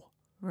role.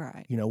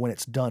 Right. You know, when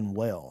it's done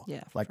well.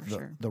 Yeah, like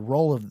sure. The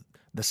role of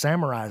the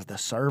samurai is the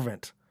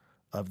servant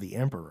of the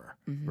emperor,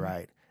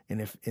 right?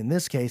 And if in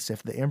this case,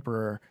 if the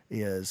emperor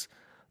is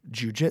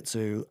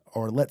jujitsu,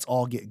 or let's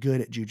all get good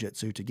at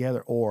jujitsu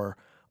together, or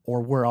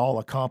we're all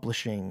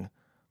accomplishing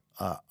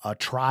a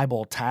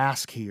tribal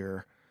task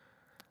here,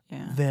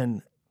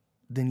 then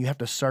you have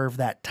to serve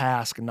that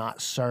task,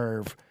 not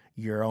serve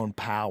your own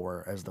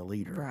power as the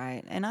leader.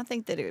 Right. And I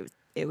think that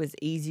it was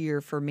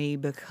easier for me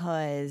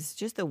because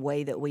just the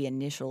way that we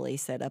initially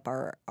set up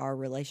our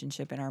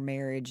relationship and our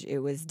marriage, it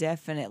was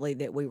definitely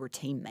that we were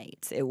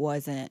teammates. It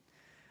wasn't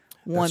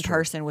one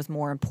person was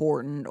more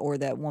important or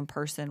that one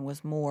person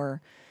was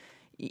more,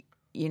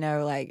 you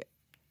know, like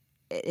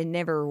it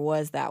never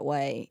was that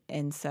way.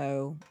 And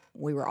so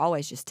we were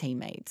always just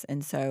teammates.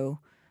 And so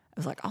I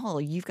was like, oh,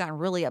 you've gotten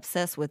really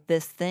obsessed with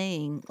this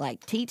thing.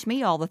 Like, teach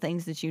me all the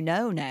things that you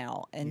know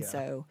now. And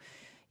so,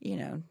 you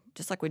know,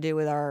 just like we do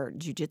with our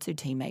jiu-jitsu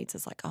teammates,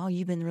 it's like, oh,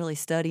 you've been really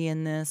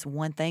studying this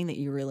one thing that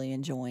you really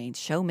enjoy.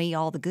 Show me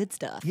all the good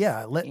stuff.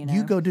 Yeah, let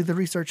you go do the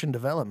research and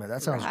development.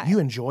 That sounds, you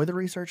enjoy the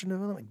research and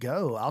development?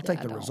 Go. I'll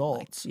take the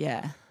results.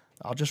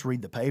 I'll just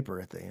read the paper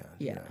at the end.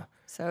 Yeah. You know?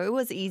 So it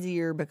was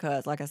easier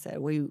because, like I said,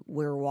 we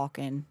were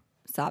walking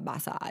side by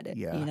side,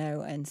 you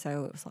know, and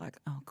so it was like,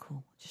 oh,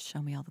 cool. Just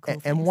show me all the cool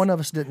things. And one of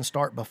us didn't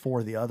start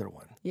before the other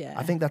one. Yeah.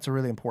 I think that's a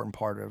really important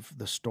part of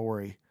the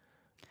story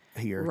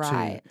here,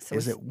 too, so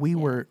is that we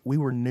were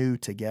new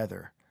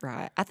together.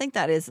 Right. I think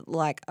that is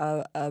like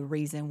a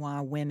reason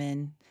why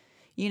women,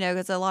 you know,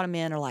 because a lot of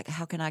men are like,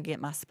 how can I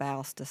get my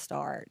spouse to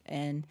start?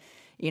 And,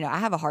 you know, I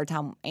have a hard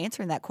time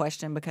answering that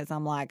question because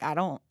I'm like, I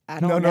don't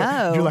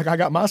know. You're like, I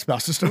got my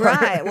spouse to start.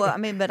 Right. Well, I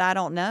mean, but I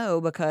don't know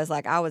because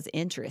like I was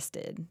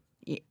interested.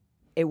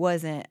 It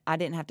wasn't, I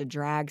didn't have to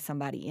drag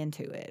somebody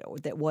into it or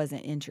that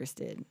wasn't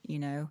interested, you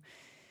know.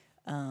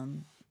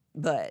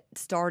 But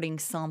starting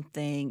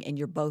something and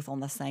you're both on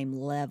the same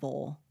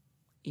level,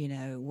 you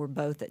know, we're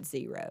both at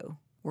zero.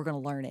 We're going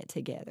to learn it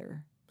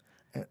together.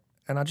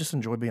 And I just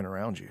enjoy being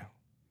around you.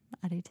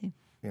 I do too.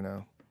 You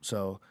know,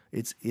 so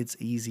it's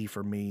easy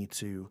for me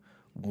to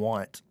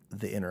want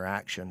the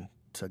interaction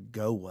to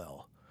go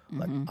well.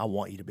 Like, I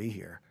want you to be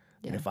here.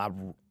 Yeah.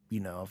 And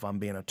if I'm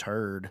being a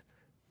turd,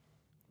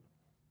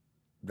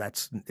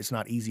 it's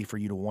not easy for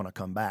you to want to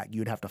come back.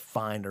 You'd have to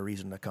find a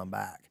reason to come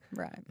back.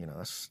 Right. You know,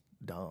 that's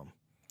dumb.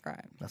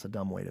 Right. That's a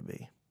dumb way to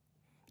be.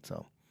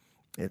 So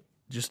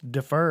just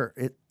defer.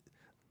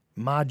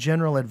 My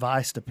general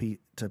advice to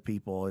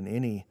people in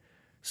any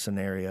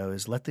scenario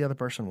is let the other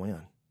person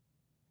win.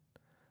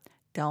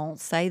 Don't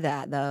say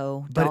that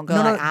though. Don't go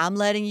I'm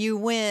letting you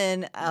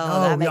win.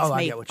 Oh, that makes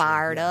me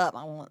fired up.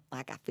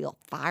 I feel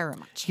fire in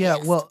my chest. Yeah,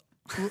 well,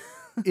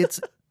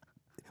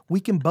 We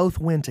can both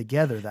win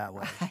together that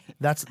way. Right.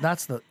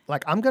 That's the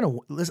like. I'm gonna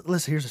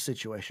listen. Here's the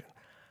situation.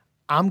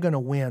 I'm gonna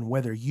win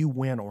whether you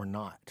win or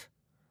not.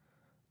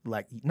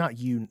 Like not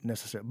you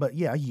necessarily, but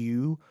yeah,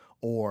 you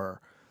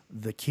or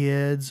the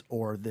kids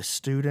or the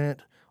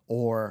student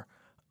or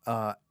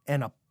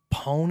an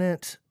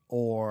opponent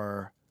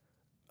or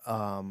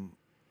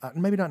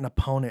maybe not an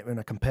opponent in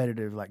a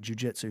competitive like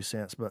jujitsu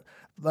sense, but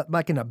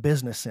like in a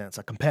business sense,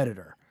 a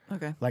competitor.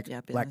 Okay. Like,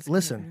 Yeah, like, business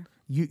listen,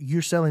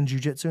 you're selling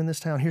jujitsu in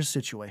this town. Here's the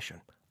situation.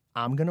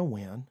 I'm gonna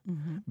win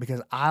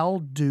because I'll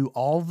do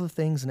all the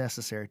things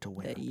necessary to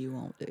win. that you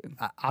won't do.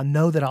 I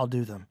know that I'll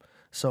do them.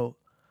 So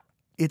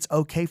it's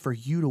okay for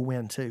you to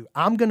win too.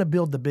 I'm gonna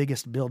build the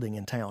biggest building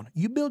in town.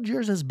 You build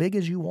yours as big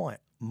as you want.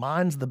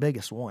 Mine's the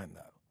biggest one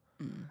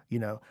though. You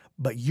know,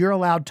 but you're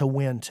allowed to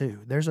win too.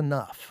 There's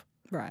enough.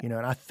 Right. You know,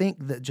 and I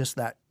think that just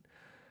that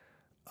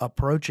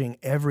approaching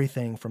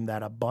everything from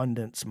that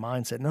abundance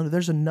mindset. No,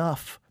 there's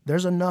enough.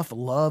 There's enough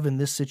love in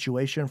this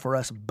situation for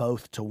us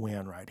both to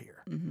win right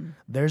here.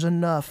 There's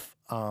enough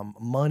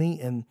money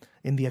in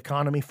the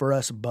economy for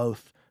us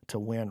both to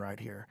win right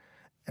here.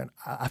 And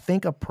I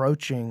think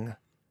approaching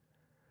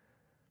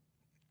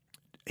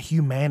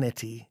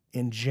humanity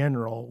in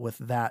general with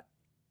that,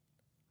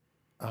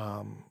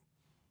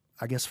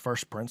 I guess,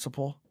 first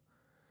principle,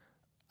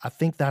 I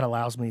think that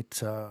allows me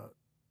to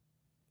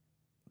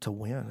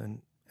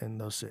win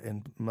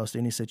in most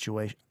any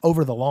situation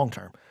over the long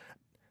term.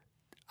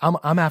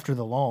 I'm after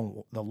the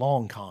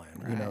long con.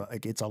 You know,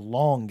 like it's a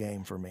long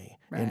game for me.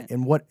 Right.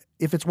 And what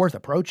if it's worth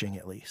approaching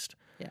at least?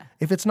 Yeah.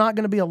 If it's not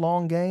going to be a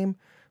long game,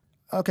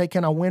 okay,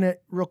 can I win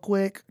it real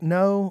quick?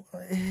 No.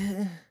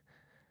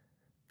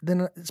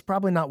 Then it's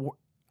probably not.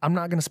 I'm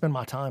not going to spend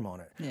my time on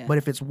it. Yeah. But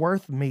if it's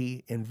worth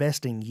me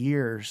investing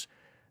years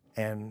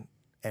and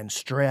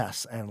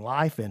stress and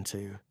life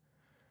into,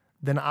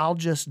 then I'll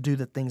just do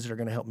the things that are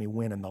going to help me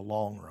win in the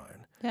long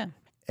run. Yeah.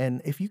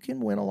 And if you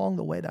can win along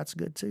the way, that's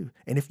good too.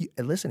 And if you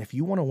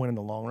want to win in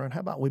the long run,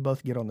 how about we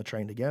both get on the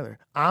train together?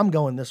 I'm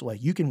going this way.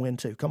 You can win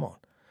too. Come on.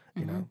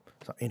 You know?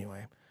 So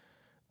anyway,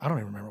 I don't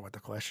even remember what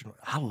the question was.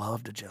 I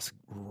love to just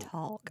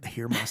Talk.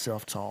 hear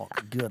myself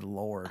talk. Good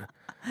Lord.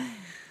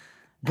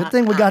 Good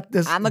thing we got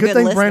this. I'm a good good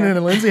thing listener. Brandon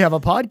and Lindsay have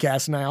a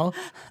podcast now.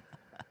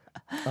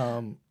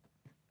 All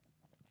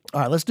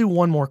right, let's do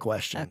one more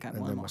question, Okay. and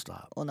one then more. we'll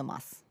stop. Uno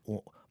más.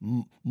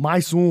 My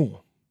son.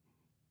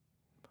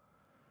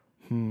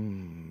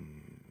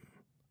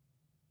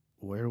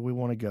 Where do we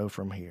want to go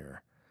from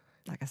here?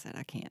 Like I said,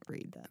 I can't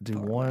read that. Do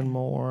far one away.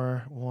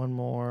 more. One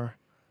more.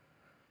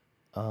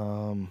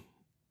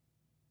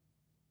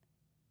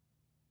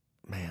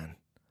 Man.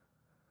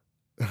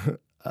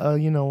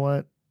 You know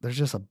what?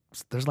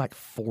 There's like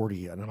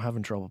 40, and I'm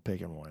having trouble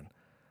picking one.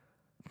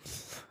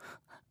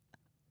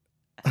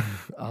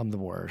 I'm the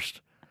worst.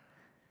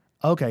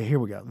 Okay, here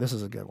we go. This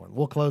is a good one.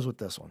 We'll close with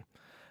this one.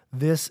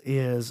 This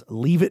is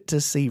Leave It to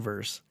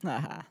Seavers.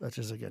 Uh-huh. That's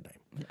just a good name.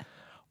 Yeah.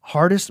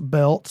 Hardest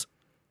belt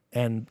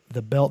and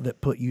the belt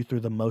that put you through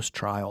the most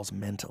trials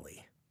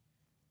mentally.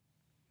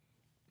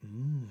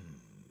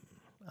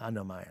 I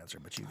know my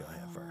answer, but you go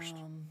ahead first.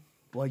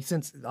 Well,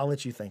 since I'll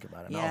let you think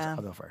about it, and Yeah.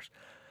 I'll go first.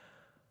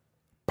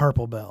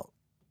 Purple belt,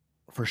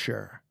 for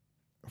sure,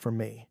 for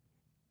me.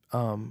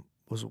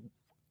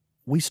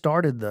 We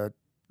started the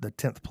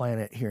 10th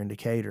Planet here in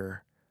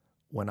Decatur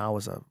when I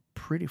was a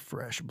pretty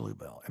fresh blue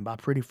belt. And by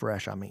pretty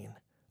fresh, I mean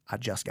I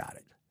just got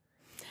it.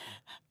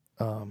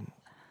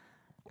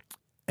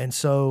 And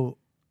so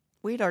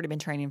We'd already been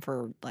training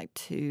for like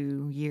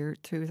 2 or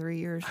 3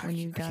 years when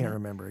you I got can't it.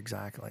 remember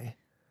exactly.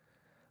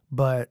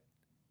 But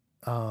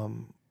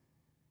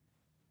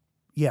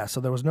yeah,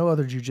 so there was no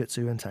other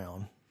jiu-jitsu in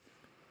town.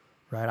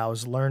 Right? I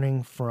was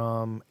learning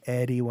from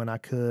Eddie when I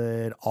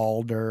could,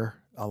 Alder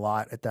a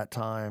lot at that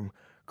time,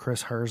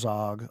 Chris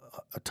Herzog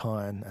a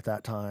ton at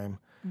that time,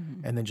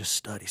 and then just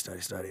study,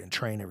 and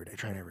train every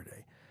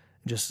day.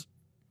 Just,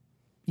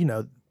 you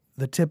know,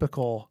 the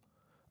typical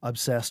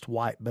obsessed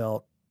white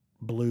belt,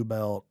 blue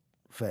belt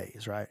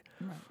phase, right?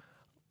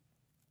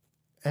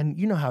 And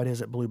you know how it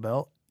is at blue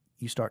belt.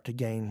 You start to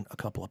gain a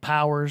couple of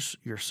powers,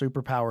 your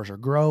superpowers are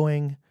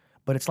growing,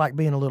 but it's like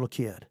being a little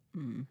kid.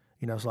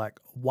 You know, it's like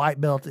white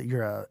belt,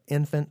 you're an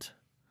infant.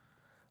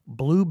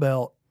 Blue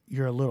belt,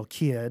 you're a little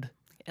kid.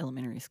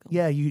 Elementary school.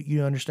 Yeah,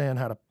 you understand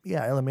how to,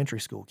 elementary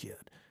school kid.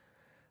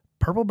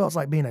 Purple belt's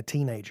like being a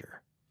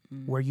teenager,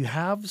 where you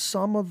have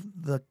some of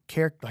the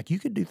character, like you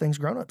could do things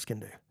grown-ups can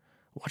do.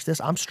 Watch this,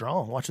 I'm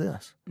strong, watch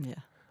this. Yeah.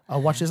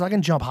 Watch this, I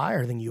can jump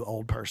higher than you,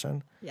 old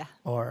person. Yeah.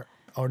 Or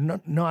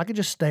no, I could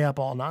just stay up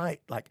all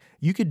night. Like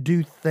you could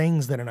do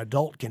things that an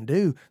adult can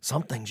do.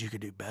 Some things you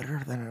could do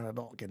better than an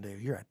adult can do.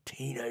 You're a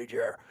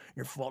teenager.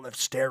 You're full of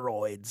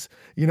steroids,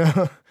 you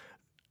know,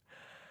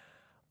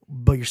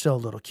 but you're still a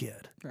little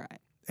kid.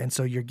 Right. And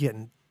so you're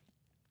getting,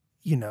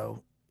 you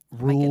know,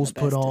 Making rules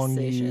the put best on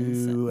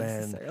decisions you,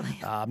 and necessarily.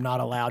 I'm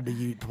not allowed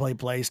to play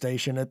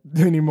PlayStation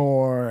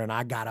anymore, and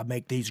I got to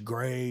make these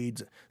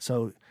grades.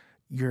 So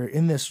you're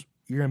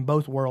in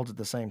both worlds at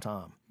the same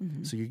time.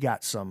 So you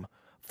got some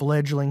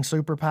fledgling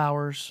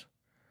superpowers,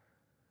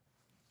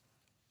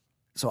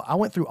 So I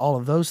went through all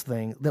of those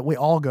things that we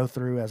all go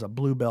through as a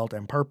blue belt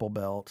and purple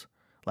belt,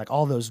 like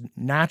all those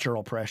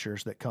natural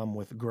pressures that come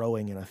with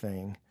growing in a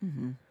thing.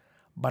 Mm-hmm.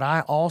 But I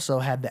also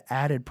had the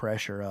added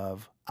pressure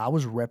of I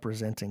was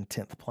representing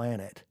 10th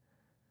Planet,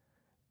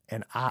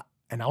 and I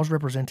was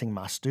representing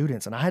my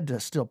students, and I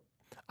still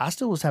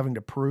was having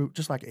to prove,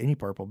 just like any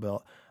purple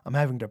belt, I'm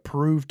having to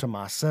prove to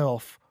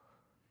myself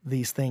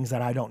these things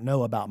that I don't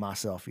know about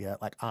myself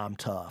yet. Like I'm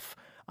tough,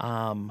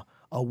 I'm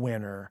a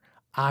winner,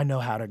 I know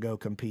how to go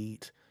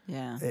compete.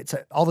 Yeah. It's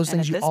all those And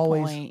things at you this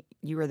always point,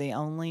 you were the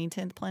only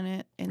 10th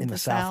Planet in the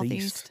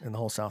Southeast? in the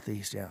whole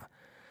Southeast, yeah.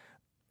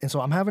 And so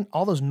I'm having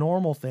all those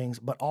normal things,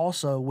 but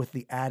also with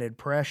the added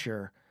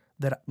pressure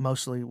that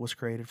mostly was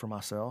created for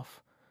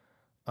myself,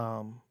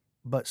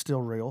 but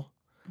still real.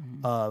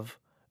 Mm-hmm. Of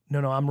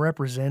no, I'm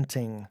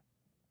representing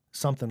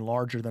something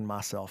larger than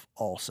myself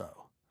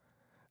also,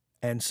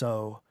 and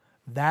so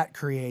that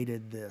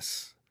created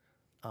this.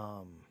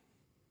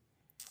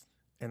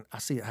 And I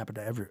see it happen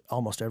to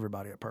almost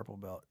everybody at Purple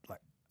Belt. Like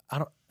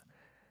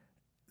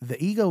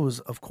the ego was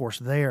of course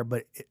there,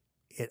 but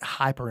it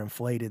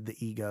hyperinflated the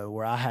ego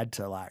where I had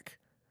to like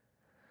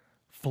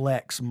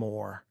flex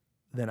more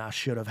than I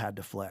should have had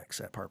to flex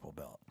at Purple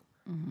Belt.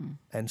 Mm-hmm.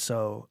 And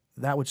so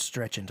that would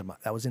stretch into my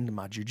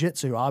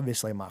jujitsu,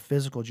 obviously my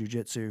physical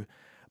jujitsu,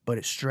 but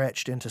it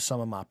stretched into some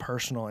of my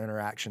personal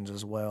interactions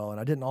as well. And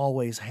I didn't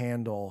always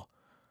handle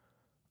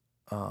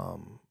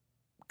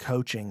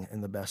coaching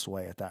in the best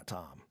way at that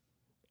time,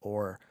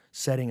 or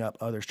setting up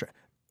others,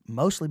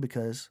 mostly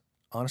because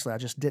honestly, I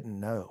just didn't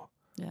know.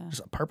 Yeah.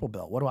 Just a purple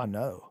belt. What do I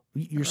know?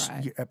 You're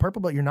Right. at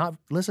purple belt. You're not.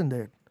 Listen,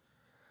 dude.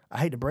 I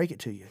hate to break it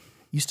to you.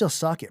 You still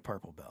suck at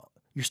purple belt.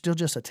 You're still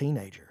just a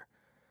teenager.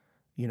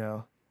 You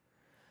know.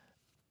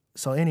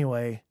 So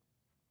anyway,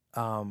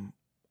 I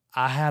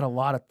had a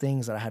lot of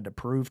things that I had to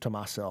prove to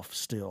myself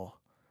still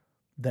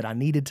that I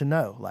needed to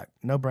know. Like,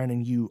 no,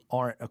 Brandon, you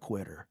aren't a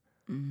quitter.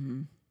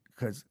 Mm-hmm.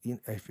 Because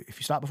if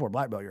you stop before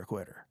black belt, you're a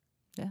quitter.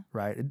 Yeah.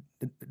 Right.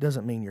 It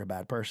doesn't mean you're a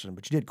bad person,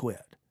 but you did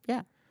quit.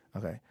 Yeah.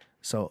 Okay.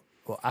 So,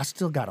 well, I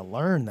still got to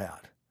learn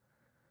that.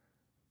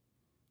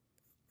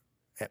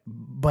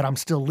 But I'm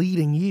still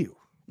leading you.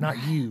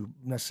 Not you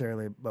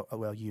necessarily,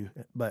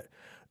 but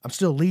I'm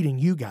still leading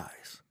you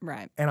guys.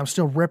 Right. And I'm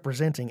still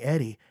representing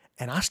Eddie.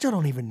 And I still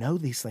don't even know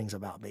these things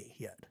about me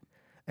yet.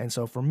 And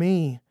so for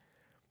me,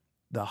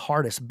 the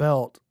hardest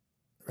belt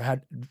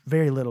had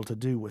very little to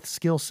do with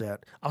skill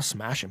set. I was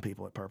smashing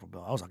people at purple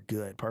belt. I was a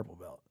good purple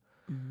belt.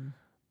 Mm-hmm.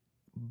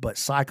 But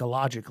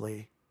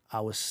psychologically,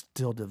 I was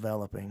still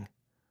developing.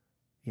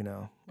 You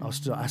know, I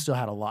still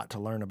had a lot to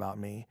learn about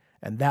me,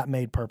 and that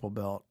made purple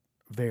belt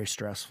very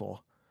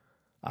stressful.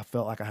 I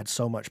felt like I had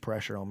so much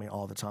pressure on me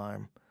all the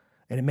time,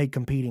 and it made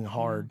competing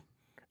hard.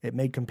 It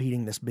made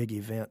competing this big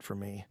event for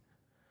me,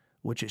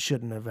 which it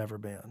shouldn't have ever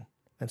been.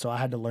 And so I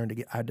had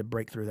to I had to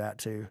break through that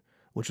too,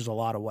 which is a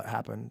lot of what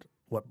happened,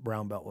 what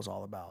brown belt was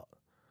all about.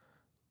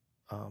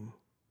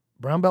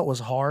 Brown belt was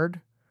hard,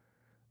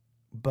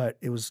 but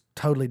it was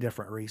totally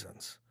different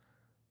reasons.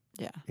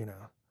 Yeah. You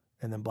know,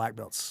 and then black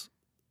belt's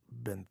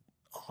been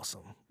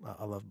awesome.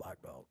 I love black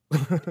belt.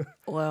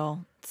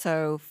 Well,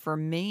 so for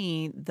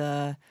me,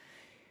 the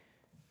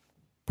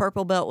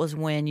purple belt was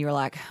when you were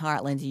like, all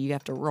right, Lindsay, you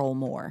have to roll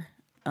more.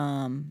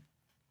 And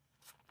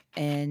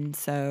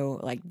so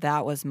like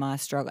that was my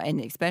struggle.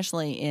 And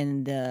especially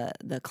in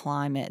the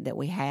climate that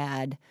we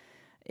had,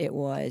 it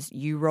was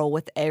you roll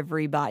with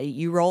everybody.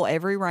 You roll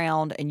every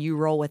round and you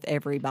roll with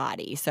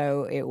everybody.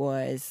 So it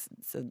was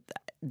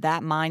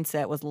that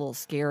mindset was a little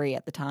scary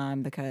at the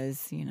time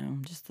because, you know,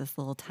 just this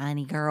little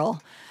tiny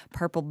girl,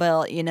 purple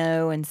belt, you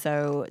know, and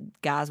so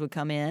guys would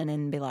come in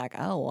and be like,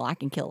 oh, well, I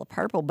can kill a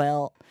purple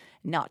belt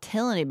and not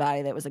tell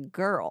anybody that was a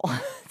girl.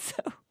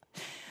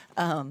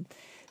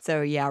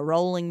 So yeah,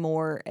 rolling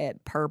more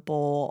at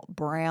purple.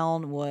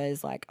 Brown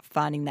was like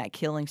finding that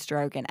killing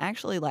stroke, and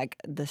actually like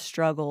the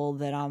struggle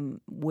that I'm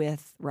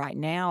with right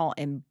now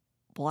in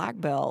black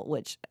belt,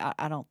 which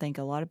I don't think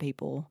a lot of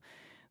people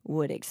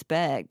would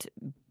expect,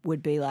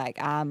 would be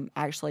like I'm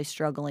actually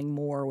struggling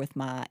more with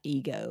my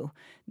ego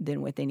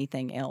than with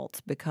anything else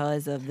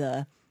because of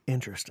the...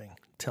 Interesting.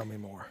 Tell me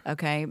more.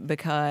 Okay,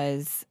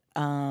 because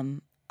I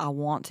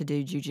want to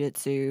do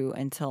jiu-jitsu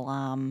until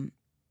I'm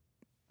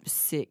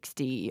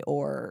 60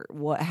 or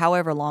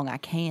however long I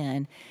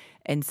can.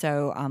 And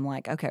so I'm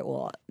like, okay,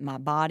 well, my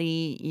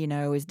body, you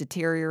know, is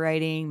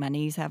deteriorating. My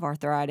knees have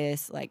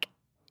arthritis. Like,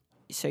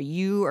 so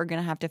you are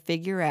going to have to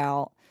figure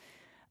out,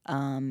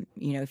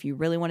 you know, if you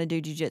really want to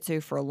do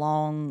jiu-jitsu for a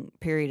long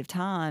period of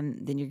time,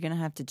 then you're going to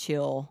have to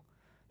chill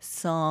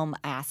some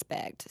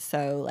aspect.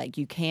 So like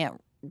you can't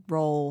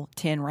roll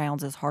 10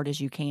 rounds as hard as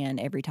you can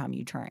every time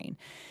you train.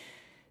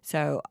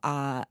 So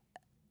I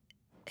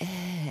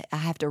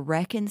have to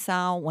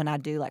reconcile when I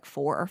do like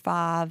 4 or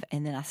 5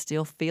 and then I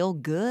still feel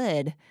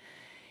good.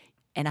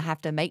 And I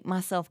have to make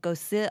myself go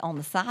sit on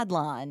the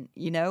sideline,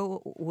 you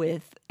know,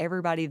 with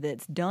everybody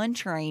that's done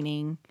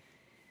training.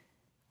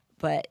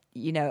 But,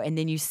 you know, and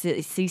then you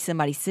see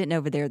somebody sitting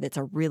over there that's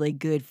a really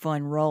good,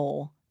 fun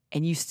roll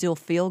and you still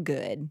feel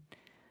good,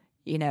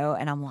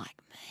 And I'm like,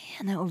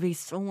 man, that would be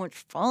so much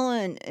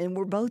fun. And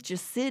we're both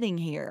just sitting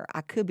here.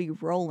 I could be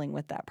rolling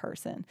with that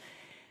person.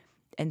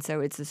 And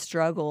so it's a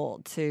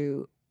struggle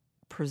to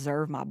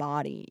preserve my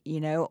body,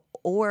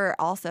 or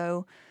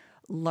also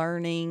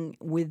learning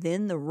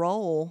within the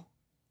role.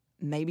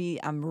 Maybe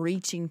I'm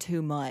reaching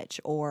too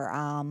much, or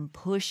I'm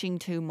pushing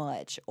too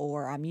much,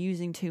 or I'm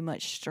using too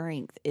much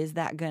strength. Is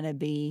that going to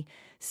be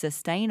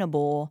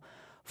sustainable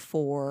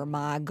for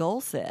my goal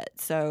set?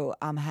 So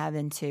I'm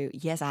having to,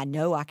 yes, I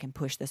know I can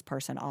push this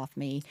person off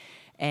me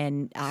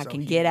and I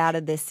can get out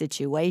of this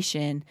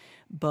situation,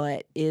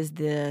 but is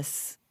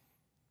this,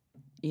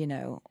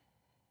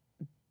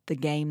 the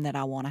game that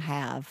I want to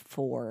have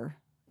for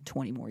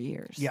 20 more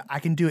years? Yeah, I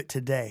can do it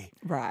today.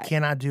 Right.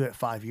 Can I do it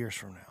 5 years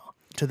from now?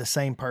 To the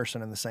same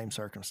person in the same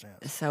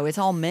circumstance. So it's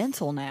all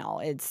mental now.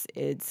 It's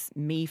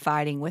me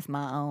fighting with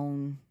my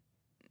own,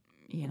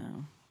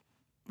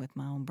 with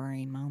my own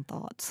brain, my own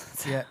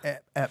thoughts. Yeah,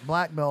 at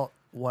Black Belt,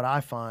 what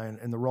I find,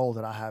 in the role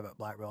that I have at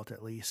Black Belt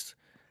at least,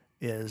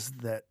 is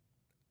that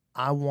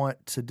I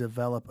want to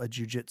develop a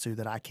jiu-jitsu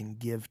that I can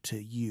give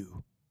to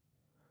you,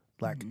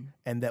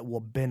 and that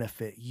will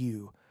benefit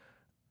you.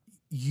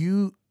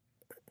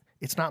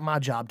 It's not my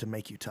job to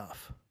make you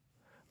tough.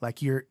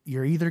 Like you're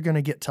either going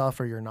to get tough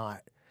or you're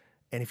not.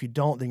 And if you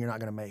don't, then you're not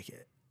going to make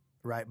it,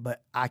 right?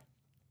 But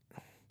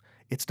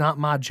it's not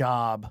my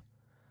job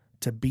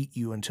to beat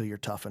you until you're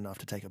tough enough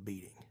to take a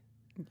beating,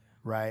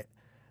 right?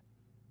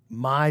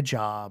 My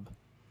job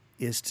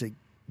is to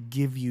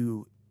give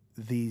you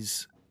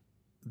this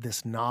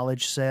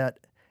knowledge set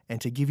and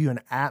to give you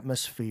an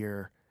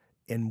atmosphere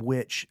in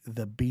which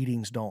the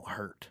beatings don't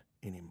hurt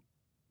anymore.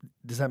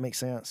 Does that make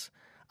sense?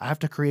 I have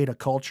to create a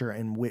culture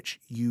in which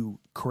you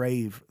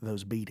crave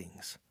those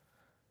beatings,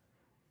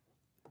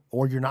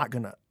 or you're not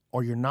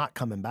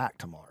coming back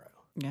tomorrow.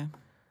 Yeah,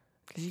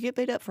 because you get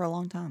beat up for a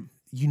long time.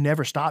 You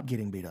never stop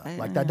getting beat up.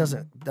 Like that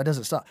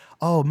doesn't stop.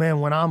 Oh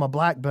man, when I'm a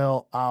black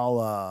belt,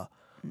 I'll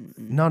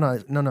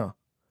no.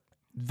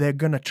 They're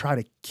gonna try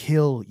to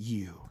kill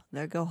you.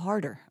 They'll go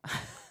harder.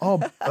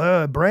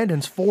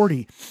 Brandon's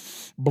 40,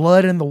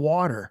 blood in the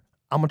water.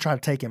 I'm gonna try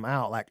to take him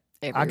out. Like.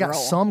 I got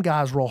some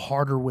guys roll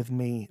harder with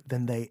me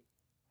than and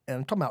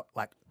I'm talking about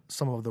like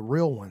some of the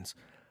real ones.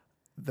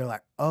 They're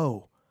like,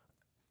 oh,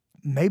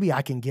 maybe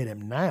I can get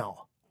him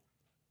now.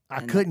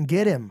 I couldn't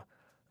get him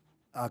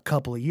a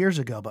couple of years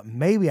ago, but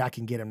maybe I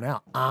can get him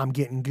now. I'm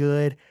getting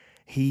good.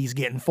 He's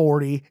getting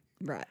 40.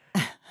 Right.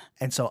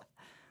 And so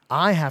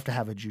I have to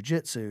have a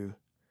jiu-jitsu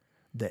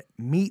that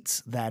meets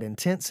that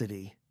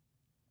intensity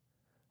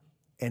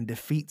and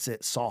defeats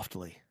it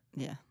softly.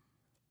 Yeah.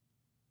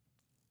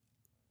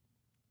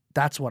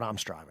 That's what I'm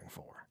striving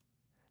for.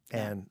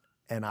 And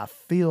I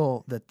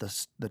feel that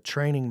the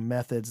training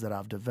methods that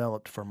I've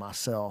developed for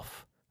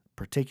myself,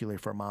 particularly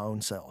for my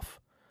own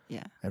self,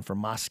 and for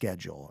my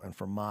schedule and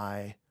for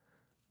my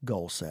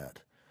goal set,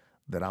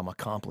 that I'm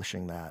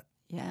accomplishing that.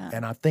 Yeah.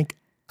 And I think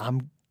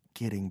I'm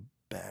getting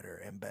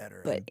better and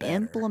better. But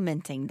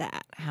implementing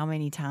that, how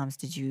many times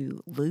did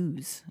you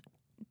lose?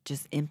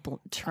 Just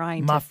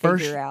trying to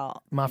figure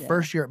out. My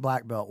first year at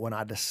Black Belt, when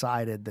I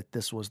decided that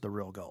this was the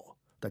real goal.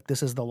 Like,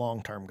 this is the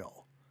long-term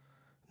goal.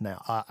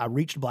 Now, I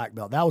reached Black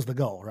Belt. That was the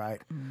goal,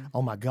 right? Mm.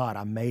 Oh, my God,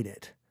 I made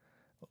it.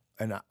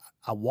 And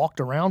I walked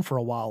around for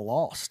a while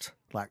lost.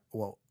 Like,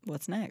 well.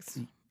 What's next?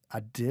 I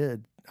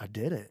did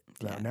it.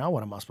 Yeah. Now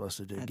what am I supposed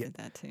to do? I did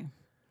that too.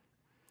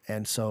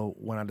 And so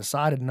when I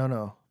decided,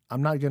 no,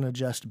 I'm not going to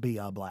just be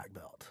a Black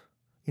Belt.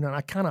 And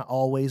I kind of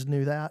always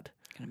knew that.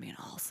 Going to be an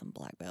awesome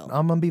Black Belt.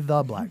 I'm going to be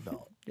the Black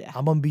Belt. Yeah.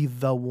 I'm going to be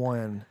the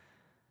one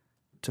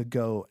to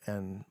go,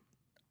 and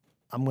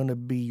I'm going to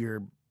be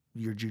your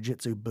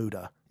jiu-jitsu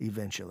Buddha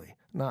eventually.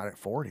 Not at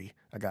 40.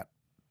 I got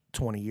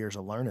 20 years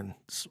of learning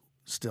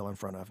still in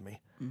front of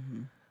me.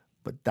 Mm-hmm.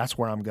 But that's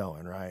where I'm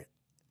going, right?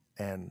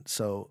 And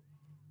so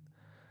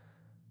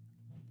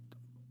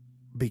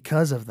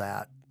because of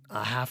that,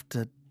 I have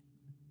to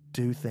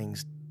do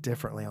things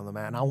differently on the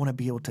mat. And I want to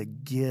be able to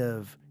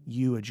give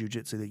you a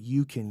jiu-jitsu that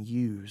you can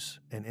use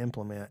and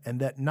implement, and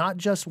that not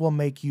just will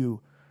make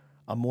you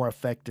a more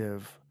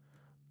effective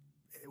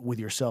with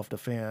your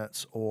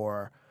self-defense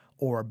or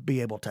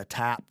be able to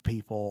tap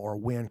people or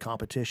win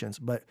competitions,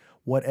 but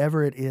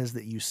whatever it is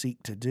that you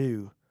seek to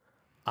do,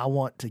 I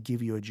want to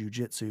give you a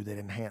jiu-jitsu that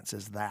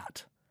enhances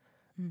that.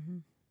 Mm-hmm.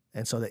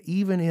 And so that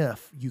even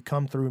if you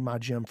come through my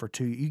gym for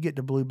 2, you get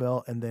to blue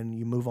belt and then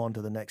you move on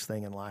to the next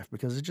thing in life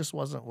because it just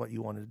wasn't what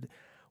you wanted to do.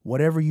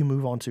 Whatever you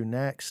move on to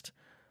next,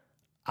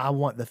 I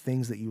want the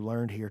things that you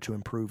learned here to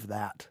improve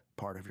that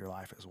part of your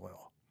life as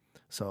well.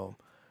 So,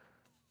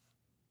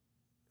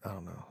 I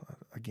don't know.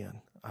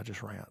 Again, I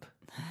just rant.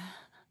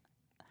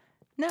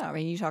 No, I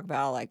mean, you talk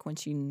about like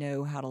once you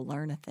know how to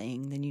learn a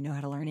thing, then you know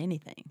how to learn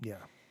anything. Yeah.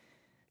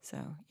 So,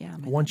 yeah. I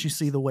mean, once you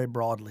see the way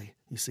broadly,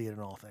 you see it in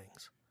all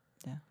things.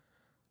 Yeah.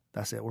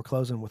 That's it. We're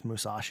closing with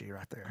Musashi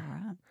right there.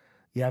 All right.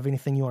 You have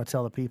anything you want to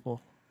tell the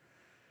people?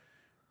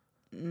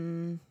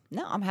 No,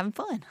 I'm having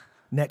fun.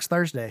 Next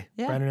Thursday,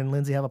 yeah. Brandon and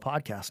Lindsay have a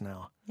podcast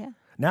now. Yeah.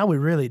 Now we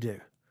really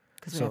do.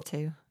 Because we have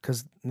two.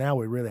 Because now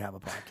we really have a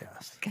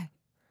podcast. Okay.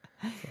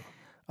 Because now we really have a podcast.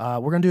 Okay.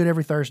 We're gonna do it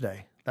every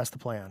Thursday. That's the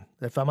plan.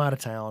 If I'm out of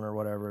town or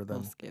whatever, We'll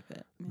then skip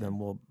it. then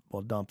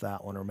we'll dump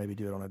that one or maybe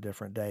do it on a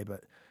different day.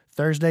 But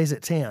Thursdays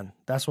at 10.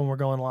 That's when we're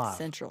going live.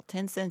 Central,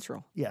 10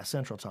 Central. Yeah,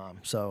 Central Time.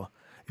 So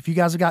if you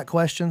guys have got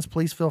questions,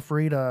 please feel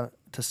free to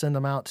send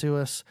them out to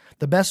us.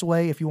 The best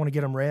way, if you want to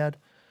get them read,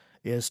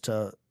 is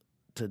to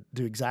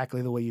do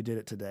exactly the way you did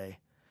it today,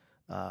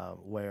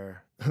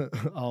 where,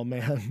 oh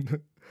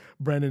man,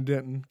 Brandon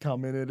Denton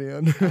commented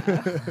in.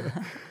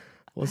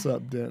 What's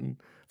up, Denton?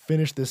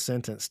 Finish this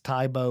sentence,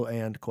 Tybo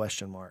and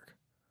question mark.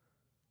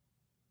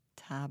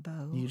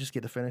 Tybo. You just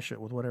get to finish it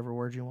with whatever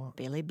word you want.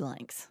 Billy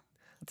Blanks.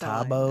 That's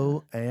all I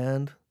know. Tybo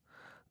and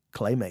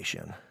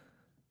claymation.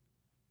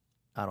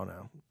 I don't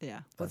know. Yeah.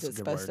 That's Was a it good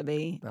supposed word. to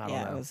be? I don't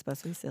Yeah, know. it was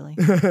supposed to be silly.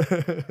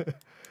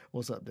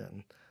 What's up,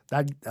 Denton?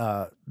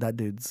 That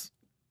dude's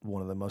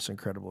one of the most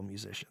incredible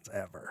musicians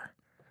ever.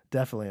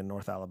 Definitely in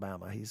North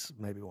Alabama. He's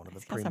maybe one of the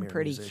He's got premier some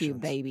pretty musicians. cute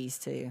babies,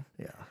 too.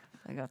 Yeah.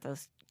 They got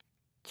those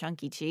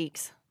chunky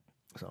cheeks.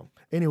 So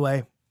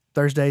anyway,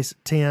 Thursdays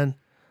 10.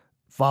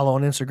 Follow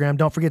on Instagram.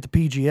 Don't forget the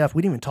PGF.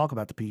 We didn't even talk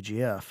about the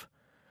PGF,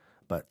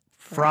 but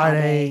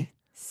Friday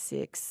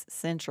 6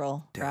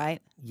 Central, right?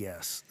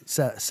 yes,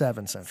 7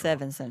 Central.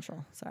 7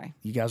 Central, sorry.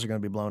 You guys are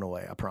going to be blown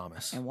away. I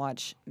promise. And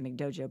watch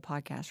McDojo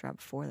podcast right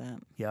before that.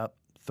 Yep,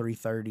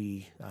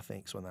 3:30. I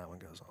think is when that one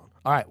goes on.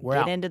 All right, we're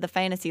Get out. into the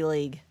fantasy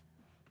league.